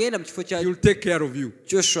 agenda mu kifo he kya will take care of you.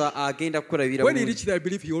 Joshua agenda kukulabira When he bulungi. reached there, I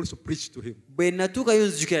believe he also preached to him. bwe natuukayo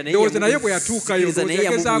nzijukira There was naye bwe yatuukayo yamusikiriza naye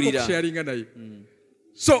yagezaako yamubuulira. okusharinga naye.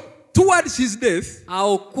 So towards his death,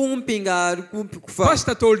 awo kumpi ng'ali kumpi kufa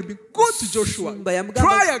Pastor told me, go to Joshua. Sumba Try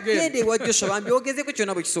yamugamba again. genda ewa Joshua bambi ogezeeko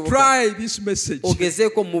kyonna bwe kisoboka Try this message.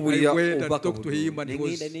 ogezeeko mumubuulira I went and obubaka talked to him and he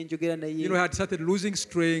was- negenda nenjogera You know, naye he had started losing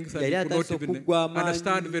strength and he Yali could not atandise even okuggwa amaanyi.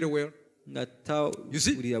 understand very well. nga You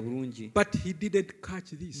see? tawulira bulungi But he didn't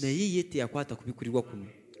catch this. naye ye teyakwata kubikulirwa kuno.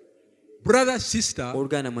 Brother, sister,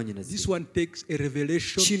 oluganda mwanyinazi this one takes a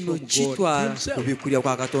revelation kino from God kitwala himself. kubikulira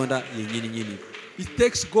kwa katonda yennyini It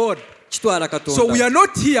takes God. kitwala So we are katonda.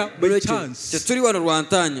 not here by Lwekyo chance. tetuli wano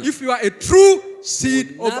lwantaanya. If you are a true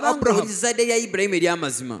seed of Naaba Abraham, ng'olizadde lya Ibulayimu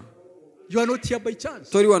ery'amazima you are not here by chance.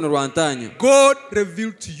 toli wano lwantaanya. God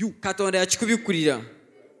revealed to you katonda yakikubikulira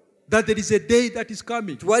that there is a day that is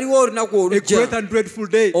coming, waliwo olunaku a great olujja and dreadful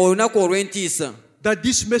day, olunaku olw'entiisa that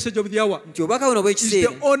this message of the hour nti obubaka buno is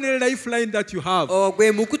bw'ekiseera the only lifeline that you have.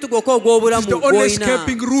 gwe mukutu gwokka It's ogw'obulamu the only gw'olina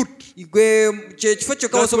escaping route gwe kyekifo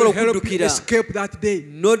kyokka that osobola will help you okuddukira escape that day.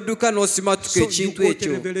 n'odduka n'osimatuka So you ekintu got a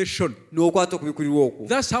ekyo revelation. n'okwata okubikulirwa okwo.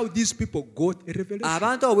 That's how these people got a revelation.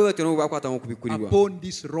 abantu abo bwe batyo nabo bakwatamu okubikulirwa. Upon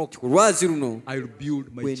this rock, ku lwazi luno I will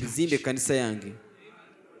build my bwe church. nzimba ekkanisa yange.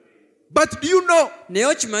 But do you know naye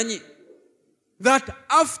okimanyi that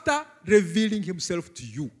after revealing himself to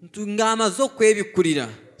you, nti ng'amaze okwebikulira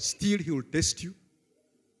still he will test you?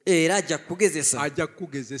 era ajja kukugezesa Ajja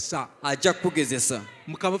kukugezesa. ajja kukugezesa.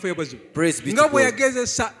 Mukama ffe yabazibu. Praise be to Nga bwe God.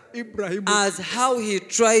 yagezesa Ibrahimu, As how he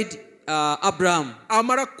tried Abraham,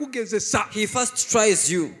 amala kukugezesa, he first tries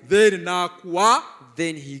you, then n'akuwa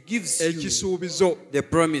then he gives you ekisuubizo. the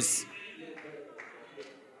promise.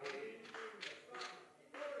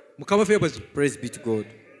 Mukama ffe yabazibu. Praise be to God.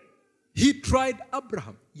 He tried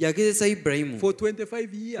Abraham yagezesa Ibulayimu for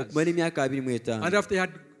 25 years. okumala emyaka 25. And after he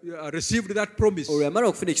had received that promise, olwo yamala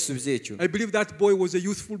okufuna ekisuubizo ekyo I believe that boy was a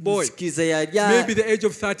youthful boy, nzikiriza yali maybe the age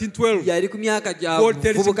of 13, 12. yali ku myaka gya God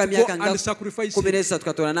tells him buvubuka to go myaka and nga sacrifice him. 13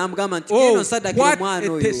 katonda n'amugamba nti Oh, genda nsaddakira what omwana a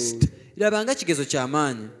oyo. test. Laba nga kigezo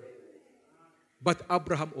ky'amaanyi. But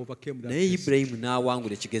Abraham overcame that. naye test. Ibulayimu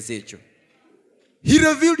n'awangula ekigezo ekyo. He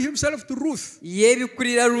revealed himself to Ruth.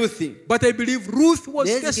 yeebikulira Ruthi. But I believe Ruth was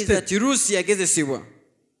naye nzikiriza tested nti Rusi yagezesebwa.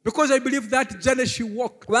 because I believe that journey she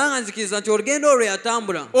walked kubanga nzikiriza nti olugendo olwo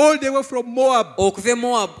yatambula all the way from Moab okuva e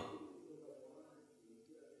Moabu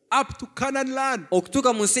up to Canaan land.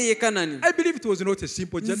 okutuuka mu nsi ey'e Kanani. I believe it was not a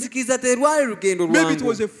simple journey. Nzikiriza terwali lugendo Maybe it lwangu.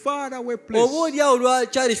 was a far away place. Oba oliawo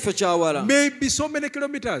kyali kifo kya wala. Maybe so many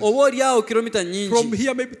kilometers. Oba oliawo kilomita From nnyingi.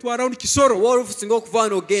 here, maybe to around Kisoro. Oba olufu singa okuva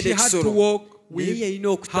wano She ogenda e had to Kisoro. walk Naye with yalina her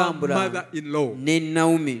okutambula mother-in-law. ne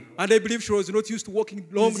Naomi. And I believe she was not used to walking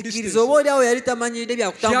long distance. Nzikiriza oba oliawo yali tamanyiridde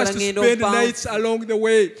bya She has kutambula to ngendo spend mpanvu. nights along the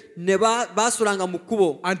way Ne baasulanga mu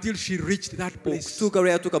kkubo until she reached that place. okutuuka lwe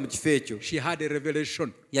yatuuka mu kifo ekyo. She had a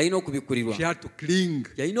revelation. Yalina okubikkulirwa. She had to cling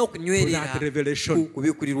Yalina to okunywerera that revelation ku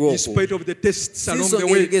kubikkulirwa in spite okwo. of the tests along the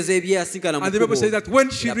Sinsonga way. ebigezo ebyeyasinkana mu And the Bible says kkubo. that when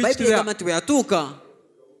she reached Bayibuli there, egamba nti bwe yatuuka,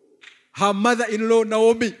 her mother-in-law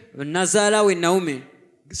Naomi nazaala we Naomi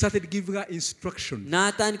started giving her instructions.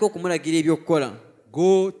 n'atandika okumulagira eby'okukola.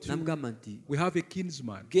 Go to, N'amugamba nti we have a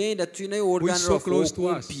kinsman, genda tulinayo Who is owooluganda so lwaffe close to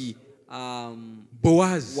us. okumpi,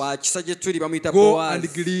 Boaz. wa kisa gye tuli bamuyita Go Boaz.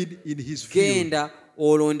 and glean in his field. Genda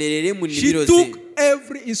olonderere mu She nnimiro took ze.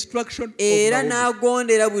 every instruction of Era Naomi.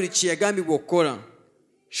 n'agondera buli kye yagambibwa okukola.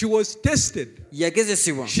 She was tested.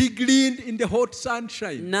 Yagezesebwa. She gleaned in the hot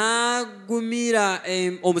sunshine. N'agumira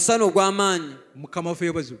omusana ogw'amaanyi. Mukama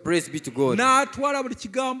favours. Praise be to God. N'atwala buli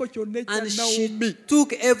kigambo kyonna And ekya she Naomi.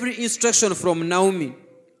 took every instruction from Naomi.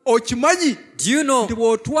 Okimanyi Do you know nti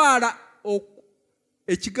bw'otwala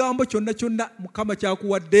ekigambo kyonna kyonna Mukama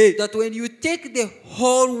kyakuwadde, that when you take the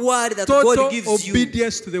whole word that total God gives you,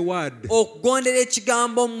 obedience to the word okugondera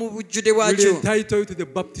ekigambo mu bujjude will bwakyo, entitle you to the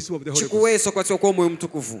baptism of the Holy Ghost. kikuweesa okukwatibwa kw'Omwoyo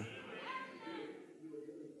Mutukuvu.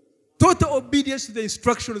 Total obedience to the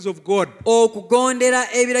instructions of God Okugondera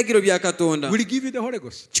ebiragiro bya Katonda will give you the Holy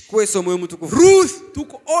Ghost. kikuweesa Omwoyo Mutukuvu. Ruth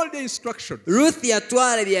took all the instructions Ruth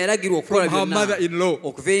yatwala bye yalagirwa okukola from her byonna mother-in-law,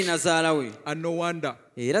 okuva eri nazaala we. and no wonder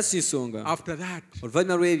Era si nsonga after that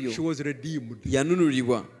oluvannyuma lw'ebyo she was redeemed.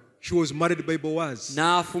 yanunulibwa She was married by Boaz,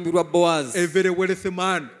 n'afumbirwa Boaz, a very wealthy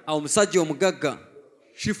man. omusajja omugagga.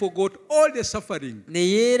 She forgot all the suffering. Ne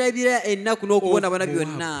yeerabira ennaku n'okubonabona Of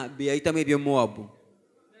byonna bye yayitamu eby'Omuwabu.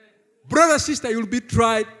 Brother, sister, you'll be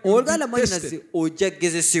tried. You'll Oluganda be mwanyinasi tested. ojja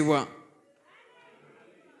kugezesebwa.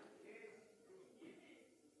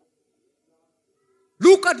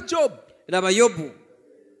 Look at Job. Raba Yobu,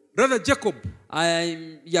 Brother Jacob.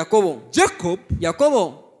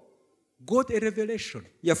 Yakobo Got a revelation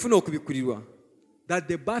yafuna okubikkulirwa that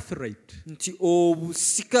the birthright nti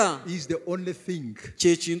obusika is the only thing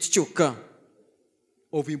kye kintu kyokka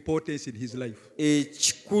of importance in his life.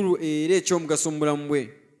 ekikulu era eky'omugaso mu bulamu bwe.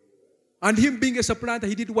 And him being a supplanter,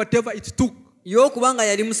 he did whatever it took. Ye okubanga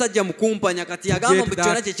yali musajja mukumpanya kati yagamba mbu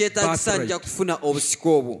kyonna kye kyetaagisa birthright. nja kufuna obusika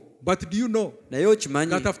obwo. But do you know Naye okimanyi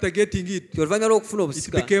that after getting it, ti oluvannyuma lw'okufuna it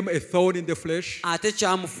obusika became a thorn in the flesh? ate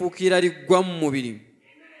kyamufuukira liggwa mu mubiri.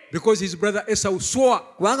 Because his brother Esau swore,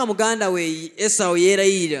 Kubanga muganda we Esau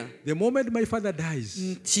yeerayira the moment my father dies,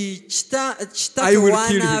 nti I kitaffe will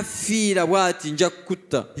kill him. waanaafiira bw'ati nja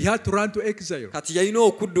kukutta. he had to run to exile. Kati yalina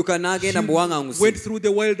okudduka n'agenda mu He buwaŋŋanguzi, went through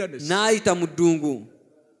the wilderness. n'ayita mu ddungu,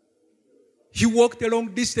 He walked a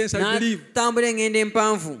long distance, I believe, n'atambula engendo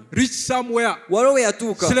empanvu. reached somewhere, Waliwo we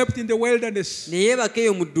yatuuka slept in the wilderness ne yeebaka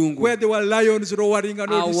eyo mu ddungu, where there were lions roaring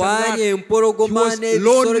and all this and awaali that. empologoma He was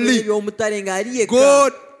n'ebisolo lonely. bye by'omutale ng'ali yekka,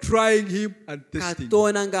 God trying him and testing.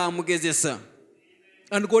 Katonda ng'amugezesa.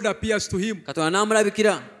 And God appears to him. Katonda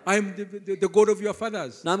n'amulabikira I am the God of your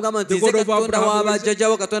fathers. n'amugamba nti The nze God of Katonda Abraham,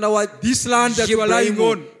 w'abajjajjawo, Katonda wa This land that you are lying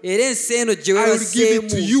Ibrayimu, on, era ensi eno gye I will give it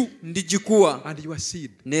to you. weebaseemu ndigikuwa and your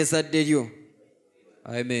seed. n'ezadde lyo.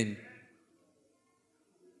 Amen.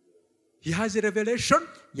 He has a revelation,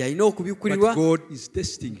 Yalina but okubikkulirwa, God is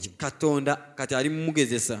testing him. Katonda kati ali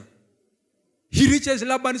mumugezesa. He reaches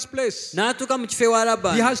Laban's place. N'atuuka mu kifo ewa He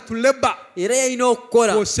Labani, has to labor era yalina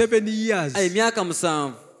okukola for 7 years, emyaka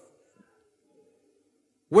 7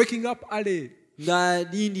 waking up early,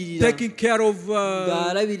 ng'alindirira taking care of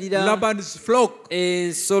ng'alabirira Laban's flock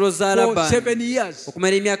ensolo za for Labani 7 years.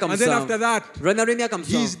 okumala emyaka And then 7. after that, Oluvannyuma lw'emyaka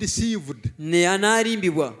he is 7 deceived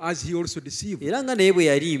n'alimbibwa, as he also deceived. era nga naye bwe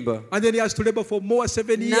yalimba, And then he has to labor for more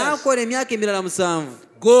 7 years. n'akola emyaka emirala 7,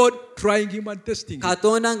 God trying him and testing him.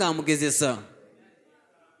 Katonda ng'amugezesa.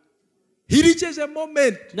 He reaches a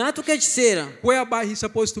moment N'atuuka ekiseera whereby he's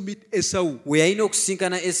supposed to meet Esau. we yalina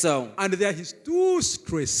okusinkana Esawu. And there he's too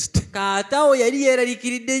stressed. Kaatawo yali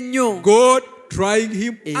yeeraliikiridde nnyo, God trying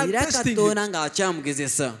him and era testing him. Katonda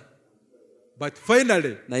ng'akyamugezesa. But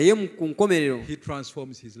finally, Naye ku nkomerero he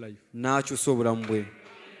transforms his life. n'akyusa obulamu bwe.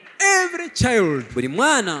 Every child, Buli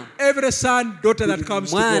mwana, every son, daughter that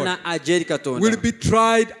comes to God mwana ajja eri Katonda will be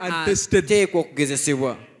tried and tested. ateekwa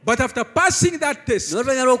okugezesebwa. But after passing that test,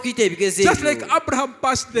 N'oluvannyuma lw'okuyita ebigezo just like ebyo, Abraham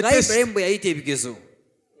passed the nga test, Ibulayimu bwe yayita ebigezo,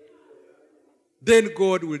 then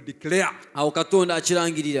God will declare awo Katonda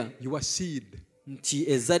akirangirira, your seed nti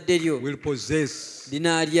ezzadde lyo will possess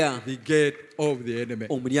linaalya the gate of the enemy.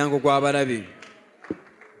 omulyango gw'abalabe.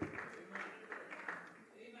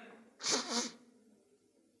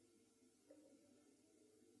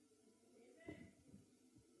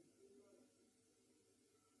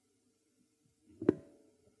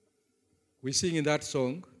 We sing in that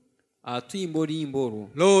song, Tuyimba oluyimba olwo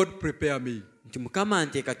Lord, prepare me nti Mukama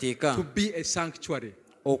nteekateeka to be a sanctuary,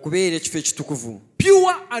 okubeera ekifo ekitukuvu,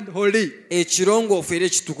 pure and holy, ekirongoofu era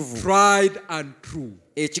ekitukuvu, tried and true.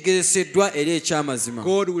 ekigezeseddwa era eky'amazima.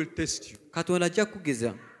 God will test you. Katonda ajja Be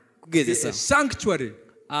a kugezesa. sanctuary,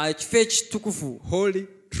 Ekifo ekitukuvu, holy,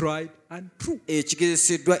 tried and true.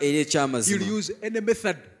 ekigezeseddwa era He'll eky'amazima. use any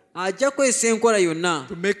method Ajja kukozesa enkola yonna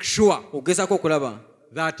to make sure okugezaako okulaba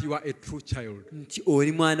that you are a true child. nti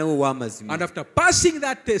oli mwana we ow'amazima. And after passing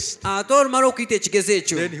that test, Ate olumala okuyita ekigezo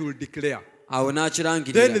ekyo, then he will declare. awo Then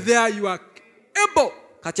n'akirangirira. there you are able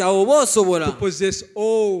Kati awo oba osobola to possess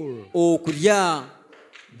all okulya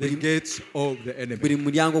the gates of the enemy. buli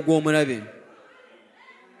mulyango gw'omulabe.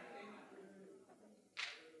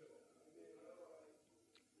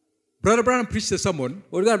 Brother Branham preached a sermon,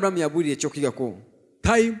 Oluganda Bulamu yabuulira ekyokuyigako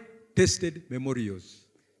time-tested memorials.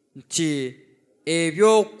 nti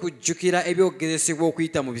ebyokujjukira ebyokugezesebwa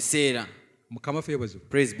okuyita mu biseera. Mukama febazo.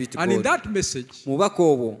 Praise be to And in God. that message, Mu bubaka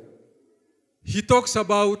obwo he talks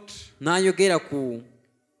about n'ayogera ku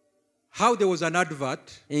how there was an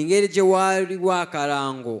advert engeri gye waaliwo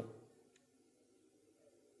akalango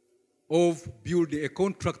of building a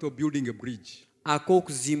contract of building a bridge.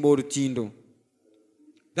 ak'okuzimba olutindo.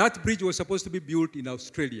 That bridge was supposed to be built in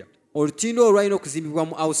Australia Olutindo olwo lwalina okuzimbibwa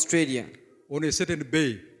mu Australia. on a certain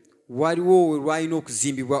bay. Waliwo we lwalina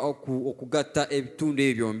okuzimbibwa okugatta ebitundu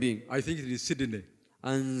ebyo byombi. I think it is Sydney.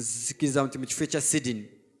 Nzikiriza nti mu kifo ekya Sydney.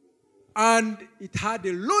 And it had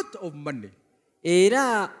a lot of money.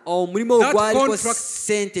 Era omulimu ogwo That gwaliko contract,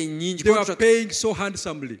 ssente nnyingi. They were paying so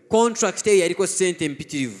handsomely. Contract eyo yaliko ssente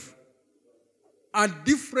mpitirivu. And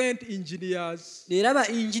different engineers Era ba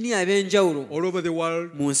engineer ab'enjawulo all over the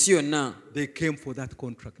world, mu nsi yonna they came for that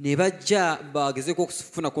contract. ne bajja bagezeko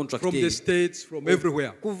okufuna contract From the eyo. States, from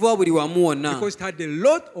everywhere. Kuva buli wamu wonna. Because it had a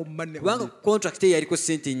lot of money on Kubanga it. contract eyo yaliko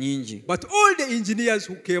ssente nnyingi. But all the engineers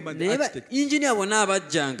who came and the Naye ba architects, engineer bonna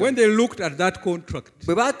abajjanga when they looked at that contract,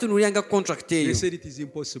 bwe baatunuuliranga contract they eyo said it is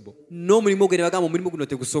impossible. n'omulimu gwe ne bagamba omulimu guno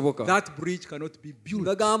tegusoboka. That bridge cannot be built.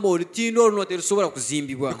 Bagamba olutindo oluno terusobola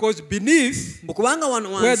kuzimbibwa. Because beneath, Kubanga wano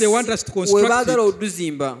where they want us to construct we baagala it,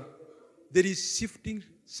 oluzimba there is shifting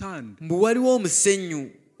sand, mbu waliwo omusenyu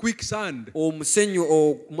quicksand.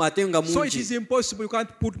 ate nga So it is mungi. impossible. You can't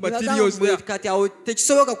put Ne bagamba materials mbu there. kati awo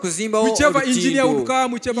tekisoboka kuzimbawo Whichever engineer would olutindo.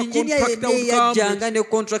 come, whichever Engineer contractor yenna would come, yajjanga ne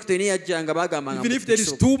contractor yenna yajjanga bagamba nga even if there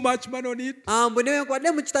is too much money on it, mbu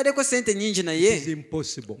newankubadde mukitaddeko ssente nnyingi it is naye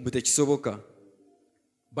impossible. mbu tekisoboka.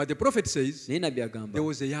 But the prophet says Naye nabbi agamba there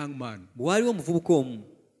was a young man bwe waaliwo omuvubuka omu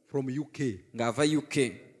from UK, ng'ava UK,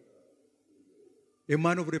 a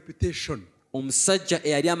man of reputation. omusajja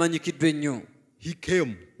eyali amanyikiddwa ennyo. He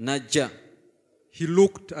came, N'ajja he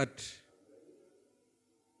looked at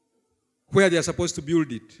where they are supposed to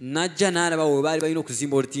build it. n'alaba we baali balina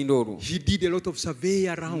okuzimba olutindo olwo. He did a lot of survey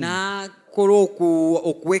around, N'akola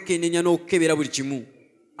okuwekenneenya n'okukebera buli kimu.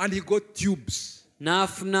 and he got tubes,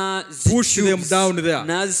 N'afuna pushed them down there,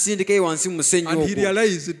 n'azisindika eyo wansi mu musenyu and he ogwo.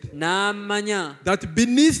 realized N'amanya that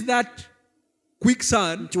beneath that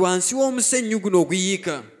quicksand nti wansi w'omusenyu guno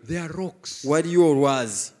oguyiika there are rocks. waliyo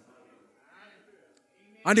olwazi.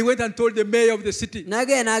 And he went and told the mayor of the city,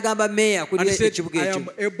 N'agenda n'agamba meeya kuli and he said, ekibuga I ekyo. am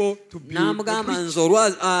able to build a N'amugamba bridge. nze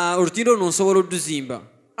olutindo luno nsobola odduzimba.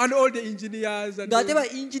 And all the engineers and Ng'ate ba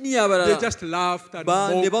engineer they abalala just laughed and ne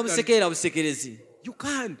mocked. And, bamusekerera busekerezi. you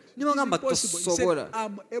can't. Ne It is bagamba impossible. He said, tosobola.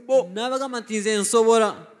 I'm able. N'abagamba nti nze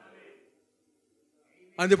nsobola.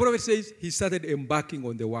 And the prophet says he started embarking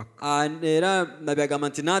on the work. Era nabbi agamba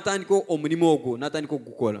nti n'atandika omulimu ogwo n'atandika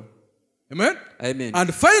okugukola. Amen? Amen.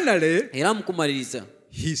 And finally, Era mu kumaliriza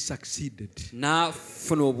he succeeded.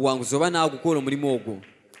 n'afuna obuwanguzi oba n'agukola omulimu ogwo.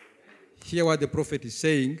 Hear what the prophet is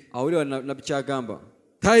saying. Awulira nabbi kyagamba.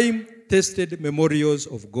 Time-tested memorials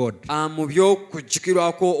of God. Mu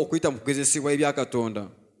by'okujjukirwako okuyita mu kugezesebwa ebya Katonda.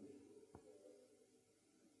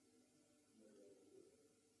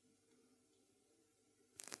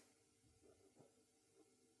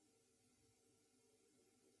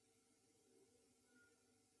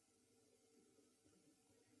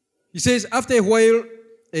 He says, after a while,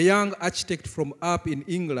 a young architect from up in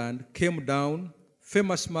England came down,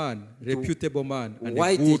 famous man, reputable man, and a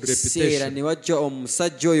waita good ekiseera reputation. ne wajja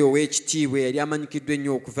omusajja oyo ow'ekitiibwa yali amanyikiddwa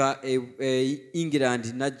ennyo okuva England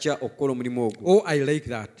n'ajja okukola omulimu ogwo. Oh, I like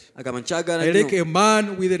that. Agamba nkyagala I like nnyo, a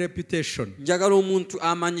man with a reputation. njagala omuntu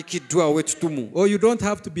amanyikiddwa ow'ettutumu. Oh, you don't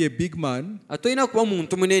have to be a big man. Ate olina kuba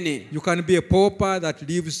muntu munene. You can be a pauper that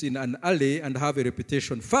lives in an alley and have a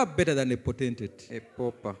reputation far better than a potentate.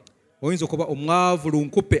 Epopa. Oyinza okuba omwavu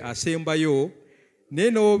lunkupe asembayo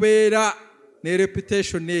naye n'obeera ne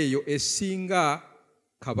reputation eyo esinga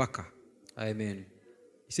kabaka. Amen.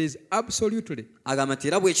 He says absolutely. Agamba nti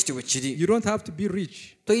era bwe kiti bwe kiri. You don't have to be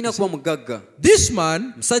rich. Tolina kuba mugagga. This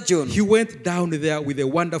man, Musajja ono he went down there with a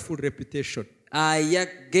wonderful reputation.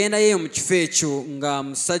 yagendayo mu kifo ekyo nga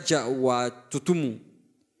musajja wa tutumu.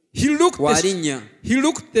 He Walinnya.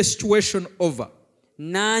 looked the situation over.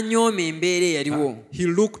 N'anyooma embeera eyaliwo. He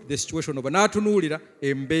looked the situation over. N'atunuulira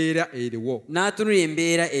embeera eriwo. N'atunula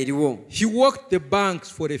embeera eriwo. He walked the banks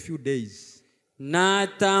for a few days.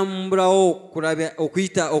 N'atambulawo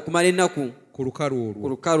okuyita okumala ennaku Ku lukalu ku olwo.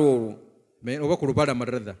 lukalu olwo. Oba ku lubalama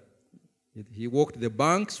rather. He walked the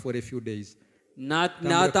banks for a few days.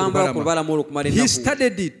 N'atambula ku lubalama olwo okumala He ennaku.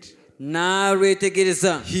 studied it.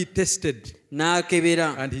 N'alwetegereza. He tested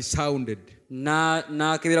N'akebera. and he sounded.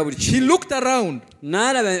 N'akebera buli He kimu. looked around.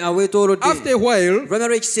 N'alaba aweetoolodde. After a while, Oluvannyuma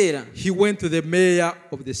lw'ekiseera he went to the mayor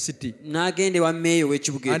of the city n'agenda ewa mmeeyo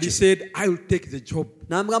w'ekibuga and he ekyo. said, I will take the job.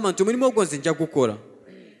 N'amugamba nti omulimu ogwo nze nja gukola.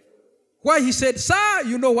 Why? He said, sir,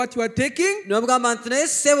 you know what you are taking? N'amugamba nti naye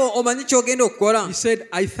ssebo omanyi ky'ogenda okukola. He said,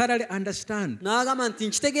 I thoroughly understand. N'agamba nti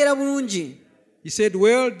nkitegeera bulungi. He said,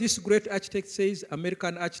 well, this great architect says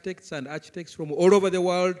American architects and architects from all over the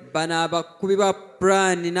world, Bano abakubi ba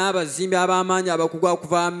pulaani n'abazimbi ab'amaanyi abakugu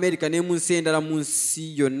okuva Amerika ne mu nsi endala mu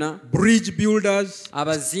nsi yonna. bridge builders,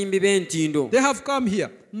 Abazimbi b'entindo. they have come here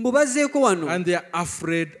Mbu bazzeeko wano. and they are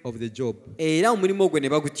afraid of the job. Era omulimu ogwo ne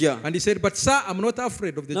bagutya. And he said, but sir, I'm not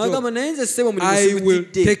afraid of the N'agamba job. naye nze ssebo omulimu I will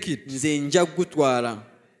sigutidde. take it. Nze nja gutwala.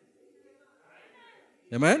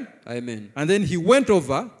 Amen? Amen. And then he went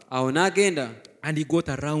over Awo n'agenda and he got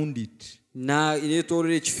around it.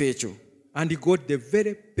 n'eetoolola ekifo ekyo. And he got the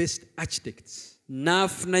very best architects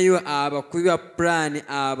N'afunayo abakubi ba pulaani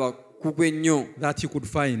abakugu ennyo that he could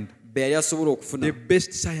find, be yali asobola the okufuna.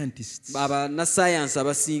 best scientists, Abannasayansi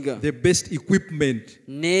abasinga the best equipment.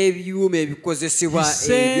 n'ebyuma He ebikozesebwa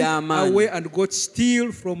sent away eby'amaanyi. and got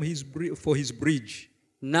steel from for his bridge.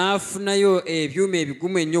 N'afunayo ebyuma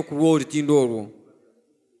ebigumu ennyo ku lw'olutindo olwo.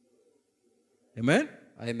 Amen?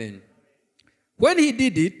 Amen. When he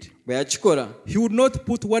did it, Bwe yakikola he would not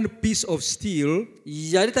put one piece of steel,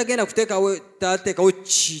 yali tagenda tateekawo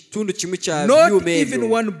kitundu kimu kya not byuma even ebyo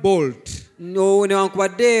one bolt,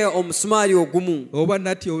 newankubadde omusumaali ogumu oba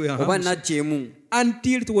nati oba natti emu,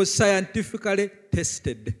 until it was scientifically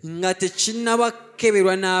tested nga tekinnaba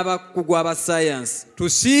kukeberwa n'abakugu abasayansi to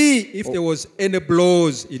see if there was any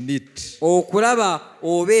blows in it. okulaba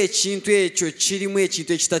oba ekintu ekyo kirimu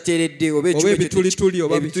ekintu ekitateeredde oba Oba ebitulituli,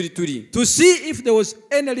 oba ebitulituli, To see if there was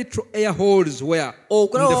any little air holes where in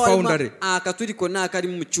okulaba the walimu foundry akatuli konna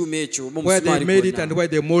akalimu mu kyuma ekyo oba where they made it omusumaali and gwonna where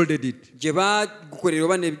they molded it, gye baagukolera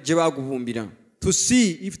oba gye baagubumbira, to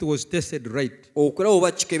see if it was tested right. okulaba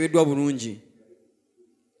oba kikebeddwa bulungi.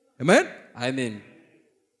 Amen? Amen.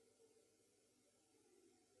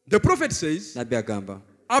 The prophet says, Nabbi agamba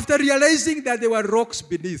after realizing that there were rocks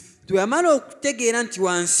beneath, tweyamala okutegeera nti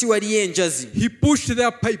wansi waliyo enjazi, he pushed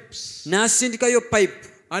their pipes n'asindikayo pipe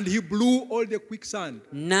and he blew all the quicksand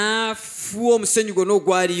n'afuwa omusenyu gwonna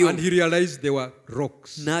ogwaliyo, and he realized there were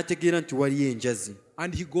rocks. n'ategeera nti waliyo enjazi.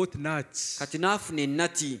 And he got nuts Kati n'afuna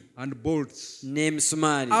ennati and bolts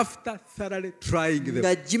n'emisumaali after thoroughly trying them,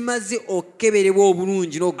 nga gimaze okukeberebwa obulungi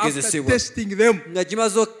after n'okugezesebwa, testing them nga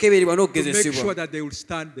gimaze okukeberebwa to make sure n'okugezesebwa, that they will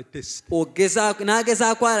stand the test.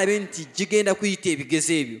 n'agezaako alabe nti gigenda kuyita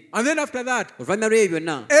ebigezo ebyo. And then after that, Oluvannyuma lw'ebyo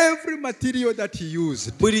byonna, every material that he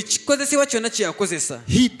used, buli kikozesebwa kyonna kye yakozesa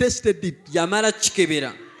he tested it yamala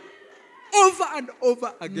kikebera, over and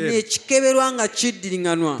over again nekikeberwa nga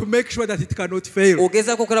kiddiŋŋanwa, to make sure that it cannot fail.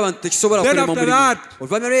 ogezaako okulaba nti tekisobola Then kulema after omulimu. that,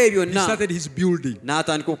 Oluvannyuma lw'ebyo He byonna started his building.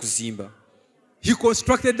 n'atandika okuzimba, He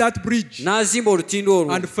constructed that bridge n'azimba olutindo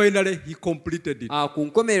olwo, and finally he completed it. ku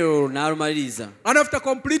nkomerero olwo n'alumaliriza. And after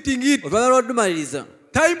completing it, Oluvannyuma lw'olumaliriza,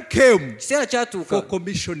 time came kiseera for kyatuuka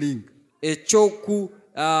commissioning. ekyoku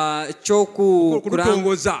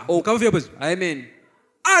Kutongoza. Amen.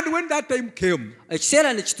 And when that time came,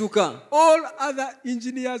 ekiseera ne kituuka all other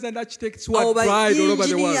engineers and architects who abo had tried all over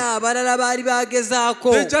the world, bayinginiya abalala baali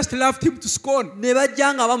bagezaako they just left him to scorn. ne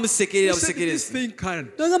bajja nga bamusekerera He said, this busekerezi thing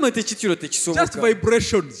can. nagamba nti ekitiro Just tekisoboka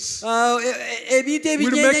vibrations. ebintu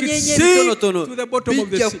We'll make it ebinyenyenyenye sink ebitonotono to the bottom of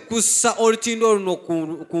the bijja sea. kussa olutindo luno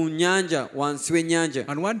ku nnyanja wansi w'ennyanja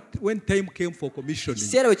And when time came for commissioning,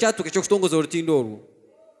 ekiseera bwe kyatuuka ekyokutongoza olutindo olwo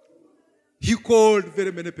he called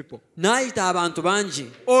very many people. n'ayita abantu bangi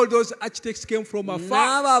All those architects came from afar.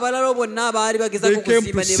 n'abo abalala bonna abaali bagezaako They came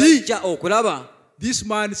okuzimba to ne see. bajja okulaba This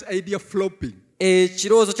man's idea flopping.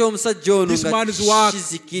 ekirowoozo ky'omusajja ono This nga man's work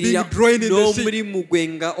kizikirira being drained in the sea. n'omulimu gwe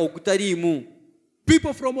nga ogutaliimu.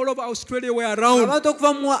 People from all over Australia were around. abantu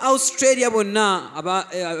okuva mu Australia bonna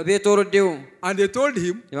abeetooloddewo And they told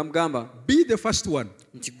him, ne bamugamba be the first one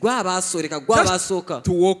nti gwe abaasooka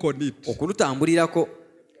to walk on it. okulutambulirako.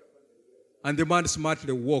 And the man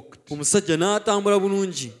smartly walked. Omusajja n'atambula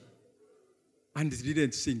bulungi And it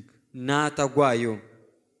didn't sink. n'atagwayo.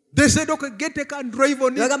 They said, okay, get a car and drive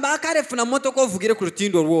on ne it. bagamba akale funa mmotoka ovugire ku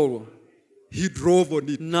lutindo olwolwo. He drove on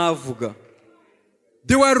it. N'avuga.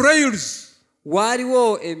 There were rails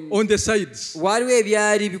waaliwo on the sides.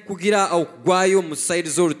 ebyali bikugira okugwayo mu sayidi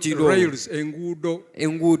z'olutindo olwo. Rails,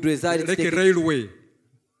 enguudo ezaali like a railway.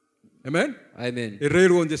 Amen? Amen. A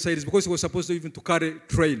railway on the sides because it was supposed to even to carry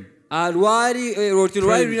train. olutindo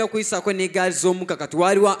lwali lulina kuyisaako n'egaali z'omukka kati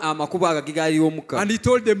waaliwo amakubo agagigaali y'omukka. And he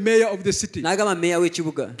told the mayor of the city, n'agamba meeya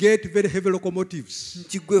w'ekibuga get very heavy locomotives.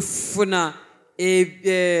 nti gwe funa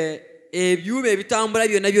ebyuma ebitambula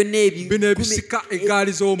byonna Bino ebisika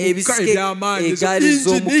egaali z'omukka ebisika eby'amaanyi egaali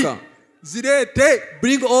z'omukka. zireete.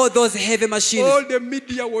 Bring all those heavy machines. All the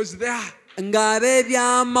media was there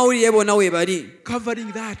ng'ab'ebyamawulire bonna weebali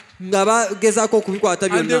covering that. nga bagezaako okubikwata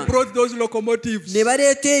And they byonna brought those locomotives. ne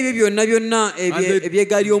baleeta ebyo byonna And they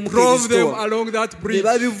ebyegaali y'omukka drove them ebizitowa along that ne bridge.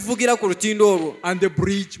 babivugira ku lutindo olwo. And the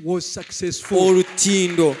bridge was successful.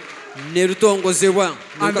 olutindo ne lutongozebwa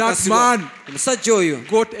ne And that lukakasibwa. man omusajja oyo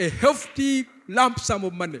got a hefty lump sum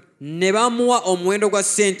of money. ne bamuwa omuwendo gwa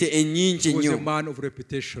ssente ennyingi He was a ennyo man of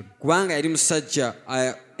reputation. kubanga yali musajja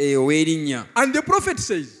ow'erinnya. And the prophet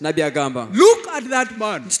says, nabbi agamba look at that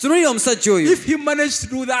man. kitunuulira omusajja oyo If he managed to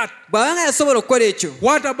do that, bw'abanga yasobola okukola ekyo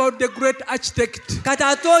what about the great architect, kati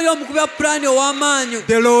ate oli omukubi wa pulaani ow'amaanyi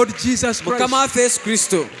the Lord Jesus mukama Christ? waffe yesu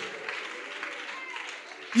kristo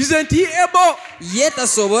Isn't he able ye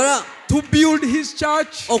tasobola to build his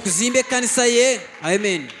church? okuzimba ekkanisa ye?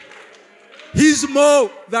 Amen. He's more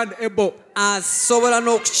than able. asobola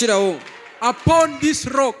n'okukirawo. Upon this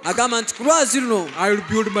rock, agamba nti ku lwazi luno I will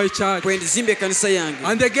build my church. kwe ndizimba ekkanisa yange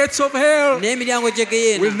And the gates of hell n'emiryango gye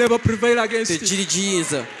will geyeena never prevail against it. tegiri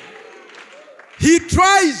giyinza. He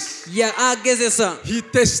tries. agezesa He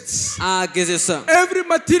tests. agezesa Every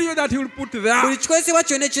material that he will put buli there kikozesebwa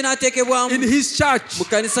kyonna in ekinaateekebwamu his church, mu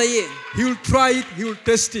kkanisa ye he will try it, he will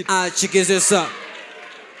test it akigezesa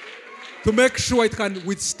to make sure it can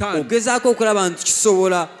withstand. ogezaako okulaba nti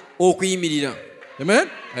kisobola okuyimirira. Amen?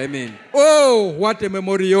 Amen. Oh, what a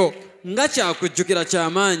memorial. nga kyakujjukira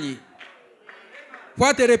ky'amaanyi,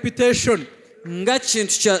 What a reputation. nga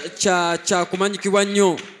kintu kyakumanyikibwa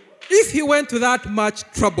nnyo. If he went to that much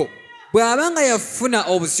trouble bw'aba nga yafuna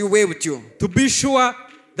obuzibu bwe butyo to be sure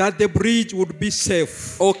that the bridge would be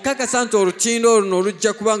safe, okukakasa nti olutindo luno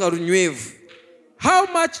lujja kuba nga lunywevu, how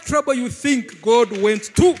much trouble you think God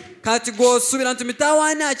went to kati gw'osuubira nti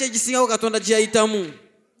mitawaana ki egisingako Katonda gye yayitamu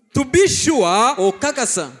to be sure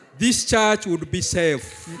okukakasa this church would be safe?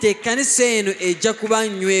 nti ekkanisa eno ejja kuba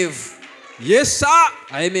nywevu. Yes, sir.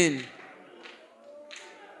 Amen.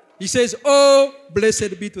 He says, oh,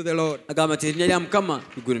 blessed be to the Lord. agamba nti erinnya lya Mukama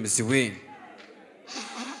ligulumizibwe.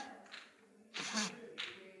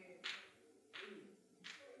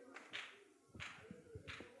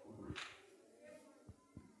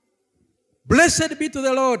 Blessed be to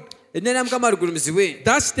the Lord. erinnya lya Mukama ligulumizibwe.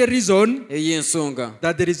 That's the reason ey'ensonga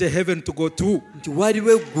that there is a heaven to go to. nti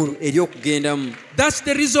waliwo eggulu ery'okugendamu. That's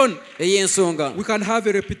the reason ey'ensonga we can have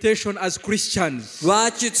a reputation as Christians.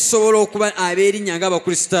 lwaki tusobola okuba ab'erinnya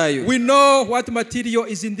ng'abakristaayo. We know what material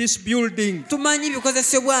is in this building. tumanyi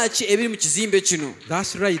bikozesebwa ki ebiri mu kizimbe kino.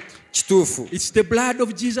 That's right. kituufu. It's the blood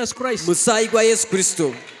of Jesus Christ musaayi gwa yesu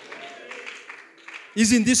kristo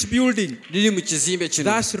is in this building. liri mu kizimbe kino.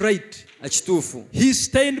 That's right. kituufu. His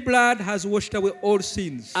stained blood has washed away all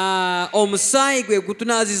sins. omusaayi gwe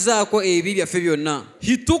gutunaazizaako ebibi byaffe byonna.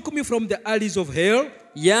 He took me from the alleys of hell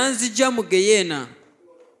yanzija mu geyeena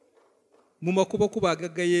mu makubo kubo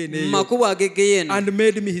agaggayo eneeyo, makubo agegeye eno and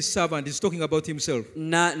made me his servant. He's talking about himself.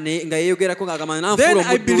 nga yeeyogerako ng'agamba Then nanfuula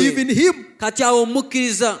I believe omuddu we in him. kati awo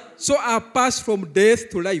mukkiriza So I passed from death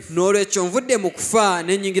to life. n'olwekyo nvudde mu kufa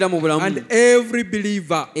ne nnyingira mu bulamu And every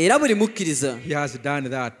believer, era buli mukkiriza he has done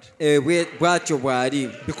that. bw'atyo bw'ali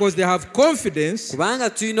Because they have confidence, kubanga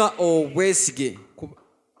tulina obwesige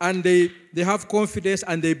and they have confidence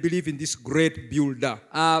and they believe in this great builder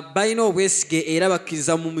balina obwesige era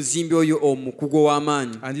bakkiriza mu muzimbi oyo omukugu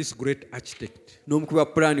ow'amaanyi and this great architect. n'omukubi wa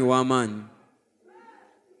pulaani ow'amaanyi.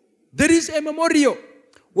 There is a memorial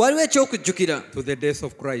waliwo ekyokujjukira to the death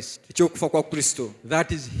of Christ. ekyokufa kwa kristo,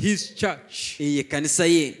 That is his church. eyo ekkanisa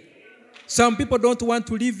ye. Some people don't want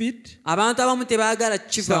to leave it. abantu abamu tebaagala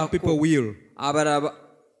Some people kivaako, will. abalala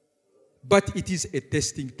But it is a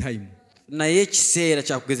testing time. naye ekiseera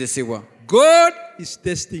kyakugezesebwa. God is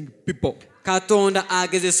testing people katonda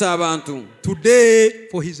agezesa abantu today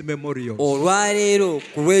for his memorials. olwaleero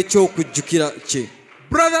ku lw'ekyokujjukira kye.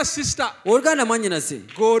 Brother, sister, oluganda mwannyinaze,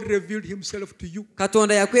 God revealed himself to you.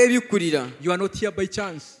 katonda yakwebikkulira. You are not here by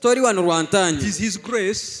chance. toli wano lwa It ntaanyi. is his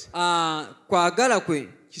grace. kwagala kwe.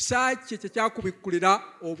 Kisa kye kyakubikkulira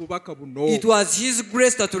obubaka buno. It was his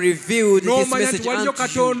grace that revealed this N'omanya message nti waliyo unto you.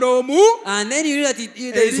 katonda omu, And then you knew that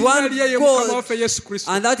there is one erinnya lye ye Mukama God, waffe Yesu Kristo.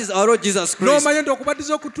 and that is our Lord Jesus Christ. N'omanya nti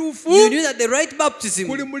okubatiza okutuufu You knew that the right baptism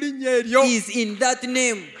kuli mu linnya eryo. is in that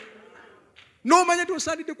name. N'omanya nti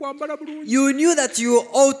osaanidde kwambala bulungi. You knew that you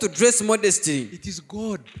ought to dress modestly. It is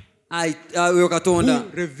God Oyo katonda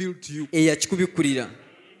who revealed to you. eyakikubikkulira.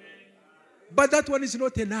 But that one is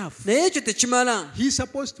not enough. naye ekyo tekimala. He is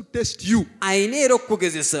supposed to test you ayina era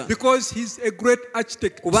okukugezesa because he's a great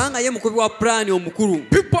architect. kubanga ye mukubi wa pulaani omukulu.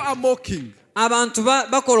 People are mocking abantu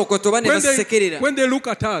bakolokota oba ne basekerera when they look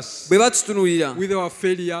at us bwe batutunuulira with our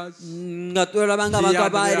failures, nga tulaba ng'abantu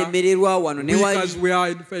abalemererwa wano ne weak wali. as we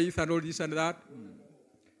are in faith and all this and that.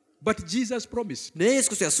 But Jesus promised, naye yesu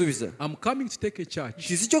kristo yasuubiza I'm coming to take a church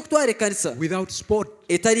nti sikyokutwala ekkanisa without spot,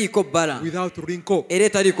 etaliiko bbala without wrinkle, era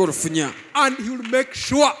etaliiko lufunya, and he will make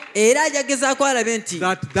sure era ajagezaako alabe nti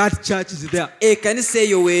that church is there. ekkanisa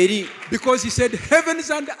eyo weeri. Because he said,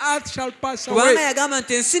 heavens and earth shall pass kubanga away, yagamba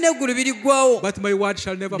nti ensi n'eggulu biriggwawo but my word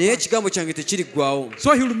shall never naye pass. ekigambo kyange tekiriggwawo.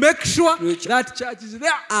 So he will make sure that church is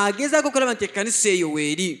there. agezaako okulaba nti ekkanisa eyo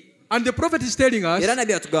weeri. And the prophet is telling us, era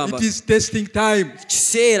nabbi atugamba it is testing time.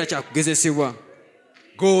 kiseera kyakugezesebwa.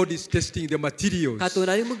 God is testing the materials.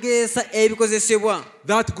 katonda ali mugezesa ebikozesebwa.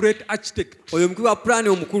 That great architect, oyo omukubi wa pulaani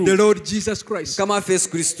omukulu the Lord Jesus Christ, mukama waffe yesu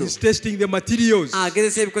kristo is testing the materials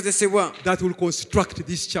agezesa ebikozesebwa that will construct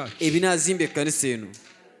this church. ebinaazimba ekkanisa eno.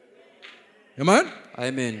 Amen?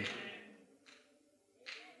 amen.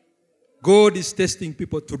 God is testing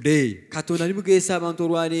people today katonda ali mugezesa abantu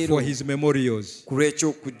olwaleero for his memorials. ku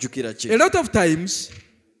lw'ekyokujjukira A kye. lot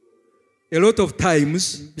of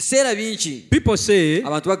times, biseera bingi people say,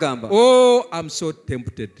 abantu bagamba oh, I'm so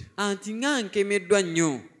tempted. anti nga nkemeddwa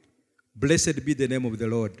nnyo. Blessed be the name of the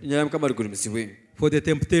Lord. ennyala mukama ligulumizibwe For the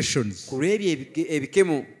temptations. ku lw'ebyo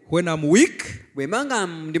ebikemo. When I'm weak, bwe mba nga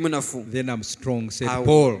ndi munafu then I'm strong, said awo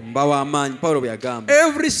Paul. mba w'amaanyi. pawulo bwe yagamba.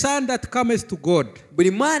 Every son that cometh to God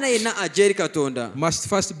buli mwana yenna ajja eri katonda must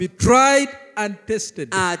first be tried and tested.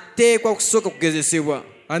 ateekwa kusooka kugezesebwa.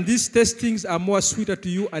 And these testings are more sweeter to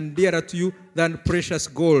you and dearer to you than precious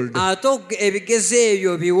gold. ate ebigezo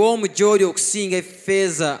ebyo biwoomu gy'oli okusinga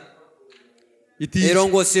effeeza It is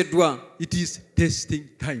erongooseddwa. testing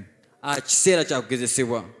time. kiseera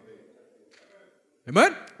kyakugezesebwa.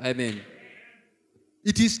 Amen? amen.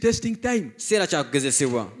 It is testing time. kiseera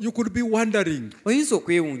kyakugezesebwa. You could be wondering, oyinza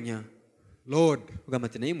okwewuunya Lord, ogamba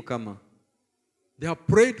nti naye mukama they have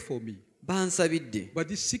prayed for me, bansabidde but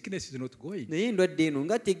this sickness is not going. naye endwadde eno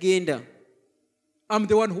nga tegenda. I'm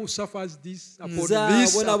the one who suffers this upon nze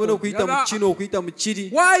this. abonaabona Upon the okuyita mu other. kino okuyita mu kiri.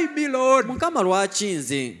 Why me, Lord? mukama lwaki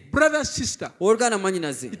nze? Brother, sister, oluganda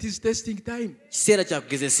mwanyinaze it is testing time. kiseera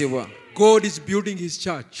kyakugezesebwa. God is building his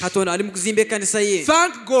church. katonda ali mu kuzimba ekkanisa ye.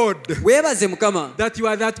 Thank God weebaze mukama that you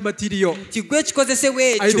are that material nti gwe ekikozesebwa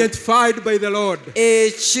ekyo identified by the Lord.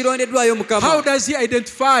 ekirondeddwayo How mukama. does he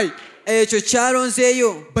identify? ekyo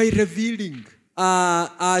kyalonzeeyo By revealing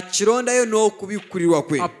akirondayo n'okubikkulirwa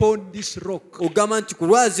kwe. upon this rock. ogamba nti ku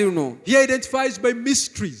lwazi luno He identifies by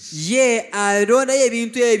mysteries. ye alondayo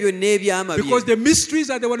ebintu ebyo n'ebyama bye. Because the mysteries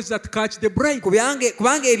are the ones that catch the brain.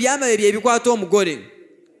 kubanga ebyama bye bye bikwata omugole.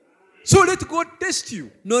 So let God test you.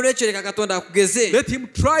 n'olwekyo leka katonda akugeze. Let him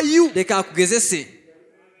try you. leka akugezese.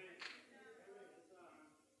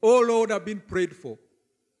 Oh Lord, I've been prayed for.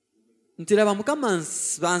 nti laba mukama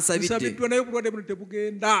bansabidde Nsabiddwa naye obulwadde buno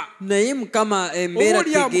tebugenda. naye mukama embeera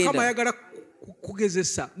Obuulya Mukama tegenda. ayagala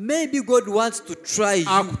kugezesa Maybe God wants to try you,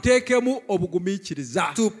 akuteekemu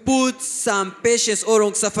obugumiikiriza, to put some patience or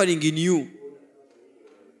long suffering in you,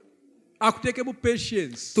 akuteekemu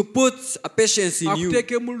patience, to put a patience in you,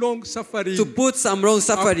 akuteekemu long suffering, to put some long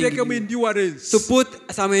suffering in akuteekemu you, endurance. to put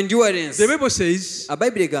some endurance. The Bible says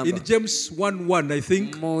Abayibuli in egamba James 1:1, I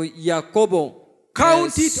think, mu Yakobo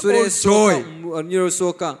Count it sura all esooka, joy. mu lunyiriro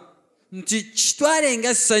olusooka, nti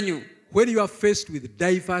kitwalenga ssanyu when you are faced with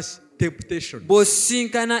diverse temptations.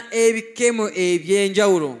 bw'osinkana ebikemo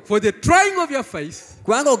eby'enjawulo, For the trying of your faith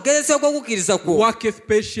kubanga okugezesa kw'okukkiriza kwo worketh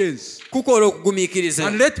patience. kukola okugumiikiriza.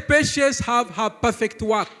 And let patience have her perfect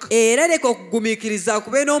work, Era leka okugumiikiriza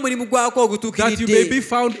kube n'omulimu gwako that you may be ogutuukiridde,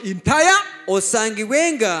 found entire,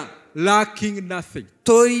 osangibwe nga lacking nothing.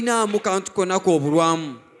 tolinaamu kantu konna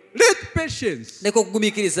koobulwamu. Let patience Leka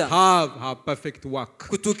okugumiikiriza have her perfect work,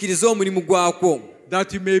 kutuukiriza omulimu gwakwo,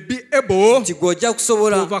 that you may be able nti gw'ojja to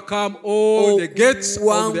kusobola overcome all the gates of the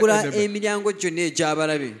okuwangula enemy. emiryango gyonna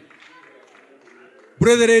egy'abalabe.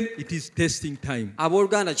 Brethren, it is testing time.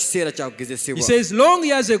 Abooluganda, kiseera kya He kugezesebwa. says, long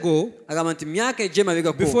years ago, Agamba nti myaka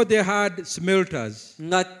egy'emabegako before they had smelters,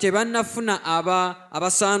 nga tebannafuna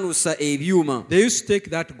abasaanuusa ebyuma, they used to take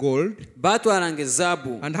that gold, baatwalanga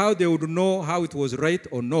ezaabu, and how they would know how it was right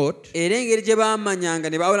or not, era engeri gye baamanyanga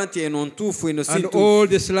ne baawula nti eno ntuufu eno si and ntuufu, all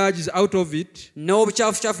the sludge is out of it,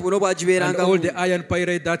 n'obukyafucyafu bwonna and all obwagibeerangamu, the iron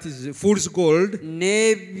pyrite that is fool's gold,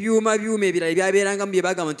 n'ebyuma ebirala ebyabeerangamu bye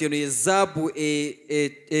bagamba nti eno ye zaabu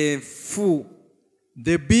enfu.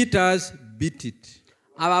 the beaters beat it.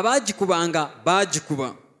 Abo abaagikubanga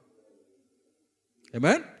baagikuba.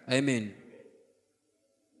 Amen? Amen.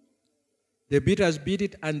 The beaters beat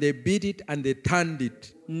it, and they beat it, and they turned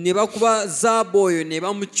it. Ne bakuba zaabu oyo ne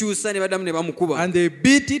bamukyusa, ne baddamu ne bamukuba, And they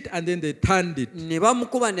beat it, and then they turned it. ne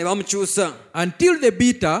bamukuba ne bamukyusa, Until the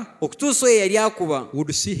beater okutuusa oyo yali akuba,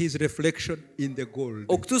 would see his reflection in the gold.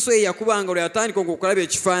 okutuusa oyo yakubanga lwe yatandika okulaba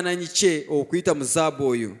ekifaananyi kye okuyita mu zaabu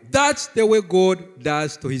oyo. That's the way God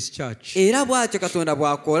does to his church. Era bw'atyo Katonda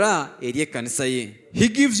bw'akola eri ekkanisa ye. He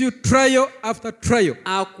gives you trial after trial,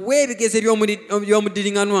 Akuwa ebigezo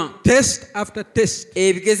eby'omuddiringanwa, test after test,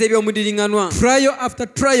 ebigezo eby'omuddiringanwa, trial after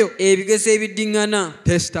trial, ebigezo ebiddiŋŋana,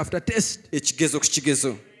 test after test, ekigezo ku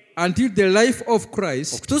kigezo, until the life of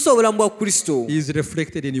Christ okutuusa obulamu bwa Kristo is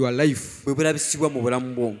reflected in your life, bwe bulabisibwa mu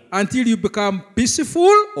bulamu bwo, until you become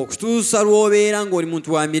peaceful, okutuusa lw'obeera ng'oli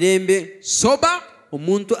muntu wa mirembe, sober,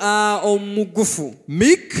 omuntu omuggufu,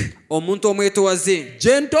 meek, omuntu omwetowaze,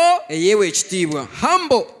 gentle, eyeewa ekitiibwa,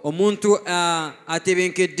 humble, omuntu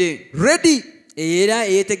atebenkedde, ready, era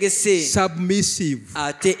eyeetegese, submissive,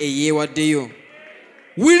 ate eyeewaddeyo,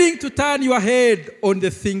 willing to turn your head on the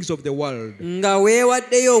things of the world, nga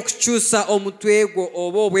weewaddeyo okukyusa omutwe gwo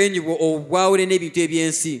oba obwenyi bwo obwawule n'ebintu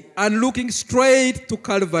eby'ensi, and looking straight to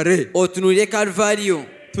Calvary, otunuulire Kalvaliyo,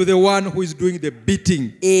 to the one who is doing the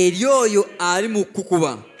beating. eri oyo ali mu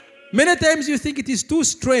kukuba. Many times you think it is too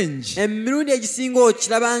strange Emirundi egisinga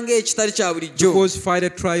okirabanga ekitali kya bulijjo, because fire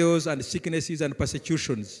trials and sicknesses and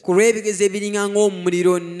persecutions. ku lw'ebigezo ebiringa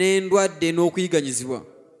ng'omuliro n'endwadde n'okuyiganyizibwa.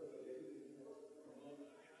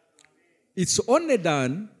 It's only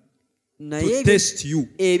done Naye to test you,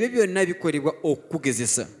 ebyo byonna bikolebwa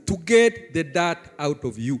okukugezesa, to get the dirt out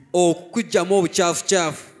of you, okukuggyamu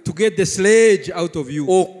obukyafukyafu, to get the sludge out of you,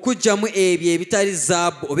 okukuggyamu ebyo ebitali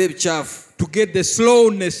zaabu oba ebikyafu, to get the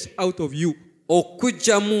slowness out of you,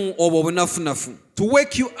 okukuggyamu obwo obunafunafu, to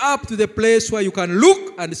wake you up to the place where you can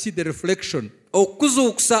look and see the reflection,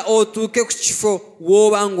 okukuzuukusa otuuke ku kifo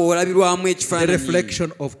w'oba ng'olabirwamu the ekifaananyi,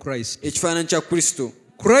 reflection of Christ. ekifaananyi kya Kristo.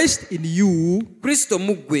 Christ in you, Kristo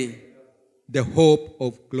mu ggwe, the hope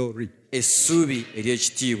of glory. essuubi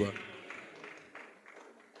ery'ekitiibwa.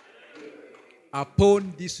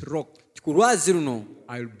 Upon this rock Ku lwazi luno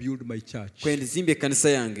I'll build my church, kwe ndizimba ekkanisa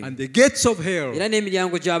yange, and the gates of hell era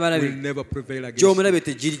n'emiryango will gy'abalabe never prevail against it. gy'omulabe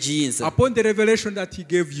tegiri giyinza. Upon the revelation that he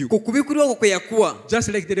gave you, Ku kubikulwa okwo kwe yakuwa, just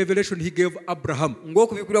like the revelation he gave Abraham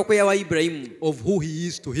ng'okubikulwa kwe yawa Ibulayimu, of who he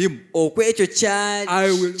is to him, okwekyo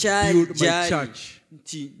I will build my gyali, church,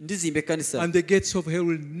 nti ndizimba ekkanisa, and the gates of hell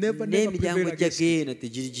will never prevail n'emiryango against it. gy'ageena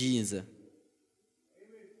tegiri giyinza.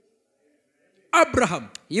 Abraham,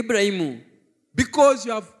 Ibulayimu, because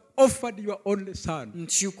you have offered your only son,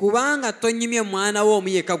 nti kubanga tonyimye mwana wo omu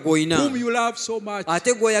yekka whom gw'olina, you love so much,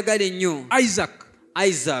 ate gw'oyagala ennyo, Isaac,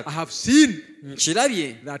 Isaac, I have seen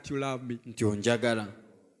nkirabye that you love me, nti onjagala,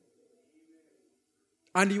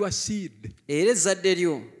 and your seed era ezzadde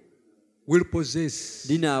lyo will possess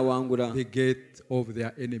linaawangula the gate of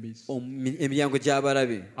their enemies. emiryango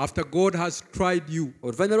gy'abalabe. After God has tried you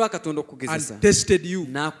Oluvannyuma lwa Katonda okukugezesa, and tested you,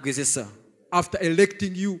 n'akugezesa, after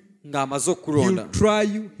electing you, ng'amaze He'll okukulonda try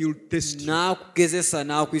you, he'll test you. n'akugezesa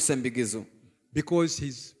n'akuyisa mu bigezo Because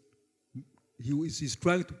he's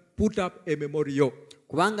trying to put up a memorial.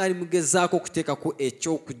 kubanga ali mugezaako okuteekako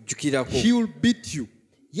ekyokujjukirako He'll beat you.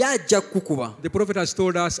 yajja kukukuba The prophet has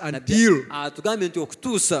told us until atugambye nti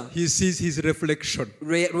okutuusa he sees his reflection.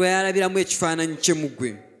 lwe yalabiramu ekifaananyi kye mu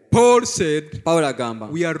ggwe. Paul said, Pawulo agamba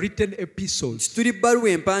we are written epistles, tuli bbaluwa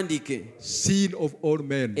empandiike seen of all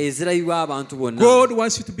men. ezirabibwa abantu bonna. God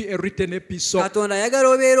wants you to be a written epistle. katonda ayagala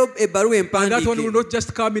obeera ebbaluwa And that one will empandiike, not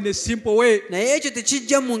just come in a simple way. naye ekyo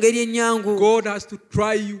tekijja mu ngeri ennyangu. God has to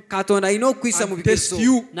try you katonda alina okukuyisa mu and test bigezo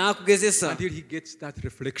you n'akugezesa until he gets that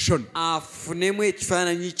reflection. afunemu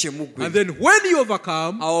ekifaananyi kye mu ggwe. And then when you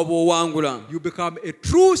overcome, awo bw'owangula you become a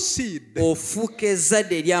true seed ofuuka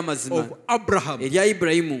ezzadde ery'amazima of Abraham, erya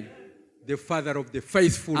Ibulayimu, the father of the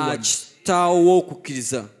faithful ones, kitaawo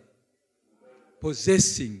w'okukkiriza,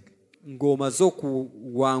 possessing ng'omaze the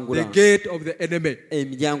okuwangula gate of the enemy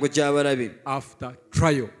emiryango gy'abalabe after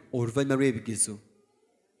trial. oluvannyuma lw'ebigezo.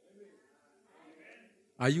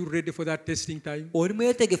 Are you ready for that testing time? Oli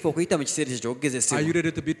mwetegefu okuyita mu kiseera ekyo Are you ky'okugezesebwa?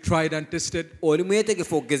 ready to be tried and tested? Oli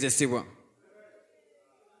mwetegefu okugezesebwa?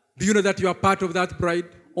 Do you know that you are part of that bride?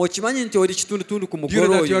 Okimanyi nti oli kitundutundu ku Do you know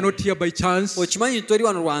mugole that you are oyo? not here by chance? Okimanyi nti toli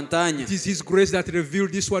wano lwa ntaanya? It is His grace that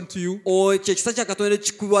revealed this one to you. Kye kisa kya Katonda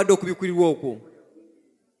ekikuwadde okubikulirwa okwo.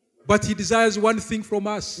 But He desires one thing from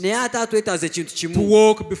us, Naye ate atwetaaza ekintu to kimu,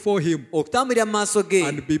 walk before Him okutambulira mu maaso ge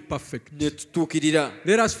and be perfect. ne tutuukirira.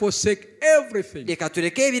 Let us forsake everything. Leka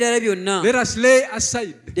tuleke ebirala byonna, Let us lay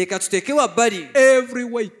aside leka tuteeke wabbali every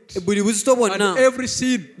weight buli buzito bwonna and every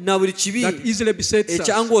sin na buli kibi that easily besets us.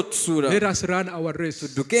 ekyangu otusuula. Let us run our race,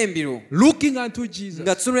 Tudduke embiro looking unto Jesus,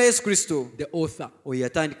 nga tutunula Yesu Kristo, the author. oyo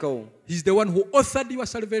yatandikawo. He's the one who authored your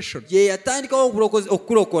salvation. Ye yatandikawo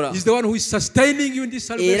okukulokola, He's the one who is sustaining you in this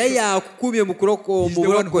era salvation. yakukubye mu He's the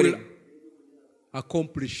one who bulokole, will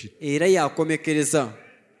accomplish it. era yakomekereza.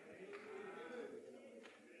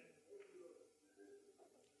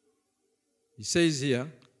 He says here,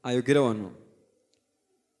 Ayogera wano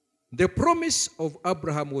the promise of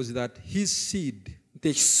Abraham was that his seed, nti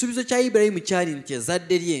ekisuubizo kya Ibulayimu kyali nti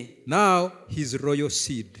ezzadde lye, now his royal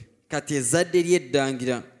seed, kati ezzadde lye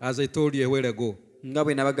eddangira, as I told you a while ago. nga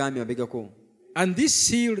bwe nabagambye mabegako. And this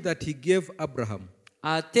seal that he gave Abraham,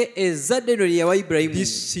 Ate ezzadde lyo lye yawa Ibulayimu,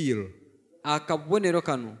 this seal akabonero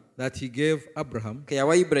kano that he gave Abraham ke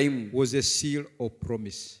yawa Ibulayimu, was a seal of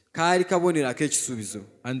promise. kaali kabonero ak'ekisuubizo.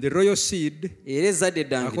 And the royal seed, Era ezzadde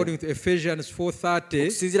eddangira, according to Ephesians 4:30,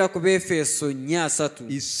 okusinziira ku Befeso 4:3,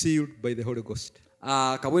 is sealed by the Holy Ghost.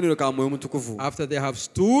 akabonero ka Mwoyo Mutukuvu, After they have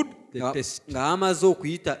stood the test. nga amaze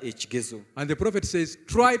okuyita ekigezo. And the prophet says,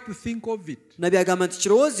 try to think of it. Nabbi agamba nti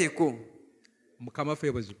kirowoozeeko. Mukama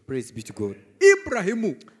favors you. Praise be to God.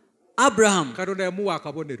 Ibrahimu, Abraham, Katonda yamuwa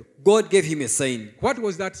akabonero. God gave him a sign. What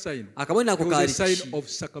was that sign? Akabonero It ako was a kaali sign ki? of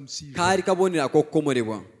circumcision. Kaali kabonero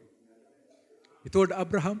ak'okukomolebwa. He told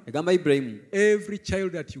Abraham, Agamba Ibulayimu every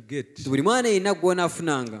child that you get, nti buli mwana yenna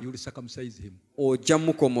gw'onaafunanga you will circumcise him. ojja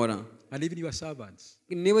mukomola. And even your servants.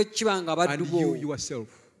 Ne bwe kiba nga baddu And you bo yourself.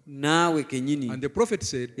 naawe kennyini. And the prophet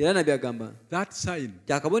said, Era nabbi agamba that sign,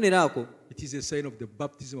 nti akabonero ako it is a sign of the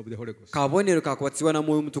baptism of the Holy Ghost. kabonero ka kubatizibwa na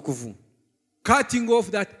Mwoyo Mutukuvu. Cutting off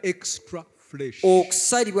that extra flesh.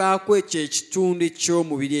 Okusalibwako ekyo ekitundu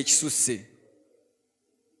eky'omubiri ekisusse.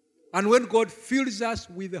 And when God fills us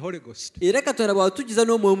with the Holy Ghost, Era Katonda bw'atugiza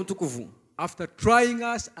n'Omwoyo Mutukuvu, after trying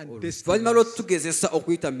us and testing oluvannyuma us, lw'otugezesa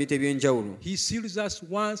okuyita mu bintu eby'enjawulo, He seals us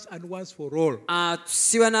once and once for all.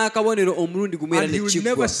 atusiba n'akabonero omulundi gumu era And He ne will kiggwa.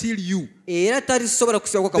 never seal you. Era talisobola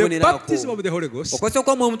kusibako The kabonero baptism ako. of the Holy Ghost, Okwatibwa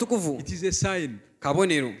kwa Mwoyo Mutukuvu it is a sign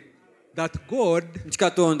kabonero that God nti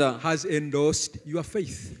Katonda has endorsed your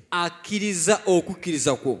faith. akkiriza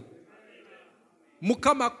okukkiriza kwo.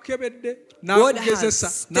 Mukama akukebedde God n'akugezesa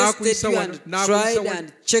has n'akuyisa tested you wano and n'akuyisa tried wano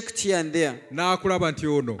and checked here and there, n'akulaba nti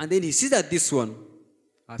ono and then he sees that this one,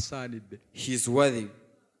 asaanidde, he's worthy.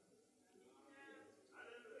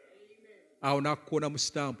 awo n'akukoona mu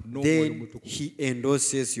sitampu n'omwoyo Then mutukuvu. he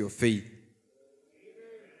endorses your faith.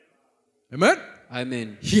 Amen.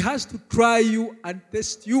 Amen. He has to try you and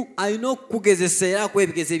test you Alina okukugezesa era akuwa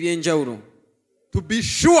ebigezo eby'enjawulo to be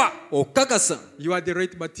sure okukakasa you are the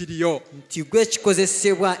right material nti gwe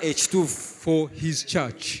kikozesebwa ekituufu for His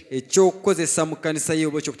church. ekyokukozesa mu kkanisa ye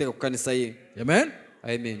oba ekyokuteeka ku kkanisa ye. Amen.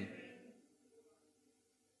 Amen.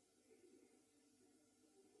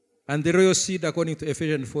 And the royal seed, according to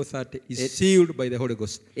Ephesians 4:30, is sealed by the Holy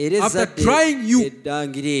Ghost. Era After ezzadde trying you,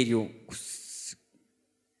 eddangira eryo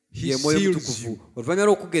He ye Mwoyo seals Mutukuvu, you. oluvannyuma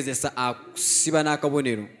lw'okugezesa akusiba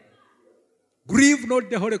n'akabonero. Grieve not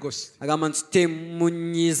the Holy Ghost. agamba nti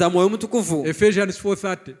temunyiiza mwoyo mutukuvu. Ephesians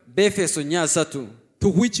 4:30. Befeso 4:3. To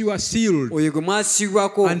which you are sealed oyo gwe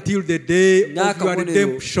mwasiibwako until the day of your n'akabonero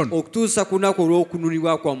redemption. okutuusa ku lunaku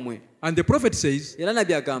olw'okununibwa kwammwe. And the prophet says, Era nabbi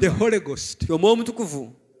the agamba Holy Ghost ti omwoyo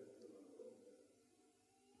mutukuvu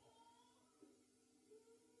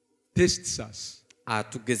tests us.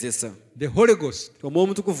 atugezesa. The Holy Ghost Omwoyo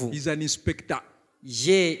mutukuvu is an inspector.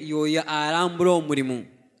 ye y'oyo alambula omulimu,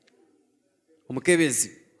 omukebezi.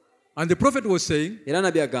 And the prophet was saying, Era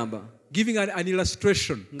nabbi agamba giving an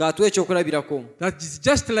illustration, ng'atuwa ekyokulabirako that is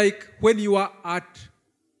just like when you are at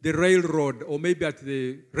the railroad or maybe at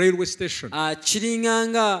the railway station.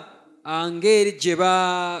 kiringanga ng'eri gye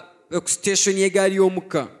ba ku station y'egaali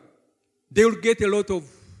y'omukka. They will get a lot of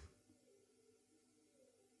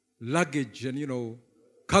luggage and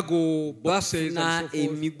cargo boxes bafuna and so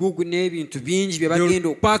forth. emigugu n'ebintu bingi bye They bagenda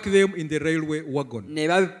will pack them in the railway wagon. ne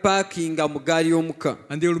babipaakinga mu gaali y'omukka.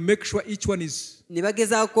 And they will make sure each one is Ne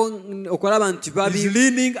bagezaako okulaba nti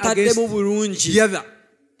leaning against babitaddemu bulungi. the other.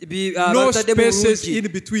 No babitaddemu spaces bulungi.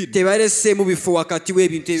 in between. Tebalesseemu bifo wakati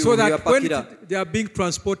w'ebintu ebyo So bye that when bapakira. they are being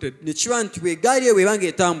transported, Ne kiba nti bwe gaali eyo bw'eba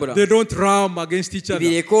ng'etambula they don't ram against each other.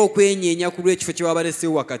 bireke okwenyeenya ku lw'ekifo kye baba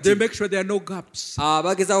baleseewo wakati. They make sure there are no gaps.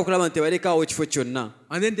 Bagezaako okulaba nti tebalekaawo ekifo kyonna.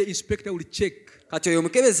 And then the inspector will check. Kati oyo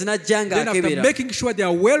omukebezi n'ajja Then after ng'akebera. making sure they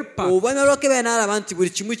are well packed, Oluvannyuma lw'okebera n'alaba nti buli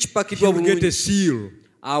kimu he kipakiddwa will get a bulungi. seal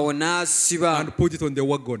Awo n'asiba and put it on the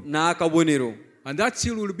wagon. n'akabonero. And that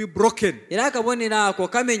seal will be broken Era akabonero ako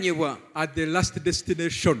kamenyebwa at the last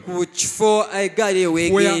destination ku kifo egaali eyo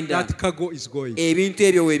where weegenda. that cargo is going. Ebintu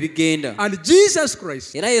ebyo weebigenda. And Jesus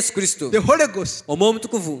Christ, Era Yesu Kristo the Holy Ghost, omwoyo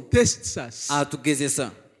omutukuvu tests us.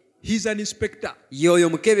 atugezesa. He's an inspector. Ye oyo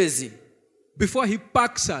omukebezi Before he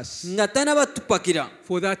packs us nga tanaba tupakira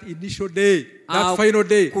for that initial day, that final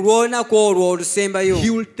day, ku lw'olunaku olwo olusembayo, he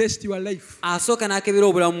will test your life. asooka n'akebera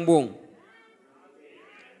obulamu bwo.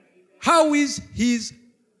 How is his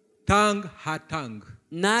tongue, her tongue?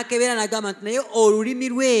 N'akebera n'agamba nti naye olulimi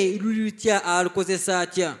lwe luli lutya, alukozesa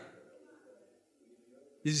atya?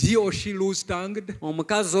 Is he or she loose-tongued?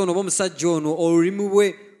 Omukazi ono oba omusajja ono olulimi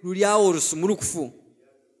lwe luli awo olusumulukufu.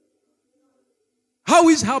 How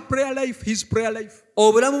is her prayer life, his prayer life?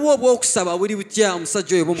 Obulamu bwe obw'okusaba buli butya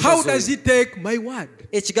omusajja oyo oba How omukazi does oyo? he take my word?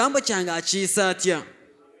 Ekigambo kyange akiyisa atya?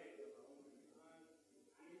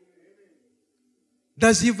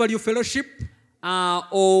 Does he value fellowship?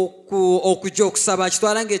 Okujja okusaba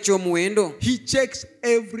akitwala ng'ekyomuwendo? He checks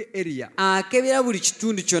every area. Akebera buli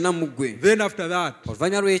kitundu kyonna mu ggwe. Then after that,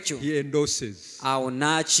 Oluvannyuma lw'ekyo he endorses. awo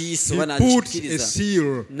n'akiyisa He oba puts a n'akikiriza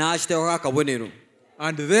seal. n'akiteekako akabonero.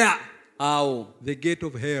 And there, Awo the gate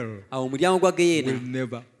of hell omulyango gwa geyeena will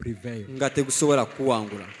never prevail. nga tegusobola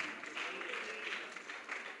kuwangula.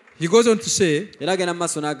 He goes on to say, Era agenda mu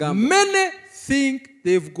maaso n'agamba many think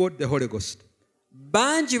they've got the Holy Ghost.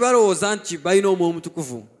 bangi balowooza nti balina omwoyo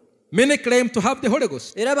omutukuvu. Many claim to have the Holy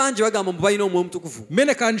Ghost. Era bangi bagamba mbu balina omwoyo omutukuvu.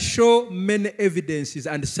 Many can show many evidences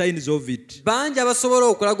and signs of it. Bangi abasobola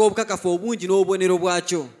okulaga obukakafu obungi n'obubonero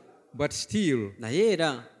bwakyo. But still, Naye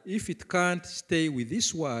era if it can't stay with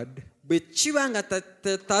this word, bwe kiba nga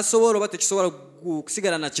tasobola oba tekisobola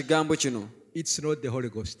kusigala na kigambo kino, it's not the Holy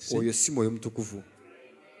Ghost. See? oyo si mwoyo mutukuvu.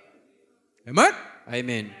 Amen?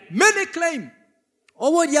 Amen. Many claim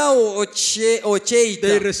Oba oli awo they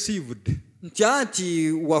okyeyita received.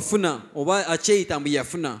 nti wafuna oba akyeyita mbu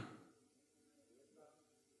yafuna.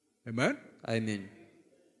 Amen? Amen.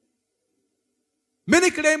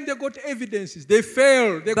 Many claim they got evidences. They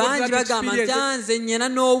failed. They got Bangi that bagamba nti experience. nze nnyina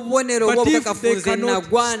n'obubonero But if obw'obukakafu they nze cannot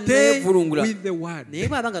nagwa stay neevulungula. with the word, Naye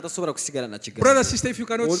bw'aba nga tasobola kusigala na kigambo. brother, sister, if you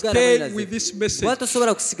cannot Oluganda stay baliraze. with this Bw'aba message,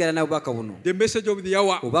 tosobola kusigala na bubaka buno, the message of the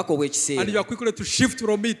hour, obubaka and you obw'ekiseera, are quickly to shift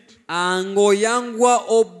from it, ng'oyangwa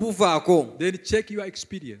obuvaako, then check your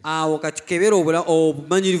experience. awo kati kebera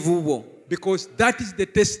obumanyirivu bwo. Because that is the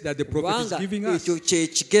test that the prophet is Kubanga giving us. ekyo kye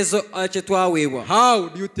kigezo kye twaweebwa. How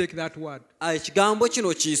do you take that word? Ekigambo kino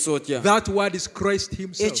kiyisa otya? That word is Christ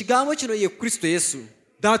himself. Ekigambo kino ye Kristo Yesu.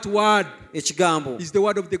 That word Ekigambo is the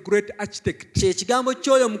word of the great architect kye kigambo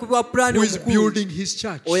ky'oyo omukubi wa pulaani who is omukulu, building his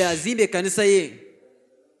church. oyo azimba ekkanisa ye.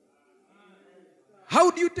 How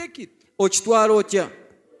do you take it? Okitwala otya?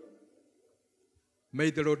 May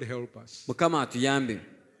the Lord help us. Mukama atuyambe.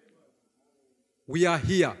 We are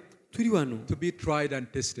here Tuli wano to be tried and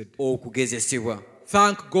tested. okugezesebwa.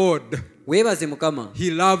 Thank God weebaze Mukama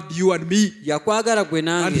He loved you and me, yakwagala gwe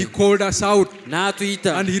and He nange called us out,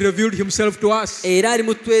 n'atuyita and He revealed Himself to us. era ali It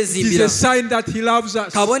is mutwezimbira a sign that He loves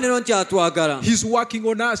us. kabonero nti atwagala He's working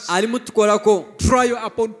on us, ali mutukolako trial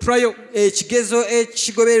upon trial. ekigezo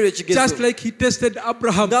ekigobererwa ekigezo Just like He tested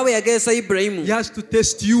Abraham, nga bwe yagezesa Ibulayimu He has to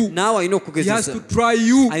test you. naawe alina He has okukugezesa to try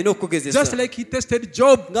you. alina Just okukugezesa like He tested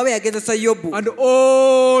Job nga bwe yagezesa Yobu and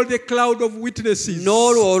all the cloud of witnesses.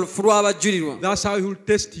 n'olwo olufu lw'abajulirwa That's how He will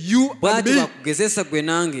test you and bw'atyo me. bakugezesa gwe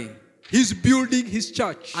nange He's building His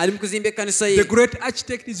church. ali mu kuzimba ekkanisa The ye great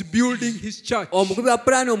architect is building His church. omukubi wa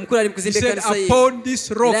pulaani omukulu ali mu He kuzimba said, ekkanisa ye upon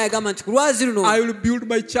this era rock yagamba nti ku lwazi luno I will build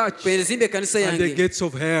my church, kwe nzimba ekkanisa and the yange gates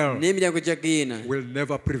of hell n'emiryango gya geena will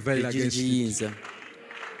never prevail tegiri against it. giyinza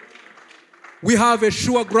We have a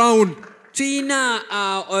sure ground, tulina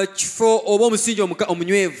kifo oba omusingi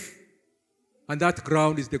omunywevu and that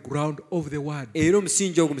ground is the ground of the word. era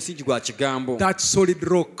omusingi ogwo musingi gwa kigambo That solid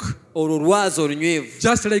rock, olwo lwazi olunywevu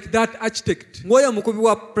just like that architect ng'oyo omukubi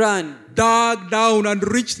wa pulaani dug down and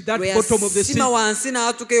reached that bwe bottom of the sea yasima wansi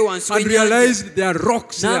n'atuukayo wansi and w'ennyanja realized there are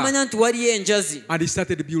rocks there, n'amanya nti waliyo enjazi and he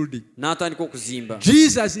started building. n'atandika okuzimba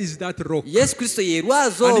Jesus is that rock, yesu kristo ye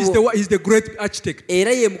lwazi and olwo he's the great architect.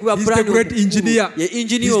 era ye mukubi wa He's the pulaani great omukulu. engineer. ye He's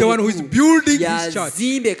engineer the one who is omukulu. building his church,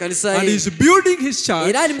 yazimba ekkanisa and ye he's building his church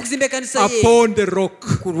era ali mu kuzimba ekkanisa ye upon the rock.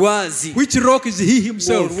 ku lwazi Which rock is he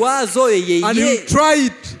himself? olwazi oyo ye And he ye will try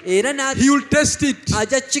it. era He will test it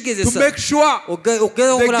ajja to kukigezesa make sure okugeza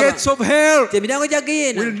the okulaba gates of hell emiryango gya will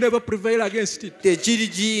geyeena never prevail against it. tekiri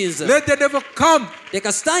giyinza Let the devil come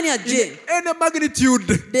leka sitaani in ajje any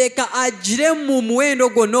magnitude, leka agire mu muwendo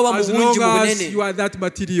gwonna oba mu as bungi mu long as bunene you are that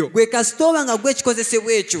material. gwe kasita oba nga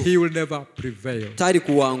gwekikozesebwa ekyo He will never prevail. tali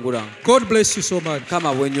kuwangula God bless you so much.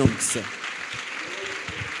 kama bwenyo omukisa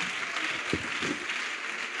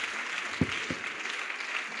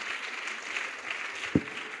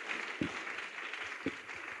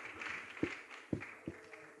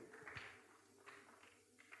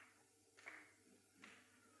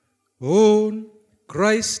On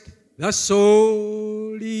Christ, the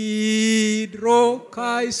solid rock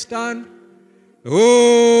I stand.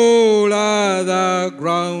 All other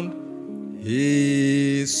ground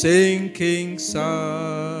is sinking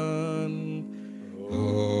sun.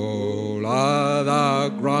 All other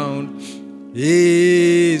ground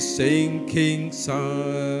is sinking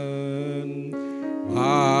sun.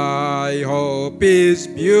 My hope is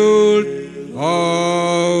built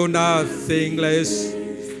on nothing less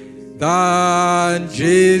than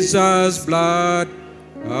Jesus' blood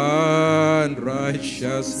and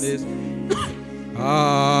righteousness.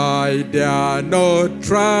 I dare not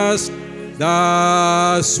trust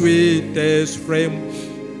the sweetest frame,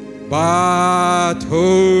 but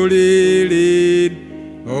wholly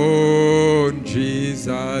lean on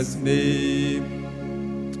Jesus' name.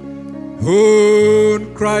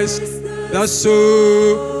 On Christ the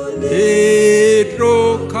solid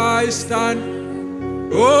rock I stand.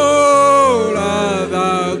 All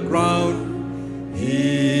other ground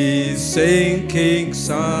is sinking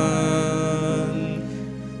sun.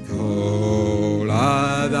 All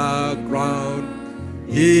other ground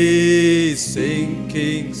is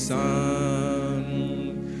sinking sun.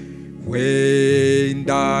 When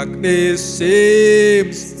darkness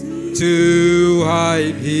seems to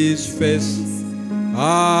hide his face,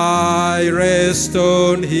 I rest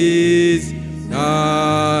on his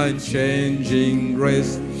unchanging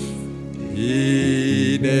grace.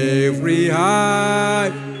 In every high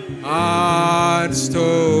and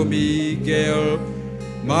stormy gale,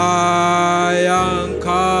 my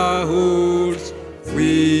anchor holds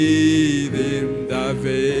within the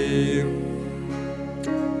veil.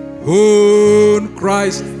 On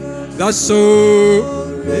Christ the solid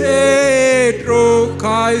rock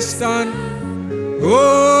I stand.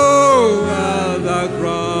 Oh, the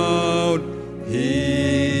ground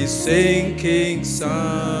is sinking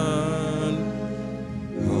sun.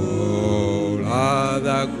 All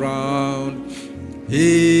other ground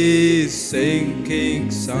is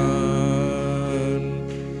sinking sun.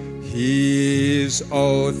 His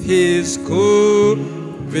oath, his covenant,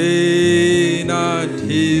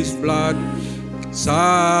 his blood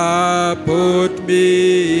support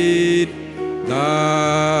me in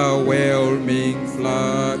the whelming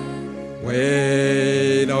flood.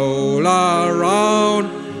 When all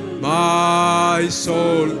around my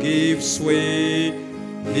soul gives way,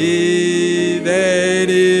 he that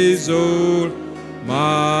is all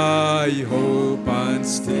my hope and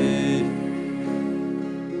stay.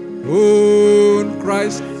 On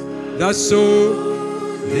Christ the solid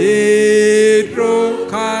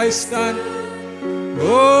rock I stand.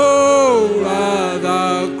 All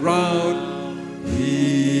other ground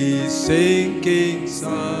is sinking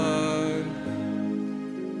sun.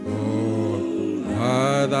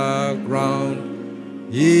 On the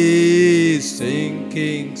ground, his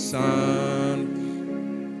sinking sun.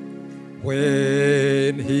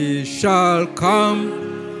 When he shall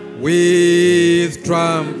come with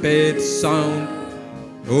trumpet sound,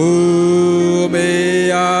 oh,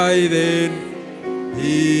 may I then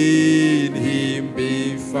in him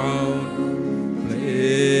be found,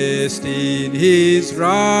 blessed in his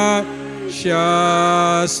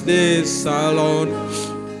righteousness alone,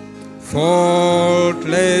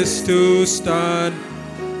 faultless to stand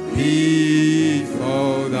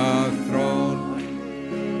before the throne.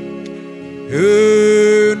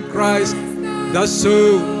 In Christ the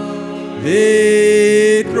solid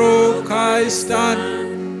rock I stand.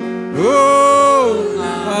 Oh,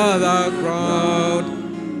 the ground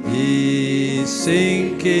is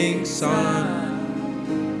sinking sun.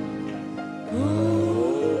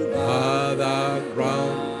 Oh, the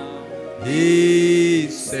ground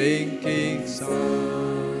is sinking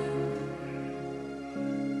sun.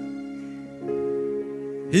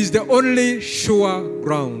 He's the only sure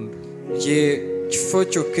ground. ye kifo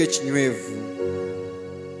kyokka ekinywevu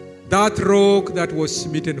That rock that was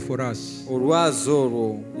smitten for us. olwazi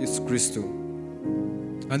olwo yesu kristo.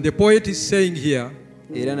 And the poet is saying here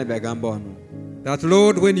Era nabyagamba wano that,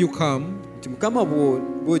 Lord, when you come, nti mukama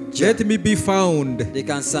bw'ojja let me be found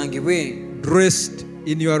leka nsangibwe dressed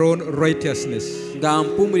in your own righteousness. nga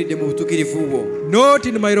mpumulidde mu butuukirivu bwo. Not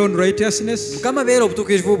in my own righteousness, mukama beera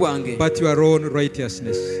obutuukirivu bwange but your own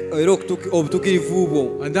righteousness. era obutuukirivu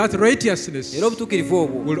bwo. And that righteousness Era obutuukirivu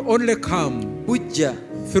obwo will only come bujja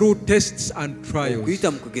through tests and trials.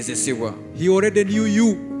 okuyita mu kugezesebwa. He already knew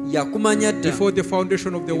you yakumanya dda before the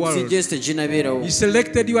foundation of the world. ensi teginabeerawo. He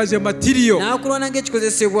selected you as a material n'akulwana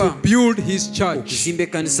ng'ekikozesebwa build his church. okuzimba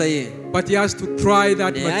ekkanisa ye. But he has to try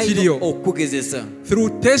that naye alina material okukugezesa through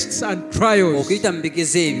tests and trials okuyita mu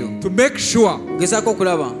bigezo ebyo to make sure kugezaako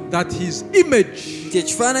okulaba that his image nti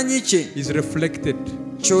ekifaananyi kye is reflected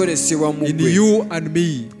kyolesebwa mu in gwe you and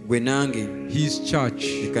me, gwe nange his church.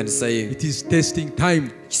 ekkanisa ye. It is testing time.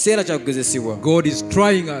 kiseera kya kugezesebwa. God is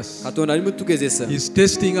trying us. katonda ali mutugezesa He's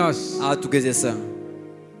testing us atugezesa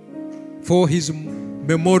for his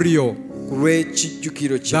memorial, ku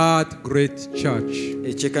lw'ekijjukiro kye that great church.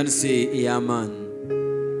 ekyekkanisa ey'amaanyi.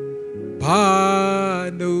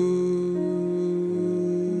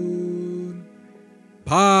 Panun,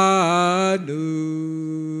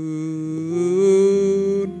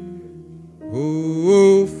 Panun,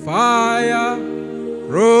 oh fire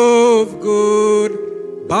of good,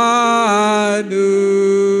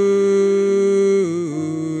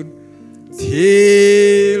 Panun,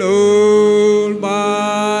 till all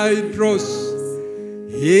my trust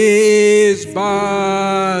is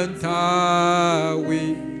burnt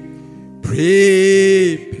away.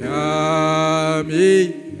 Prepare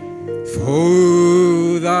me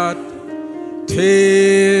for that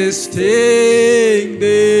tasting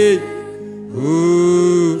day,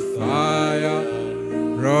 oh fire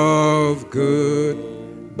of good,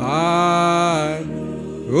 by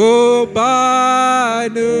oh by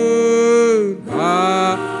noon,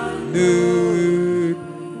 by noon,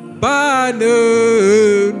 by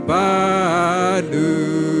noon, by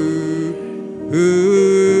noon,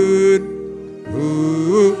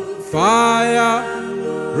 oh fire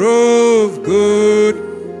of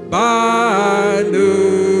good, by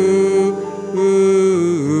noon,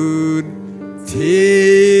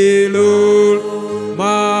 till all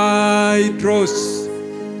my trust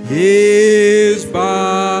is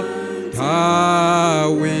burnt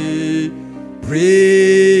away.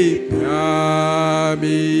 Prepare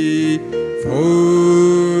me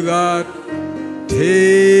for that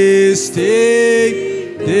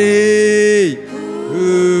tasting day,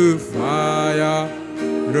 oh fire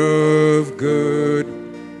of good,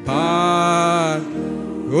 by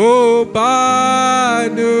oh by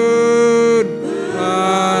noon,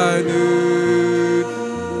 by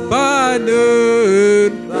noon, by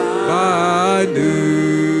noon, by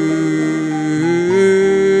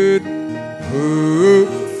noon, oh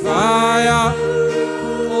fire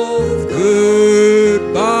of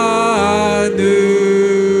good, by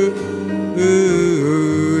noon,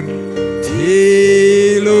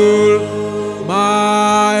 till all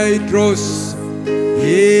my trust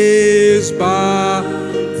is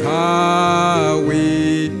burnt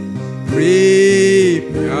away.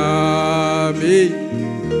 Prepare me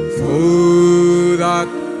for that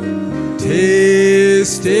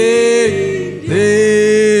tasting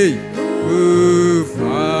day, oh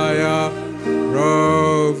fire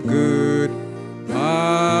of good,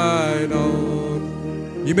 by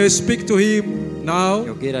noon. You may speak to him Now,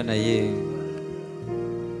 yogera naye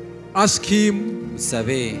ask Him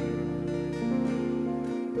musabe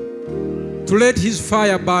to let His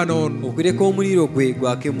fire burn on okuleka omuliro gwe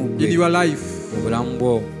gwake mu in gwe your life. mu bulamu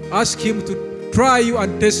bwo. Ask Him to try you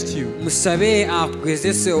and test you musabe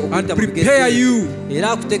akugezese and okuyita mu prepare bugezi you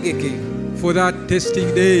era akutegeke for that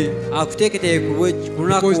testing day, akuteeketeke ku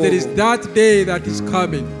lunaku because there is olwo that day that is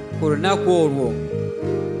coming ku lunaku olwo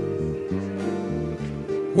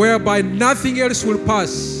whereby nothing else will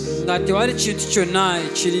pass nga tewali kintu kyonna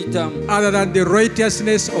ekiriyitamu other than the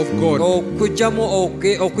righteousness of God, okuggyako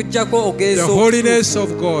the ogezo holiness of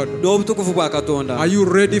God. n'obutukuvu bwa katonda. Are you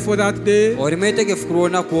ready for that day? oli mwetegefu ku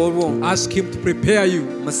lw'olunaku olwo. Ask Him to prepare you.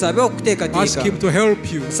 musabe Ask okuteekateeka, Him to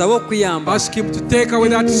help you. musabe okuyamba, Ask Him to take away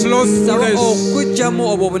that musabe slothfulness okuggyamu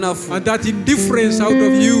obwo obunafu and that indifference out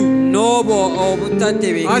of you. n'obwo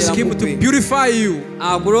obutatebengera Ask Him mu to gwe. purify you,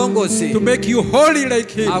 akulongose, to make you holy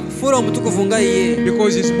like Him, akufuula omutukuvu nga ye,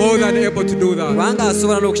 because He's more than able to do that. kubanga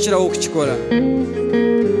asobola n'okukirawo okukikola.